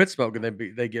people quit smoking.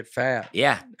 They get fat.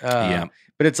 Yeah. Yeah.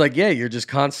 But it's like, you're just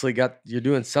constantly you're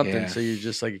doing something. Yeah. So you're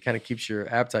just like, it kind of keeps your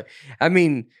appetite. I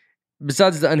mean,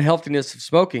 besides the unhealthiness of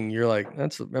smoking, you're like,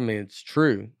 it's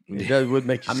true. It would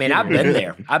make you I mean, I've skinnier. been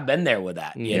there. I've been there with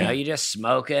that. You Yeah. know, you just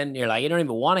smoking. You're like, you don't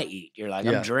even want to eat. You're like,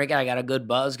 Yeah. I'm drinking. I got a good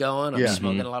buzz going. I'm Yeah.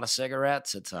 smoking a lot of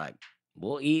cigarettes. It's like,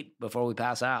 we'll eat before we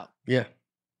pass out. Yeah.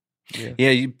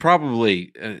 Yeah, you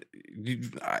probably.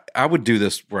 I would do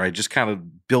this where I just kind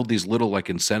of build these little like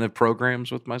incentive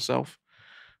programs with myself.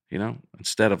 You know,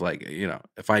 instead of like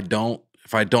if I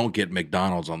don't get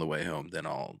McDonald's on the way home, then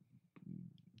I'll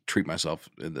treat myself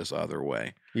in this other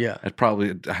way. Yeah. I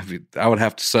would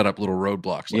have to set up little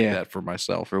roadblocks like that for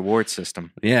myself. Reward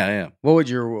system. Yeah. What would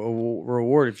your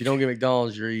reward if you don't get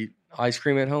McDonald's? You eat ice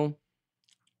cream at home?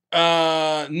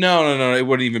 No. It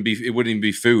wouldn't even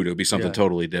be food. It would be something Yeah.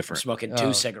 totally I'm different. smoking Oh.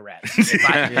 2 cigarettes. If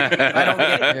I don't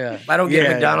get, Yeah. if I don't get Yeah,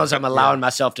 McDonald's, I'm allowing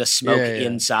myself to smoke Yeah, yeah.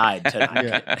 inside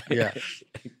tonight. Yeah.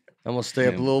 I'm gonna stay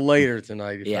up a little later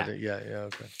tonight. Yeah.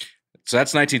 Okay. So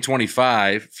that's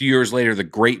 1925. A few years later, the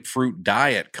grapefruit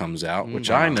diet comes out,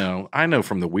 which I know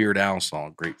from the Weird Al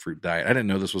song, Grapefruit Diet. I didn't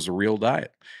know this was a real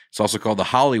diet. It's also called the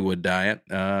Hollywood diet.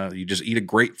 You just eat a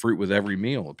grapefruit with every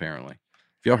meal, apparently.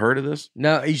 Have y'all heard of this?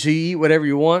 Now, so you eat whatever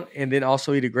you want and then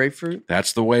also eat a grapefruit?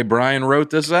 That's the way Brian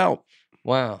wrote this out.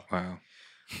 Wow.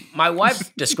 My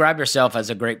wife described herself as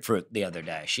a grapefruit the other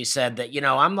day. She said that,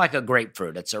 I'm like a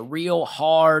grapefruit. It's a real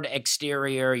hard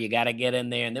exterior. You got to get in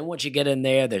there. And then once you get in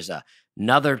there, there's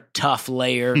another tough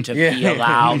layer to Yeah. peel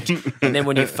out. And then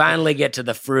when you finally get to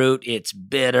the fruit, it's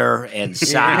bitter and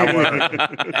sour.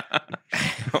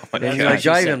 And you're like,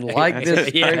 I even like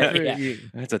this Yeah, grapefruit. yeah.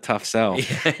 That's a tough sell.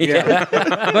 Yeah.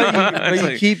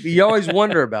 But you always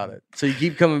wonder about it. So you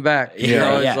keep coming back. Yeah. You're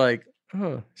always Yeah. like,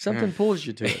 something pulls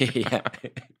you to it. Yeah.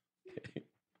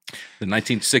 The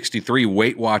 1963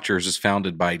 Weight Watchers is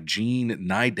founded by Jean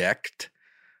Nidecht,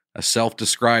 a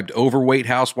self-described overweight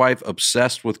housewife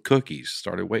obsessed with cookies.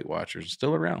 Started Weight Watchers,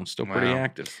 still around, still pretty Wow.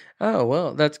 active. Oh,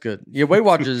 well, that's good. Yeah, Weight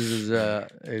Watchers is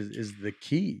the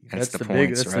key. That's the big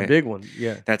points, that's the right? big one.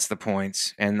 Yeah. That's the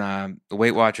points. And the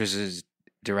Weight Watchers is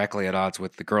directly at odds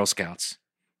with the Girl Scouts,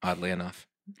 oddly enough.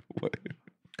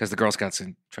 Because the Girl Scouts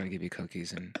try to give you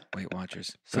cookies and Weight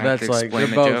Watchers. So Do I have that's to like explain they're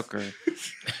the both- joke,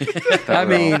 or I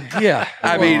mean, yeah.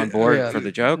 I we're mean, on board yeah. for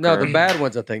the joke. No, or? the bad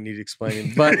ones I think need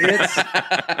explaining. But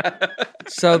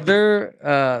it's so they're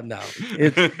no.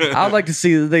 I'd like to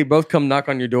see that they both come knock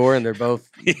on your door and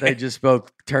they just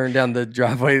both turn down the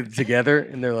driveway together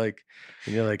and they're like,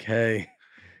 and you're like, hey,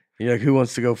 you're like, who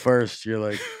wants to go first? You're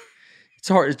like, it's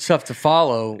hard, it's tough to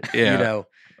follow. Yeah.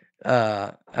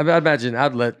 I imagine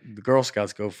I'd let the Girl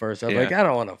Scouts go first. I'm Yeah. like, I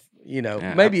don't want to,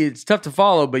 Yeah. maybe it's tough to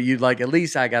follow, but you'd like, at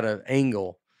least I got an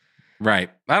angle. Right.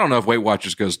 I don't know if Weight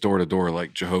Watchers goes door to door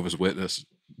like Jehovah's Witness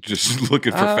Just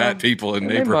looking for fat people in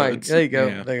and they neighborhoods. there you go.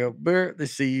 Yeah. They go, "Bert, they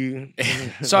see you.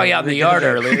 Saw you out in the yard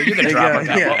earlier. You can They drop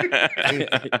go, a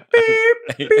couple. beep,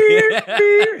 beep,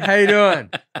 beep. How you doing?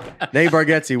 Nate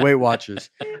Bargatze, Weight Watchers.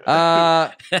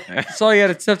 Saw you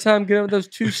had a tough time getting over those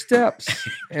 2 steps.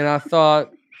 And I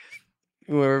thought,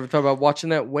 we were talking about watching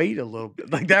that weight a little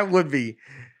bit. Like, that would be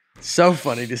so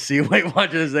funny to see Weight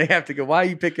Watchers. They have to go, why are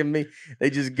you picking me? They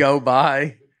just go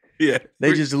by. Yeah.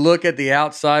 They just look at the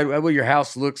outside, what your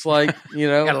house looks like, you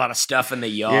know? Got a lot of stuff in the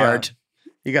yard.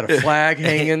 You got a flag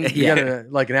hanging. You Yeah.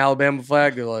 got like an Alabama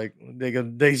flag. They're like,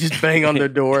 they just bang on their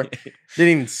door.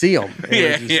 Didn't even see them.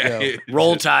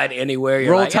 Roll Tide anywhere.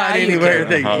 You're Roll like, Tide you anywhere. can.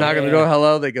 They knock on the door.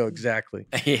 Hello. They go, exactly.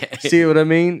 Yeah. See what I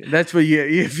mean? That's what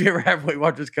if you ever have Weight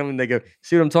Watchers come in, they go,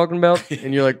 see what I'm talking about?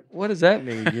 And you're like, what does that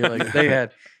mean? You're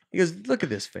like, he goes, look at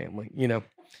this family, you know,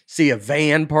 see a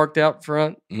van parked out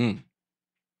front.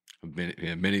 A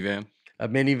minivan. A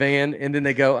minivan, and then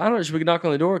they go, I don't know, should we knock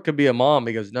on the door? It could be a mom.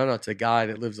 He goes, no, it's a guy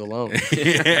that lives alone.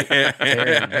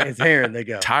 It's Aaron. They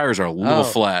go, Tires are a little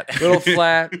flat. little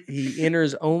flat. He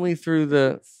enters only through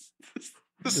the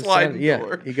sliding side.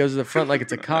 door. He goes to the front like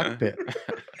it's a cockpit.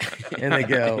 And they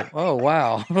go, oh,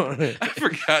 wow. I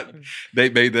forgot they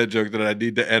made that joke that I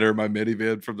need to enter my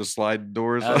minivan from the sliding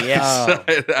doors. Oh, yes.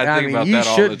 I think about you that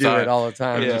all should the do time. it all the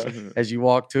time. Yeah. Just as you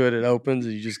walk to it, it opens,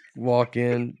 and you just walk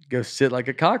in, go sit like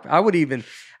a cockpit. I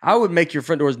would make your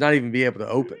front doors not even be able to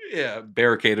open. Yeah,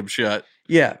 barricade them shut.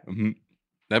 Yeah. Mm-hmm.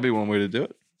 That'd be one way to do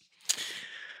it.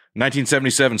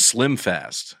 1977 Slim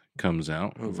Fast comes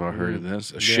out. We've all heard of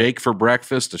this. A shake for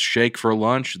breakfast, a shake for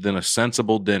lunch, then a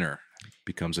sensible dinner.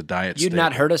 Becomes a diet You'd staple.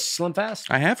 not heard of Slim Fast?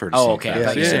 I have heard of Oh, Slim okay. I Fast.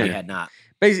 thought you said you had not.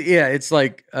 Basically, yeah, it's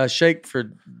like a shake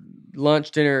for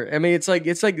lunch, dinner. I mean, it's like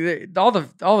all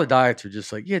the diets are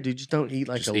just like, yeah, dude, just don't eat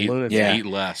like Just a eat, lunatic. eat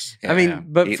less. I mean,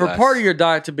 but Eat for less. part of your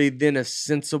diet to be then a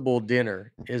sensible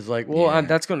dinner is like, well, Yeah.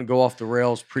 that's going to go off the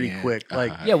rails pretty Yeah. quick.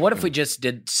 Like, Yeah, what if we just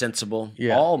did sensible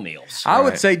Yeah. all meals? I would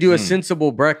Right. say do a Mm.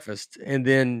 sensible breakfast and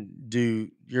then do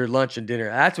your lunch and dinner.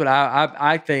 That's what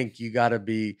I think you got to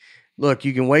be. Look,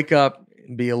 you can wake up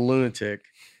and be a lunatic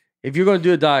if you're going to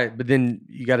do a diet, but then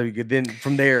you got to be good. Then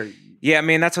from there, Yeah, I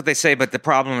mean, that's what they say. But the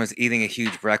problem is eating a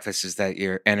huge breakfast is that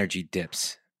your energy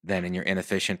dips then and you're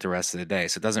inefficient the rest of the day.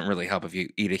 So it doesn't really help if you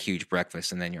eat a huge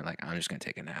breakfast and then you're like, I'm just going to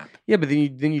take a nap. yeah, but then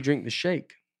you drink the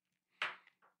shake.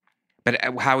 But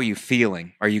how are you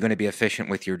feeling? Are you going to be efficient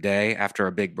with your day after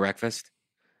a big breakfast?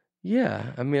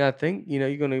 Yeah, I mean, I think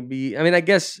you're going to be. I mean, I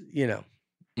guess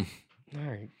All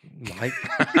right, Mike.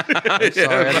 I'm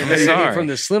sorry, I didn't know you were Sorry. from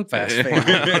the Slim Fast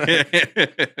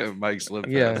family. Mike Slim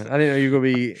Fast. Yeah, I didn't know you were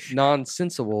going to be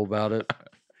nonsensible about it.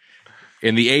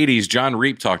 In the 80s, John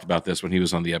Reap talked about this when he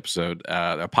was on the episode.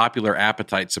 A popular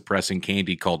appetite-suppressing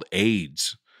candy called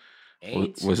AIDS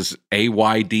AIDS? was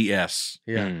AYDS.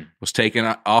 Yeah, Mm. Was taken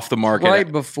off the market.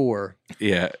 right before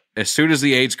Yeah, as soon as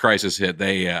the AIDS crisis hit,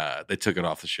 they took it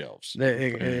off the shelves.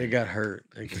 it got hurt.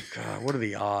 They go, God, what are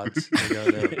the odds? They go,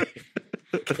 no.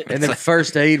 And then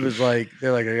first aid was like,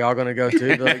 they're like, are y'all going to go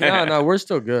too? They're like, no, we're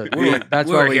still good. That's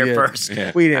we why were we here did. first.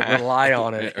 Yeah. We didn't rely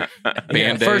on it.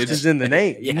 Band-Aids. First is in the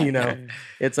name. Yeah.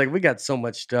 It's like we got so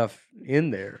much stuff in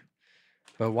there.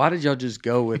 But why did y'all just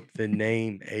go with the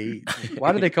name AIDS?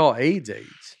 Why did they call AIDS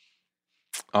AIDS?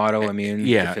 Autoimmune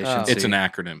Yeah, deficiency. it's an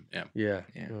acronym. Yeah. Yeah.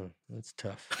 Yeah. Oh, that's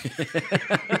tough.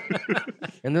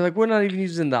 And they're like, we're not even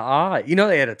using the I.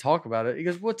 They had to talk about it. He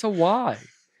goes, what's a Y?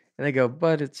 And they go,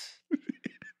 but it's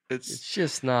It's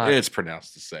just not. it's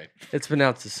pronounced the same. It's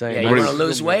pronounced the same. Yeah, you What want is- to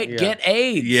lose weight? Yeah. Get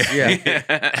AIDS.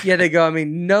 Yeah. Yeah, they go, I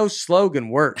mean, no slogan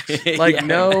works. Like,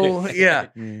 Yeah.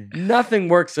 nothing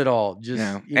works at all. Just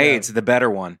No. you know, AIDS, the better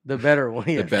one. the better one.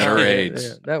 Yeah. better Yeah, AIDS.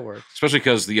 yeah, that works. Especially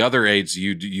because the other AIDS,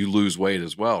 you lose weight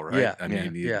as well, right? Yeah. I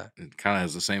mean, Yeah. it kind of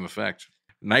has the same effect.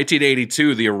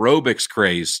 1982, the aerobics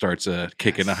craze starts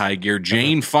kick into high gear.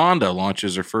 Jane Fonda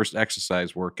launches her first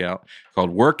exercise workout called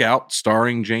Workout,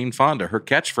 starring Jane Fonda. Her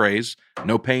catchphrase,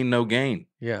 no pain, no gain.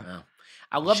 Yeah.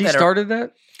 I love She that. started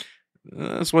that?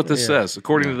 That's what this Yeah. says,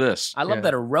 according to this. I love Yeah.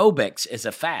 that aerobics is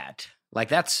a fad. Like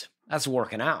that's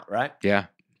working out, right? Yeah.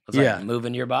 It's like Yeah.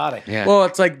 moving your body. Yeah. Well,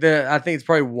 it's like I think it's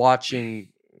probably watching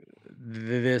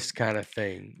this kind of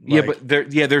thing. Yeah, Like, but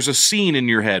there's a scene in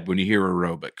your head when you hear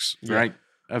aerobics, Yeah. right?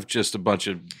 Of just a bunch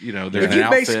of, they're if in an you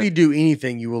outfit. basically do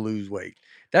anything, you will lose weight.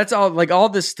 That's all. Like all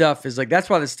this stuff is like that's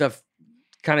why this stuff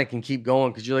kind of can keep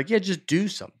going because you're like, yeah, just do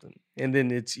something, and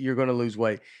then you're going to lose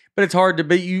weight. But it's hard to.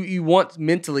 But you want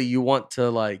mentally, you want to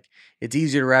like. It's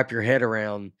easier to wrap your head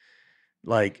around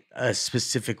like a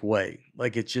specific way.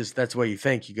 Like it's just that's the way you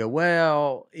think. You go,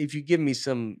 well, if you give me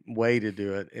some way to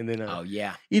do it, and then Oh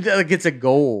yeah. like it's a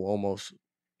goal almost.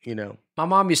 you know. My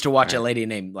mom used to watch a Right. lady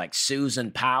named like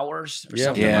Susan Powers or Yeah.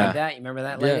 something Yeah. like that. You remember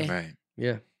that Yeah. lady? Right.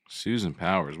 Yeah. Susan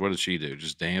Powers. What did she do?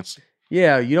 Just dance?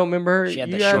 Yeah, you don't remember her? She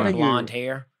had the You- I short think you- blonde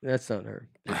hair. That's not her.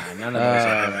 None of those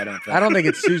are her, I don't think. I don't think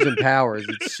it's Susan Powers.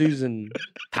 It's Susan.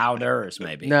 Powders,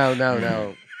 maybe.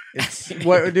 No. It's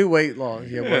what do weight loss.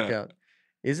 Yeah, workout.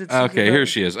 Is it? Susan Okay, here Powers?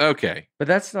 she is. Okay. But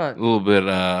that's not. A little bit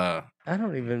I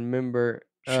don't even remember.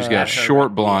 she's uh, got her,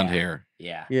 short blonde yeah. hair.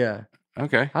 Yeah. Yeah,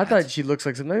 Okay. I thought she looks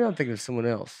like something. Maybe I'm thinking of someone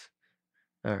else.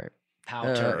 All right.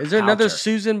 Powder. Is there another Powder.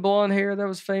 Susan blonde hair that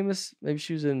was famous? Maybe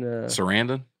she was in.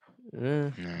 Sarandon?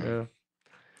 No.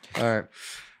 All right.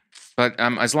 But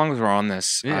as long as we're on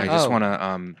this, Yeah. I just Oh. want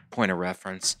to point a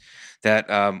reference that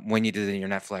when you did your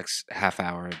Netflix half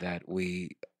hour, that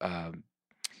we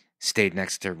stayed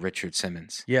next to Richard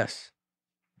Simmons, Yes.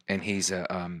 and he's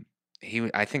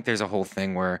I think there's a whole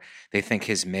thing where they think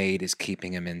his maid is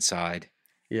keeping him inside,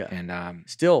 Yeah. and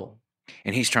Still.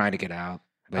 he's trying to get out,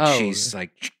 but Oh. she's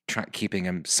like keeping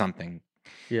him something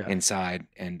Yeah. inside,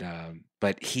 and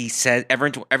but he said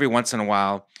every once in a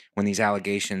while when these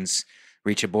allegations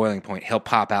reach a boiling point, he'll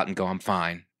pop out and go, "I'm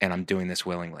fine, and I'm doing this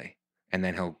willingly," and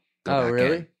then he'll go Oh, back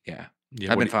really? in. Yeah,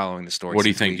 Yeah, I've what been do following the story. what do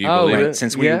you since think? we Do you Oh, believe really? it?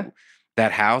 since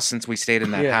Yeah. since we stayed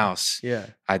in that Yeah. house, Yeah.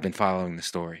 I've been following the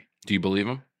story. Do you believe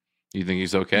him? You think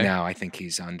he's okay? Now I think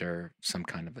he's under some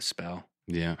kind of a spell.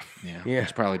 Yeah. Yeah, Yeah.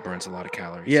 which probably burns a lot of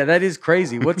calories. Yeah, that is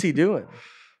crazy. What's he doing?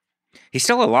 He's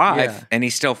still alive, Yeah. and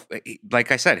he's still,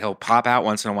 like I said, he'll pop out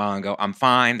once in a while and go, "I'm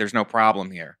fine. There's no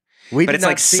problem here." We But did it's not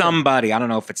like see him. somebody, I don't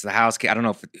know if it's the house, I don't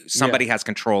know if somebody has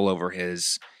control over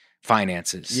his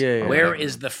finances. Yeah, or yeah. Where whatever.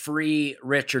 is the free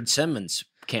Richard Simmons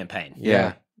campaign?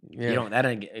 Yeah. Yeah. You don't. That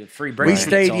ain't free. We Britney.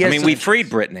 stayed- It's all- he I has mean, some- we freed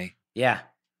Britney. Yeah.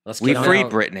 Let's We get on freed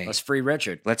out. Britney. Let's free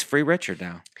Richard. Let's free Richard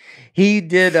now. He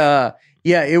did.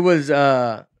 Yeah, it was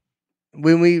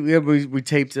when we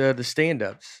taped the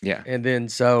stand-ups. Yeah. And then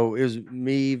so it was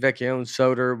me, Vecchione,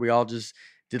 Soder. We all just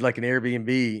did like an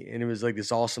Airbnb, and it was like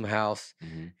this awesome house.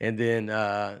 Mhm. And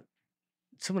then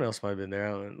someone else might have been there.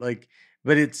 I don't know. Like,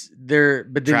 but it's there.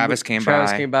 But then Travis came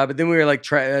by. But then we were like,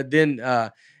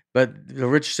 but the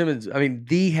Richard Simmons. I mean,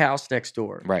 the house next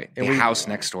door. Right. And the we- house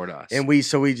next door to us.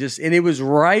 And it was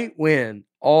right when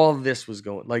all of this was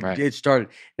going, like Right. it started.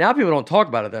 Now people don't talk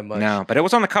about it that much. no, but it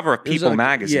was on the cover of It was People on-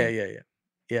 magazine.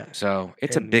 Yeah. So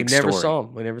it's And a big we never story. saw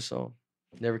him. We never saw him.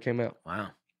 Never came out.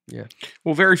 Wow.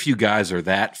 Well, very few guys are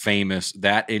that famous,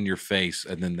 that in your face,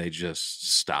 and then they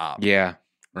just stop. Yeah.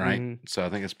 Right. Mhm. So I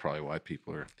think that's probably why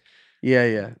people are.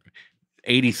 Yeah.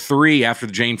 83 after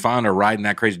the Jane Fonda riding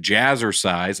that crazy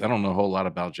Jazzercise. I don't know a whole lot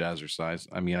about Jazzercise.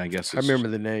 I mean, I guess I remember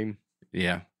the name.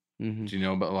 Yeah. Hmm. Do you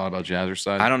know a lot about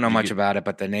Jazzercise? I don't know Did you much get- about it,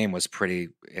 but the name was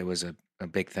it was a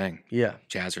big thing. Yeah.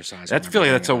 Jazzercise. That's feel like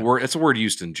that's a word. It's a word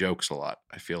used in jokes a lot.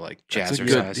 I feel like That's a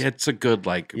good- Jazzercise. It's a good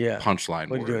like Yeah. punchline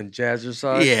What are word. you doing?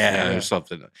 Jazzercise? Yeah, or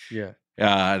something. Yeah.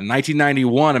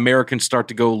 1991, Americans start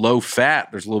to go low fat.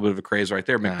 There's a little bit of a craze right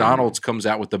there. Yeah. McDonald's comes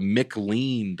out with the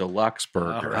McLean Deluxe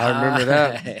Burger. I remember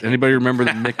that. Anybody remember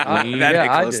the McLean? that Yeah,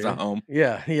 hit I close do. to home.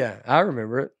 Yeah. I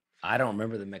remember it. I don't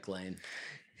remember the McLean.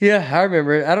 Yeah, I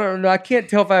remember it. I don't know. I can't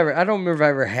tell if I don't remember if I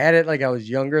ever had it. Like I was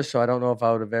younger, so I don't know if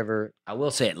I would have ever. I will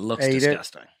say it looks Ate it.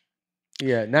 disgusting.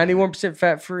 Yeah, 91%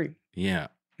 fat free. Yeah.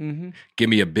 Mm-hmm. Give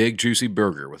me a big juicy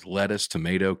burger with lettuce,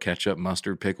 tomato, ketchup,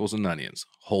 mustard, pickles, and onions.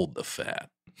 Hold the fat.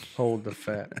 Hold the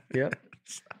fat. Yep.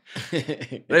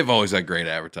 They've always had great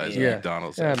advertising. Yeah.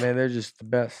 McDonald's. Yeah, man, they're just the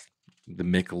best. The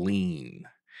McLean.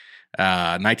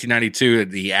 1992,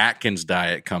 the Atkins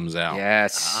diet comes out.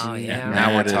 Yes. Oh, yeah. Now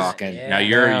That we're is- talking. Yeah. Now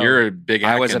you're a big.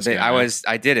 I was Atkins a bit. guy, man.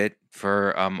 I did it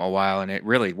for a while, and it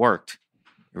really worked.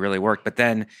 It really worked. But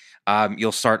then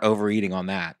you'll start overeating on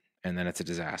that, and then it's a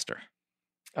disaster.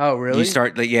 Oh, really? You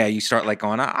start like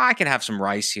going, I can have some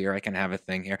rice here, I can have a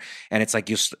thing here, and it's like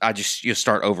you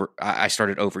start over. I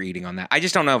started overeating on that. I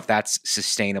just don't know if that's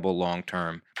sustainable long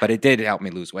term, but it did help me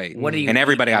lose weight. What do you And eat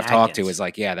everybody in I've talked to Atkins? is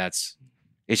like, yeah,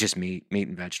 it's just meat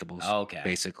and vegetables, Oh, okay.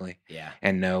 basically, Yeah.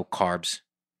 and no carbs,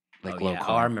 like Oh, low yeah. carb.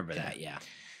 Oh, I remember that. Yeah.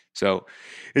 So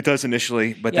it does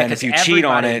initially, but Yeah, then if 'cause you cheat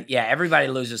on everybody- it, yeah, everybody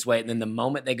loses weight, and then the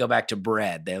moment they go back to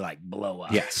bread, they like blow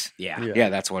up. yes, Yeah. Yeah. yeah,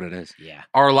 that's what it is. Yeah.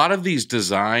 Are a lot of these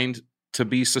designed to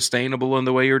be sustainable in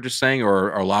the way you're just saying,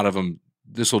 or are a lot of them?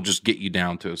 This will just get you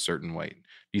down to a certain weight.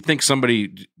 You think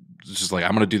somebody is just like,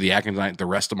 I'm going to do the Atkins diet the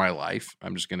rest of my life?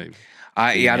 I'm just going to.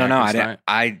 I don't know. Atkins diet?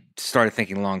 I started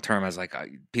thinking long term. I was like,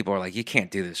 people are like, you can't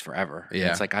do this forever. And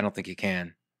Yeah. it's like I don't think you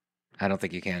can. I don't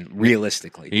think you can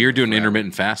realistically. do You're it doing forever.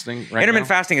 intermittent fasting, right? Intermittent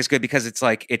now? fasting is good because it's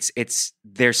like it's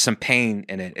there's some pain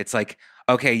in it. It's like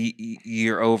okay,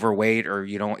 you're overweight or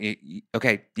you don't.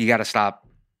 Okay, you got to stop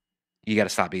you got to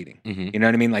stop eating. Mhm. You know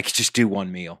what I mean? Like just do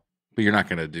one meal. But you're not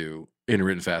going to do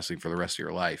intermittent fasting for the rest of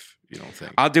your life. You don't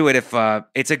think? I'll do it if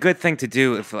it's a good thing to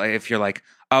do if you're like,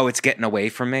 oh, it's getting away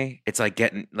from me. It's like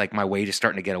getting like my weight is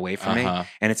starting to get away from me,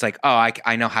 and it's like, oh,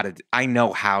 I know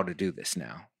how to do this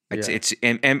now. It's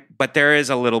but there is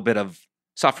a little bit of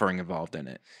suffering involved in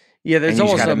it. Yeah, there's And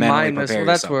you just almost gotta a mentally mindless. prepare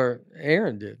Well, that's yourself. where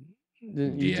Aaron did.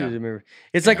 You Yeah. did remember.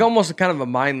 It's like almost a kind of a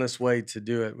mindless way to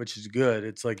do it, which is good.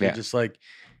 It's like you're just like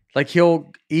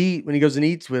he'll eat when he goes and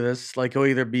eats with us. Like he'll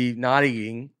either be not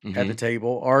eating at the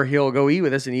table, or he'll go eat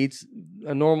with us and eats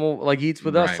a normal eats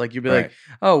with us. Right, Like you'll be like,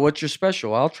 "Oh, what's your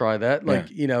special? I'll try that." Like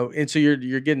and so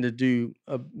you're getting to do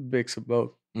a mix of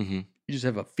both. Mm-hmm. You just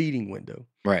have a feeding window,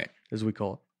 Right. as we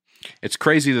call it. It's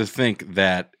crazy to think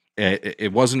that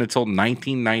it wasn't until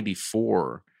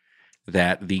 1994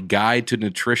 that the Guide to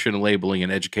Nutrition Labeling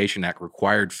and Education Act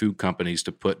required food companies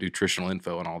to put nutritional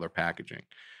info in all their packaging.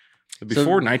 But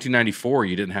before 1994,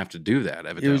 you didn't have to do that.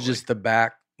 Evidently, It was just the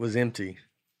back was empty.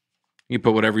 you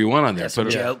put whatever you want on there. Some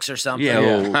Put jokes or something. a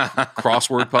little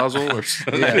crossword puzzle or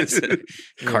something.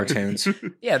 Cartoons.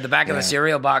 Yeah, the back of the Yeah.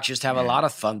 cereal box used to have a lot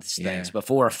of fun things. Yeah.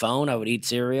 Before a phone, I would eat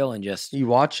cereal and just You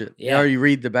watch it, Yeah. or you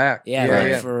read the back.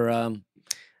 for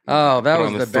Oh, that Put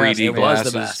was on the 3D best. It was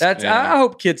glasses. the best. That's. Yeah. I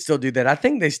hope kids still do that. I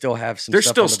think they still have some. There's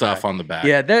stuff still on the stuff back. on the back.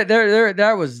 Yeah,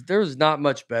 there was not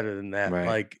much better than that. Right.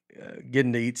 Like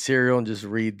getting to eat cereal and just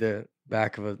read the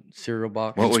back of a cereal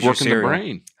box. What It's was your working the cereal?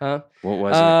 brain. Huh? What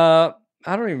was it?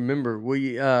 I don't even remember.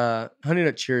 We Honey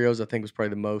Nut Cheerios, I think, was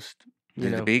probably the most. You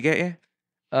Did know, the bee get you?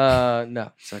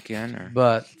 no, Suck you in or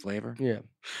but flavor? yeah,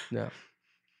 no.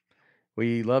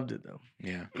 We loved it though.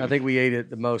 Yeah. I think we ate it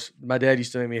the most. My dad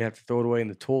used to make me have to throw it away in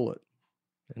the toilet,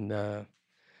 and I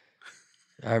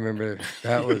remember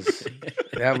that would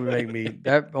make me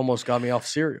that almost got me off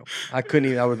cereal. I couldn't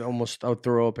even. I would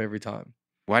throw up every time.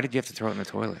 Why did you have to throw it in the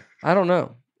toilet? I don't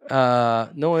know.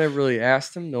 No one ever really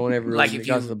asked him. No one ever really like if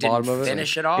you got to the bottom of didn't it.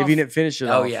 finish it off. If you didn't finish it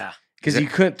off, oh yeah, because you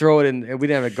couldn't throw it in. We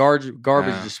didn't have a garbage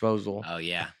Oh. disposal. oh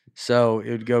yeah. So it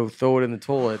would go throw it in the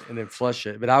toilet and then flush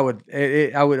it. But I would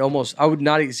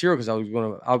not eat cereal because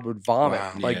I would vomit.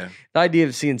 Wow. Like Yeah. the idea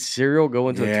of seeing cereal go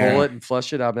into the Yeah. toilet and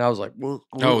flush it. I mean, I was like,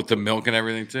 Oh, with the milk and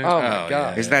everything too. Oh, my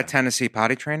God. Is that Tennessee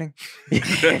potty training?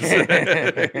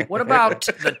 What about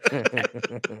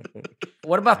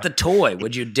the toy?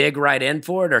 Would you dig right in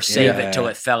for it or save it till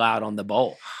it fell out on the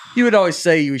bowl? You would always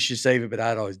say you should save it, but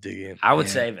I'd always dig in. I would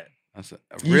save it.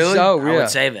 Really? Oh, I yeah. would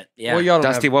save it. Yeah. Well, y'all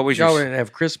don't Dusty, have, what was y'all your- didn't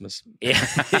have Christmas. yeah.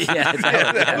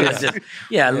 That was just,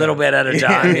 a little bit at a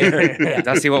time. Yeah.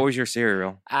 Dusty, what was your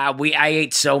cereal? I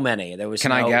ate so many. There was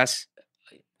Can I guess?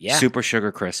 Yeah. Super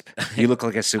Sugar Crisp. You look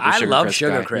like a Super I Sugar love Crisp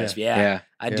Sugar guy. Crisp. Yeah. Yeah.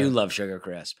 I do love Sugar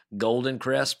Crisp. Golden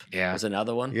Crisp Yeah. was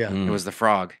another one. Yeah. It was the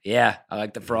frog. Yeah. I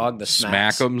like the frog, the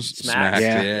smacks. Smack'ems. Smacks. Smacks.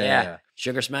 Yeah.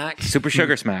 Sugar smacks. Super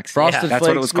Sugar Smacks. Frosted That's Flakes.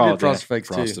 what it was We did called. Frosted Flakes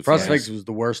too. Frosted Frosted Flakes. Flakes was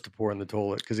the worst to pour in the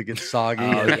toilet because it gets soggy.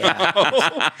 Oh,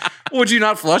 yeah. Would you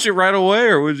not flush it right away,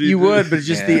 or would you? You would, but it's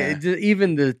just Yeah.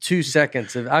 even the 2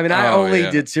 seconds of. I mean, I Oh, only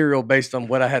yeah. did cereal based on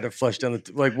what I had to flush down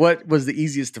the like. What was the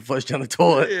easiest to flush down the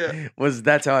toilet? Yeah.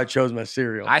 That's how I chose my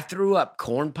cereal. I threw up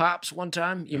corn pops one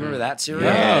time. You remember that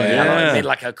cereal? Yeah. I made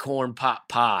like a corn pop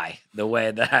pie. The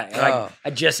way that I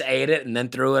just ate it and then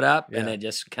threw it up, and Yeah. it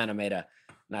just kind of made a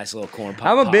nice little corn pop.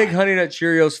 I'm a big pie. Honey Nut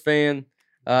Cheerios fan.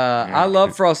 I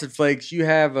love Frosted Flakes. You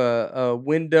have a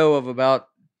window of about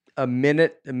a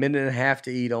minute and a half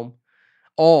to eat them,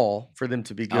 all for them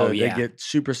to be good. Oh, yeah. They get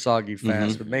super soggy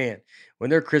fast, but man, when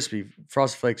they're crispy,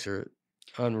 Frosted Flakes are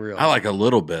unreal. I like a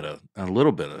little bit of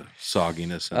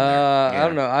sogginess in there. I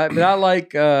don't know. But I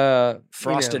like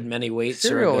frosted mini wheats.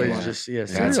 cereal. are a good Is one. just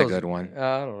That's a cereal's- good one.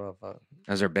 I don't know if I.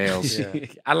 Those are bales. Yeah.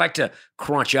 I like to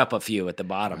crunch up a few at the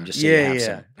bottom just so you Yeah, have yeah.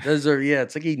 some. Those are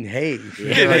it's like eating hay.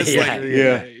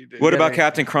 Yeah. What Yeah, about they-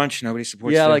 Captain Crunch? Nobody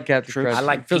supports Yeah, I the like Captain troops? Crunch. I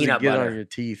like It feels peanut good butter. on your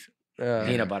teeth.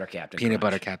 Peanut butter Captain Peanut Crunch.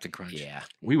 butter Captain Crunch. Yeah.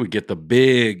 We would get the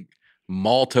big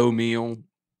malto meal,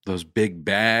 those big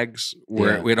bags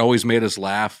where Yeah. it always made us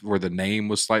laugh where the name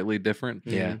was slightly different.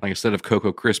 Yeah. Like instead of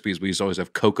Cocoa Krispies, we used to always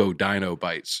have Cocoa Dino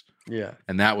Bites. Yeah,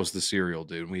 And that was the cereal,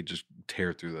 dude. We just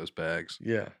tear through those bags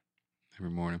yeah, every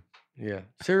morning. yeah.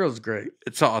 Cereal's great.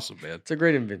 It's awesome, man. It's a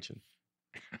great invention.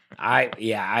 I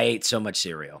ate so much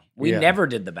cereal. We Yeah. never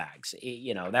did the bags.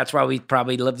 That's why we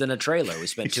probably lived in a trailer. We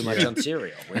spent too much on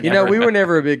cereal. We were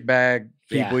never a big bag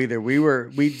people Yeah. either. We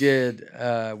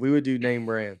would do name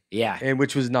brand, Yeah. and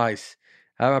which was nice.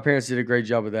 My parents did a great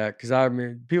job of that because I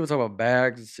mean, people talk about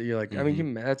bags. So you're like, I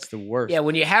mean, that's the worst. Yeah,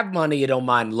 when you have money, you don't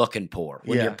mind looking poor.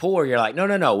 When Yeah. you're poor, you're like,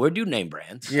 no, we do name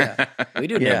brands. yeah, We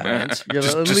do yeah. name brands. Yeah,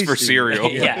 Just at for least do-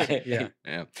 cereal. Yeah. yeah.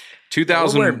 Yeah.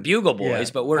 2000 We're Bugle Boys,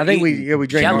 Yeah. but we're I think we eating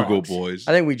drank Kellogg's. Google boys.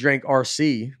 I think we drank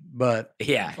RC, but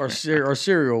Yeah. our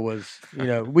cereal was,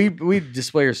 we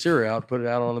display our cereal out, put it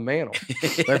out on the mantle,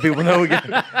 let people know we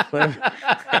got,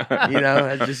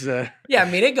 it's just Yeah,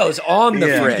 I mean, it goes on the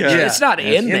Yeah, fridge. yeah. It's not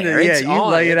in there. It's you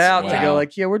on. lay it It's- out to go wow.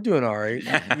 like, yeah, we're doing all right.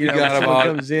 You got them someone on,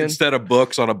 comes in, instead of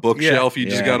books on a bookshelf, you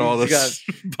just Yeah. got all You this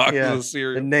boxes yeah, of the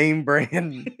cereal. name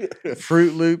brand,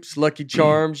 Fruit Loops, Lucky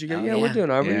Charms. You go, Oh, yeah, we're yeah.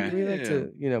 doing all right. Yeah. We like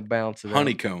to, balance it out.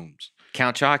 Honeycombs.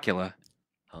 Count Chocula,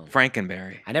 Oh.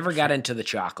 Frankenberry. I never got into the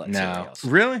chocolate No. cereals.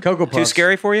 Really? Cocoa Puffs. Too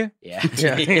scary for you? Yeah.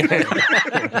 Yeah.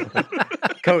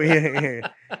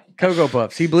 Cocoa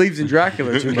Puffs. He believes in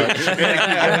Dracula too much.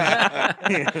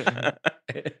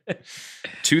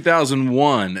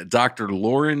 2001, Dr.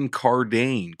 Lauren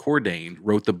Cordain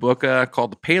wrote the book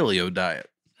called The Paleo Diet,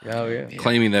 Oh, yeah.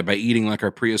 claiming that by eating like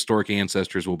our prehistoric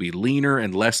ancestors, we'll be leaner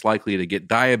and less likely to get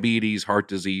diabetes, heart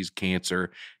disease,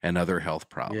 cancer, and other health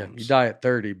Yeah, problems. you die at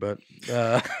 30, but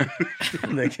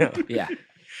they go. Yeah.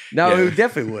 No, Yeah. it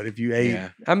definitely would if you ate. Yeah.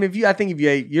 I mean, I think if you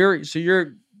ate,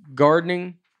 you're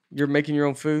gardening, you're making your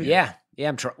own food. Yeah. Yeah.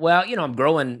 I'm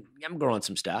growing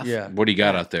some stuff. Yeah. What do you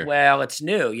got out there? Well, it's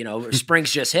new.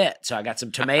 Spring's just hit. So I got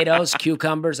some tomatoes,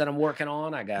 cucumbers that I'm working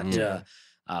on. I got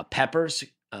peppers,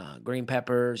 green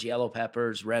peppers, yellow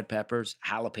peppers, red peppers,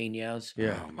 jalapenos.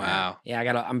 Yeah. Oh, man. Wow.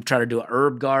 Yeah, I'm trying to do a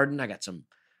herb garden. I got some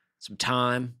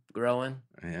thyme growing.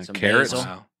 Yeah, Some carrots. basil.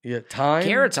 Wow. Yeah. Thyme.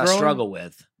 Carrots I growing? struggle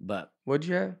with, but What'd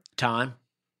you have? thyme.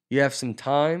 You have some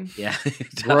thyme? Yeah.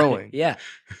 Growing. Yeah.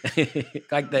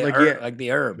 like the Like, herb, yeah. like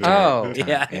the herb. Oh.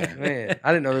 Yeah. Yeah. Man,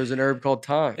 I didn't know there was an herb called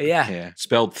thyme. Yeah. Yeah.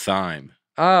 Spelled thyme.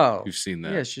 Oh. You've seen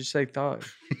that. Yeah, should say thyme.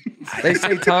 They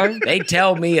say thyme? They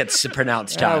tell me it's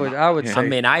pronounced I time. would Yeah. say. I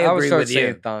mean, I would agree start with saying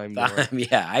you. Thyme more. Thyme,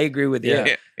 yeah, I agree with you.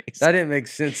 Yeah. That didn't make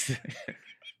sense.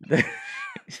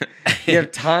 You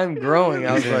have thyme growing.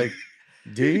 I was like,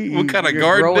 do you? What kind of you're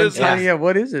garden growing is thyme? that? Yeah,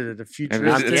 what is it? A It's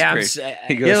futuristic? Yeah, I'm great. s-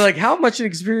 He goes, Yeah, like how much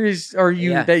experience are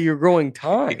you Yeah. that you're growing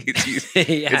thyme? yeah.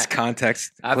 It's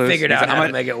context. I clues. figured He's out like, how I'm to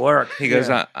a- make it work. He goes,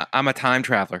 Yeah. I'm a time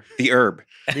traveler. The herb.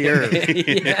 The herb.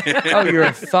 Yeah. Oh, you're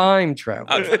a thyme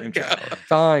traveler. Time traveler.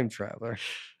 Thyme traveler.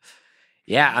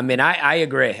 Yeah, I mean, I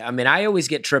agree. I mean, I always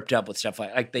get tripped up with stuff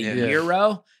like the Yeah.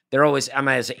 gyro. They're always,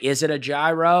 is it a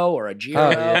gyro or a gyro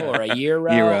yeah. or a gyro?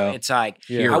 Gyro. It's like,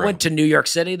 Yeah. I went to New York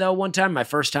City though one time, my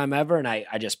first time ever, and I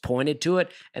just pointed to it,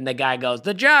 and the guy goes,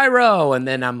 the gyro. And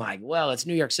then I'm like, well, it's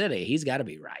New York City. He's got to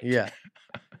be right. Yeah.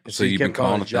 So you've been kept calling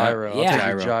calling it that? gyro. I'll Yeah.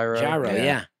 take a gyro. Gyro, Yeah.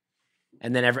 yeah.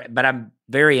 And then but I'm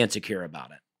very insecure about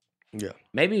it. Yeah.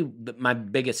 Maybe my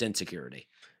biggest insecurity.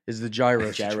 Is the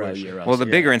gyro Gyro, situation. gyro. Well, the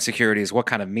Yeah. bigger insecurity is what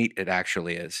kind of meat it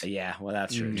actually is. Yeah, well,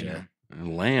 that's true too. Yeah.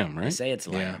 Lamb, They right? say it's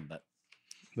Yeah. lamb, but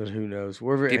But who knows?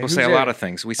 People say a lot of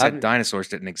things. We said I've- dinosaurs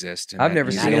didn't exist. and I've that never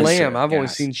New seen a is Zealand- lamb. true, I've only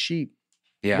Yes. seen sheep.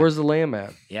 Yeah. Where's the lamb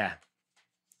at? yeah,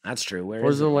 that's true.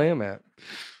 Where's the lamb at?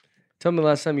 Tell me the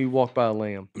last time you walked by a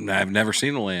lamb. I've never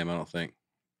seen a lamb, I don't think.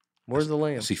 Where's the I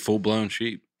lamb? see full blown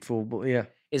sheep. Yeah.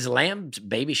 Is lamb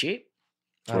baby sheep?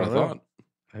 That's what I don't know. thought.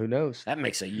 Who knows? That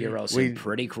makes a gyro seem We-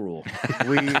 pretty cruel.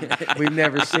 We've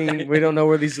never seen. We don't know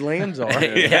where these lambs are.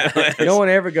 Yeah. No one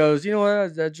ever goes. You know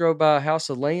what? I drove by a house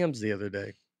of lambs the other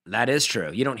day. That is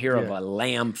true. You don't hear of Yeah. a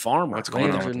lamb farmer. What's going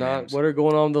on Lambs with are not. lambs? What are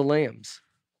going on with the lambs?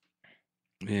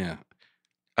 Yeah.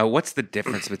 What's the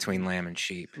difference between lamb and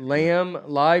sheep? Lamb,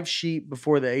 live sheep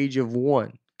before the age of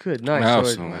 1. Good, nice. Wow,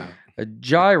 So so a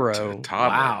gyro. toddler.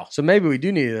 Wow. So maybe we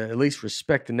do need to at least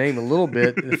respect the name a little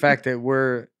bit. The fact that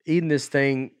we're eating this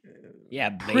thing. Yeah,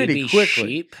 Pretty baby quickly.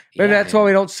 sheep. Maybe yeah. that's why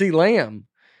we don't see lamb.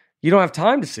 You don't have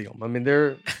time to see them. I mean,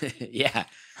 they're. yeah.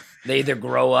 They either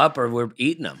grow up or we're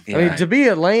eating them. I mean, to be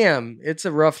a lamb, it's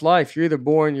a rough life. You're either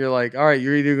born. You're like, all right,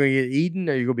 you're either going to get eaten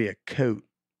or you're going to be a coat,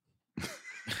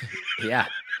 Yeah.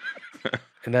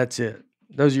 and that's it.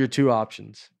 Those are your two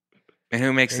options. And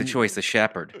who makes the And- choice? The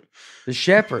shepherd. The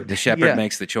shepherd. The shepherd Yeah.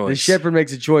 makes the choice. The shepherd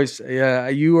makes a choice. Yeah,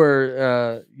 you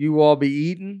are. You will all be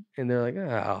eaten, and they're like,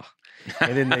 oh,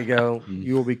 and then they go,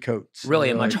 you will be coats. Really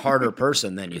a And much they're like, harder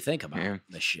person than you think about. Yeah.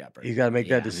 The shepherd. You got to make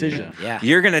Yeah. that decision. Yeah.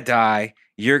 You're gonna die.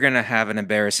 You're gonna have an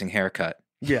embarrassing haircut,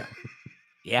 Yeah.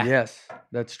 Yeah. Yes,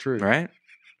 that's true. right?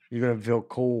 You're gonna feel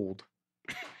cold.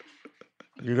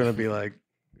 You're gonna be like,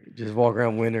 just walk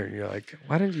around winter, and you're like,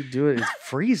 why didn't you do it? It's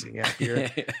freezing out here.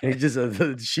 And he's just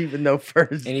the sheep with no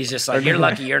furs. And he's just like, you're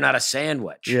lucky you're not a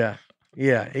sandwich. Yeah.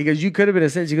 Yeah. He goes, you could have been a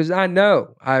sandwich. He goes, I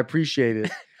know. I appreciate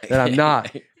it that I'm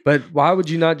not. But why would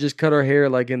you not just cut our hair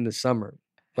like in the summer?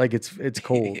 Like it's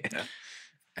cold. Yeah.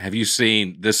 Have you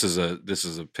seen this is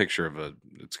a picture of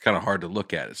it's kind of hard to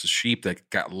look at. It's a sheep that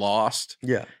got lost.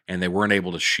 Yeah. And they weren't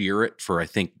able to shear it for I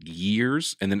think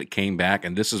years, and then it came back,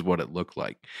 and this is what it looked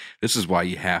like. This is why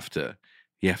you have to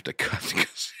cut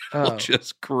because it'll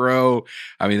just grow.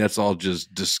 I mean, that's all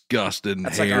just disgusted and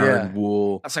hair and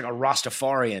wool. That's like a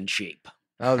Rastafarian sheep.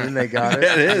 Oh, then they got it.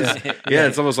 It is. Yeah,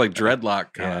 it's almost like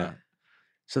dreadlock.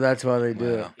 So that's why they do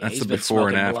it. Yeah, That's the before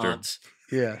and after. blunts.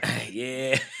 Yeah.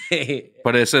 Yeah.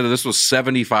 But it said this was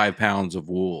 75 pounds of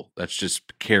wool that's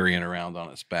just carrying around on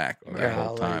its back that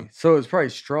whole time. So it's probably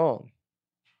strong.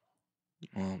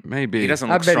 Well, Maybe he doesn't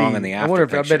look strong in the after I wonder if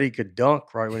picture. I bet he could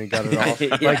dunk right when he got it off.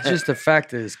 Like just the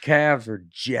fact that his calves are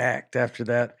jacked after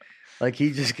that. Like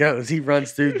he just goes, he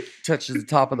runs through, touches the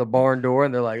top of the barn door,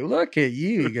 and they're like, "Look at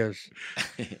you!" He goes,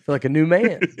 "I feel like a new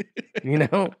man," you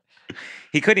know.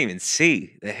 He couldn't even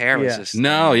see. The hair was just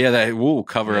that wool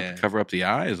cover up the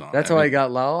eyes on. That's why he got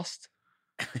lost.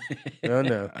 Oh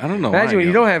no, I don't know. Imagine when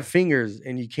you don't have fingers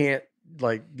and you can't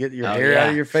like get your hair out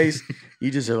of your face.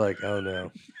 You just are like, "Oh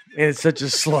no," and it's such a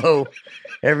slow.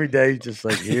 Every day, just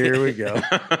like here we go.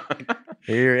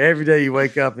 Here, every day you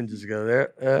wake up and just go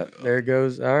there. There it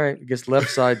goes. All right, I guess left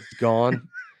side's gone.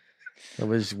 I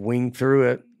was wing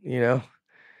through it, you know.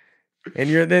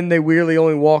 And then they weirdly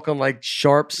only walk on like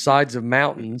sharp sides of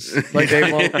mountains. Like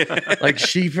they won't. Like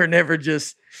sheep are never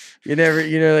just. You never,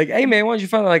 like, hey man, why don't you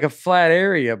find like a flat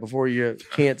area before you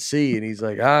can't see? And he's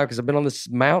like, because I've been on this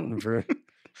mountain for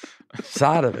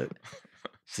side of it.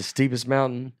 It's the steepest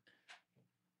mountain.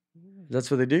 That's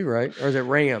what they do, right? Or is it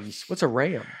rams? What's a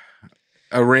ram?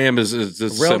 A ram is a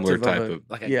similar type of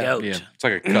like a goat. Yeah, it's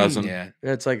like a cousin.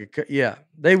 It's like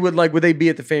They would they be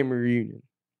at the family reunion?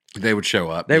 They would show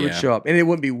up. They would show up, and it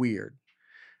wouldn't be weird.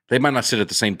 They might not sit at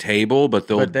the same table, but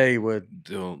they'll hang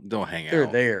out. They're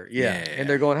there, yeah. And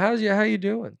they're going, how you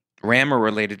doing? Ram are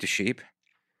related to sheep?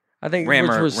 I think ram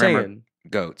Rich was saying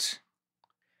goats.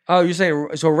 Oh, you're saying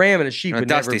so a ram and a sheep would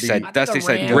Dusty never said be. Dusty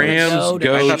said rams, goats,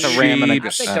 I thought the ram and sheep. a I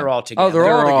think they're all together.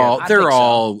 Oh, they're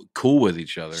all cool with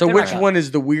each other. So They're which like one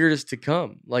is the weirdest to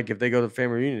come? Like if they go to the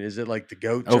family reunion, is it like the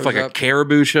goat? if like a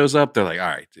caribou shows up, they're like, all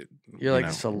right, dude. You're like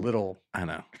just a little. I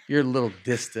know. You're a little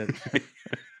distant.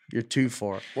 You're too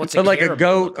far. What's But like a caribou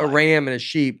goat, look a like? ram, and a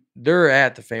sheep, they're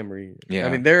at the family reunion. Yeah. I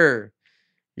mean,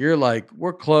 you're like,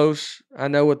 we're close. I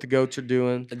know what the goats are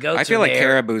doing. The goats I feel are like there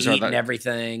caribous are eating the-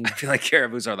 everything. I feel like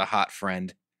caribous are the hot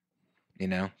friend. You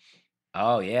know?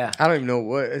 Oh yeah. I don't even know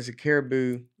what is a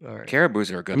caribou. All right.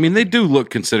 Caribous are good. I mean, they do look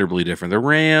considerably different. The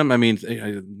ram, I mean,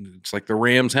 it's like the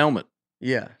ram's helmet.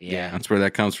 Yeah. Yeah. That's where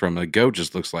that comes from. The goat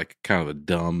just looks like kind of a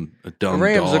dumb The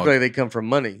rams dog. look like they come from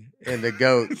money, and the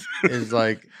goat is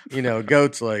like,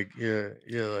 goat's like you're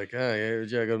like, oh yeah,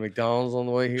 did you go to McDonald's on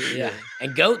the way here? Yeah.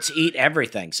 And goats eat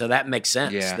everything, so that makes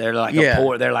sense. Yeah. They're like Yeah. a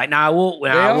poor. They're like,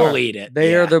 we'll eat it.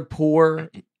 They Yeah. are the poor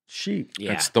sheep.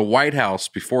 Yeah. It's the White House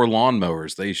before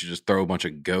lawnmowers. They used to just throw a bunch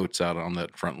of goats out on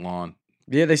that front lawn.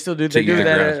 Yeah, they still do. So They do you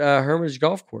that grass. at Hermitage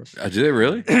Golf Course. Do they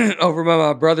really? Over by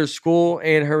my brother's school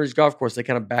and Hermitage Golf Course, they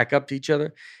kind of back up to each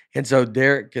other, and so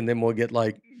Derek and them will get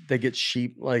they get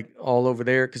sheep like all over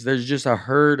there because there's just a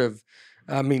herd of,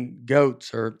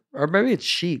 goats or maybe it's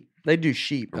sheep. They do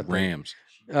sheep. I think. Rams.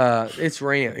 It's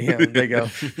ram. Yeah, they go.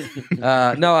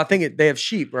 No, I think they have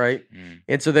sheep, right?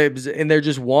 And so they're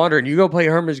just wandering. You go play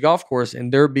Hermitage Golf Course, and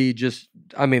there be just,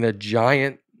 a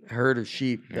giant herd of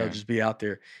sheep. They'll just be out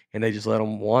there, and they just let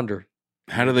them wander.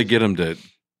 How do they get them to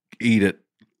eat it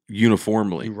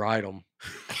uniformly? You ride them,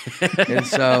 and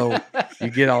so you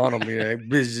get on them. You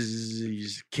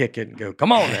just kick it and go.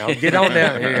 Come on now, get on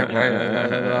down here.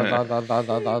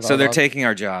 So they're taking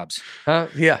our jobs. Huh?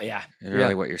 Yeah, Yeah. Is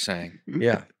really what you're saying.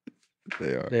 yeah.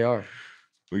 They are. They are.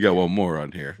 We got one more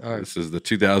on here. All right. This is the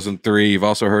 2003. You've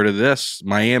also heard of this.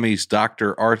 Miami's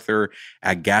Dr. Arthur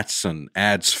Agatson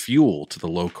adds fuel to the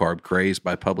low-carb craze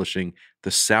by publishing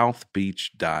the South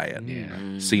Beach Diet,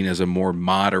 seen as a more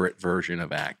moderate version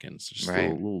of Atkins. Just a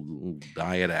little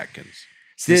diet Atkins.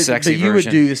 It's the sexy But you version.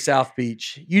 would do the South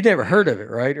Beach. You never heard of it,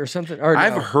 right? Or something? Or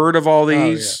I've no? heard of all yeah.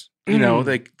 these.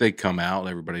 They come out.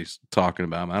 Everybody's talking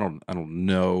about them. I don't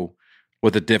know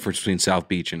what the difference between South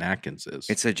Beach and Atkins is.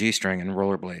 It's a G-string and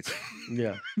rollerblades.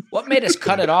 Yeah. What made us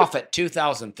cut it off at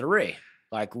 2003?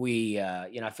 Like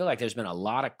I feel like there's been a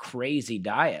lot of crazy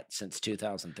diets since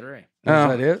 2003. Is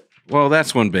that it? Well,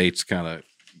 that's when Bates kind of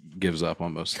gives up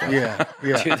on most stuff. Yeah.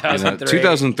 Yeah. 2003.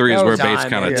 2003 is That where was Bates time,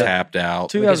 kind of yeah. tapped out.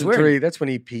 2003. That's when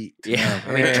he peaked. Yeah.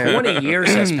 I mean, Man. 20 years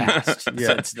has passed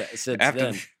Yeah. since After-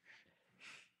 then.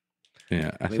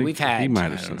 Yeah, I mean, think we've had- he might I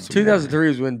have don't seen know. some 2003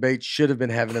 was when Bates should have been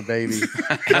having a baby.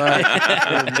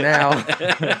 But now.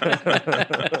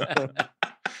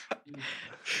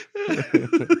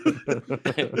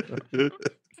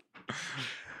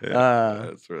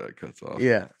 That's where that cuts off.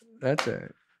 Yeah, that's all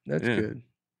right. That's Yeah. good.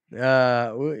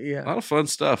 Yeah. A lot of fun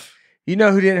stuff. You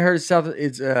know who didn't hurt himself?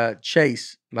 It's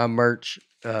Chase, my merch,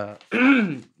 the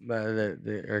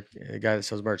guy that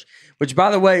sells merch. Which,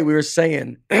 by the way, we were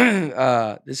saying,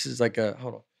 this is like a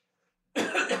hold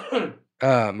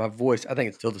on, my voice. I think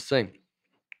it's still the same.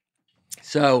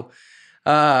 So,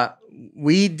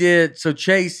 we did. So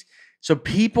Chase. So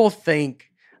people think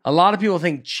a lot of people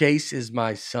think Chase is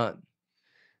my son.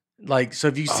 Like, so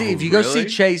if you see, if you go see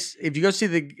really? Chase, if you go see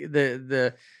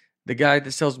the guy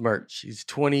that sells merch, he's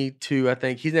 22, I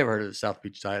think. He's never heard of the South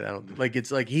Beach diet. I don't like.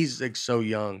 It's like he's like so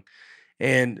young,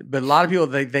 but a lot of people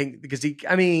they think because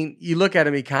you look at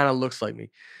him, he kind of looks like me,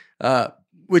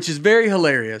 which is very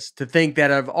hilarious to think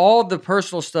that of all the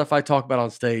personal stuff I talk about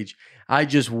on stage, I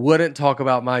just wouldn't talk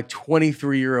about my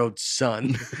 23-year-old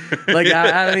son. Like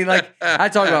I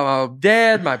talk about my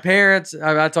dad, my parents.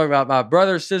 I talk about my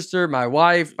brother, sister, my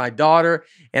wife, my daughter,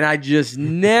 and I just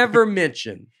never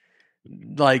mention.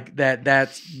 Like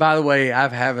that's by the way, I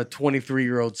have a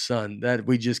 23-year-old son that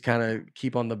we just kind of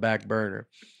keep on the back burner.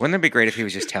 Wouldn't it be great if he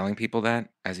was just telling people that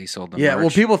as he sold them? Yeah, well,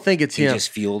 people think it's he him. just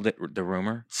fueled the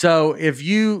rumor. So he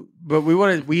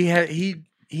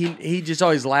just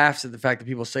always laughs at the fact that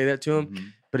people say that to him. Mm-hmm.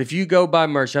 But if you go buy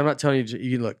merch, I'm not telling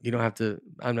you look, you don't have to.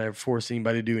 I'm not forcing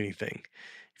anybody to do anything.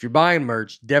 If you're buying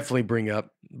merch, definitely bring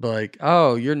up like,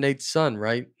 oh, you're Nate's son,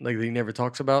 right? Like he never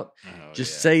talks about.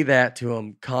 Just say that to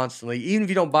him constantly. Even if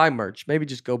you don't buy merch, maybe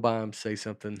just go buy him, say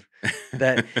something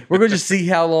that we're going to just see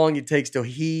how long it takes till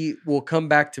he will come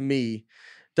back to me.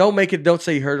 Don't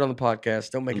say you heard it on the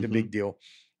podcast. Don't make it a big deal.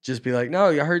 Just be like, no,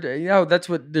 I heard, that's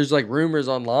what there's like rumors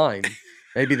online.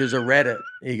 Maybe there's a Reddit.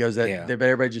 He goes but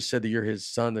everybody just said that you're his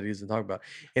son that he doesn't talk about.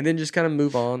 And then just kind of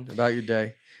move on about your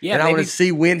day. Yeah, and I want to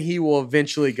see when he will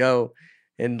eventually go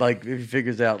and like if he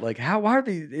figures out like why are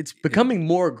they? It's becoming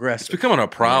more aggressive. It's becoming a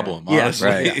problem, honestly.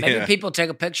 Right. Yeah, maybe people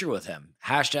take a picture with him.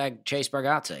 Hashtag Chase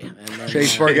Bargatze.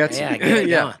 Chase Bargatze. Yeah, get it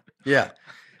going.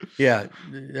 Yeah.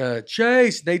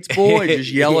 Chase, Nate's boy.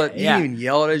 Just yell it. You even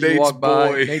yell it as you walk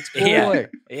by. Nate's boy.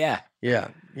 Yeah.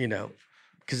 Because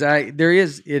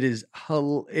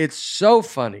it's so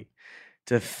funny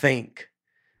to think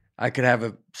I could have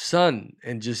a son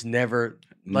and just never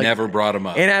brought him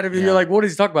up. And you're like, what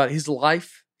does he talk about? His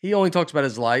life. He only talks about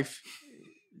his life.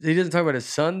 He doesn't talk about his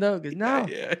son though. No,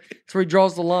 that's where he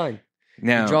draws the line.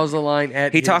 No, he draws the line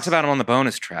at. He talks about him on the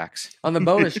bonus tracks. On the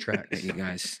bonus tracks, you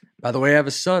guys. By the way, I have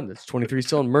a son that's 23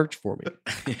 selling merch for me.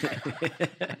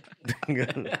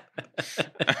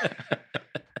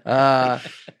 All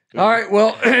right.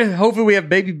 Well, hopefully we have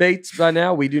baby Bates by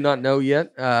now. We do not know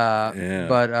yet.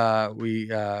 But we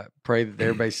pray that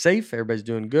everybody's safe. Everybody's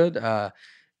doing good.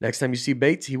 Next time you see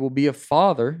Bates, he will be a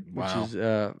father, which is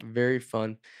very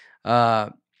fun.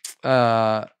 I'm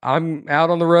out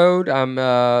on the road.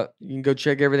 You can go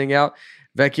check everything out.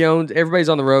 Vecchione, everybody's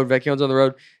on the road. Vecchione's on the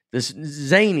road. This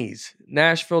Zanies,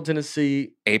 Nashville,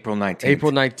 Tennessee. April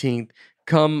 19th.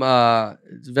 Come,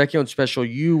 Vecchione special.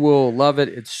 You will love it.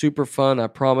 It's super fun. I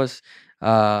promise.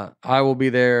 I will be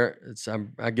there.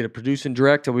 I get to produce and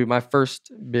direct. It'll be my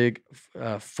first big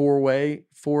foray.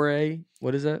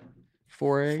 What is that?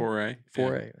 Foray. I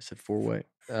said four-way.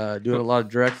 Doing a lot of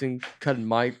directing, cutting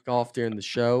Mike off during the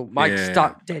show. Mike,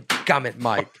 stop. Dadgummit,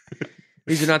 Mike.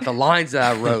 These are not the lines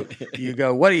that I wrote. You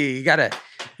go, what do you got to...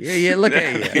 Yeah, look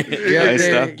at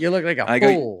you. You look like a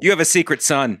fool. You have a secret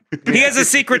son. He has a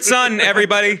secret son,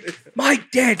 everybody. Mike,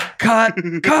 Dad, cut.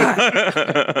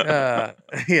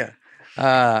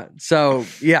 So,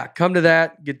 come to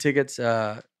that. Get tickets.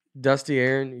 Dusty,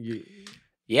 Aaron,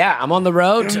 I'm on the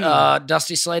road,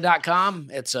 dustyslay.com.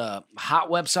 It's a hot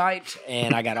website,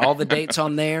 and I got all the dates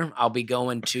on there. I'll be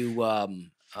going to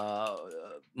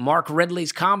Mark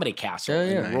Ridley's Comedy Castle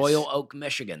in Royal Oak,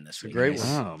 Michigan this week. Great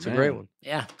one. It's a great one.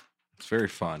 Yeah. It's very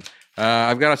fun.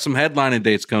 I've got some headlining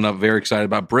dates coming up. Very excited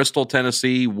about Bristol,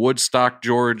 Tennessee, Woodstock,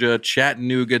 Georgia,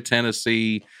 Chattanooga,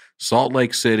 Tennessee, Salt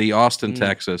Lake City, Austin,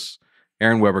 Texas.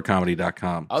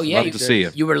 AaronWeberComedy.com. Oh, yeah. Love to see you.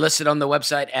 You were listed on the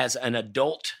website as an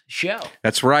adult show.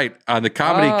 That's right. On the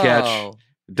Comedy Catch,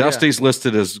 Dusty's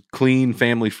listed as clean,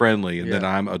 family friendly, and then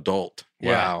I'm adult.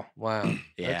 Wow. Yeah.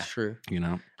 That's true. You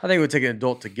know, I think it would take an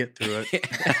adult to get through it.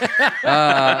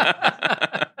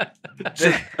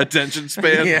 Attention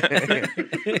span. You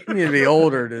need to be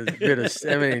older to get a.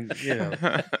 I mean,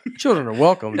 children are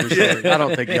welcome. I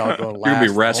don't think y'all going to last.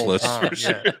 You'll be restless. For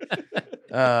sure.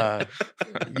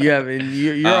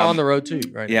 You're on the road too,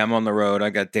 right? Yeah, I'm on the road.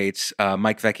 I got dates.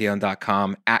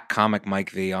 MikeVecchione.com, at Comic Mike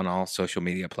V on all social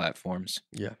media platforms.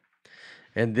 Yeah.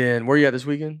 And then where are you at this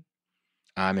weekend?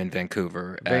 I'm in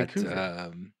Vancouver. Vancouver.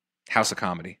 At House of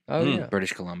Comedy. Oh, yeah.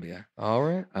 British Columbia. All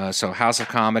right. So House of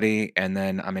Comedy, and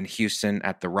then I'm in Houston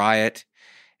at the Riot,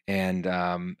 and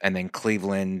then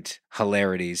Cleveland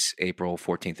Hilarities, April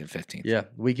 14th and 15th. Yeah,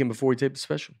 the weekend before we tape the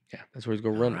special. Yeah. That's where he's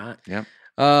going to run. All right. Yep.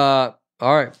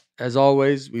 All right. As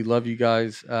always, we love you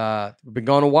guys. We've been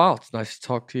gone a while. It's nice to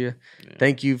talk to you. Yeah.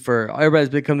 Thank you for everybody's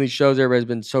been coming to these shows. Everybody's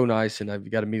been so nice, and I've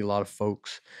got to meet a lot of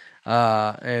folks.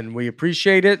 And we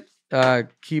appreciate it.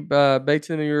 Keep Bates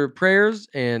in your prayers,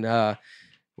 and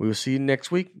we will see you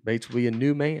next week. Bates will be a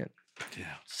new man. Yeah.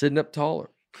 Sitting up taller.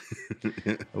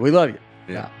 We love you.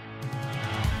 Yeah.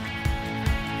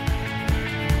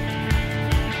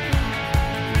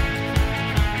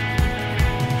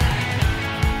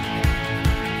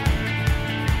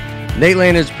 Nate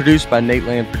Land is produced by Nate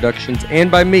Land Productions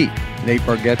and by me, Nate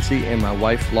Bargatze, and my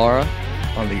wife Laura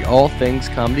on the All Things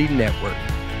Comedy Network.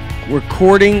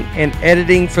 Recording and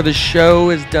editing for the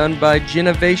show is done by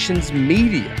Genovations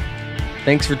Media.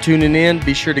 Thanks for tuning in.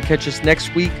 Be sure to catch us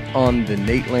next week on the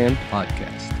Nate Land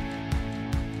Podcast.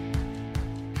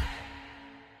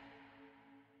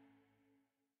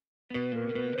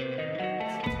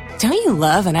 Don't you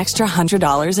love an extra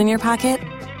 $100 in your pocket?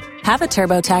 Have a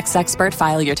TurboTax expert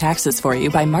file your taxes for you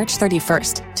by March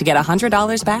 31st to get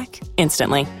 $100 back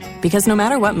instantly. Because no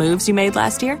matter what moves you made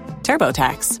last year,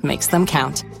 TurboTax makes them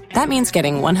count. That means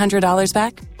getting $100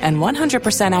 back and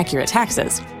 100% accurate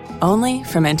taxes, only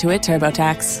from Intuit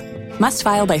TurboTax. Must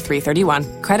file by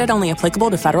 3/31. Credit only applicable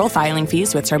to federal filing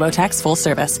fees with TurboTax full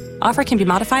service. Offer can be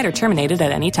modified or terminated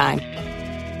at any time.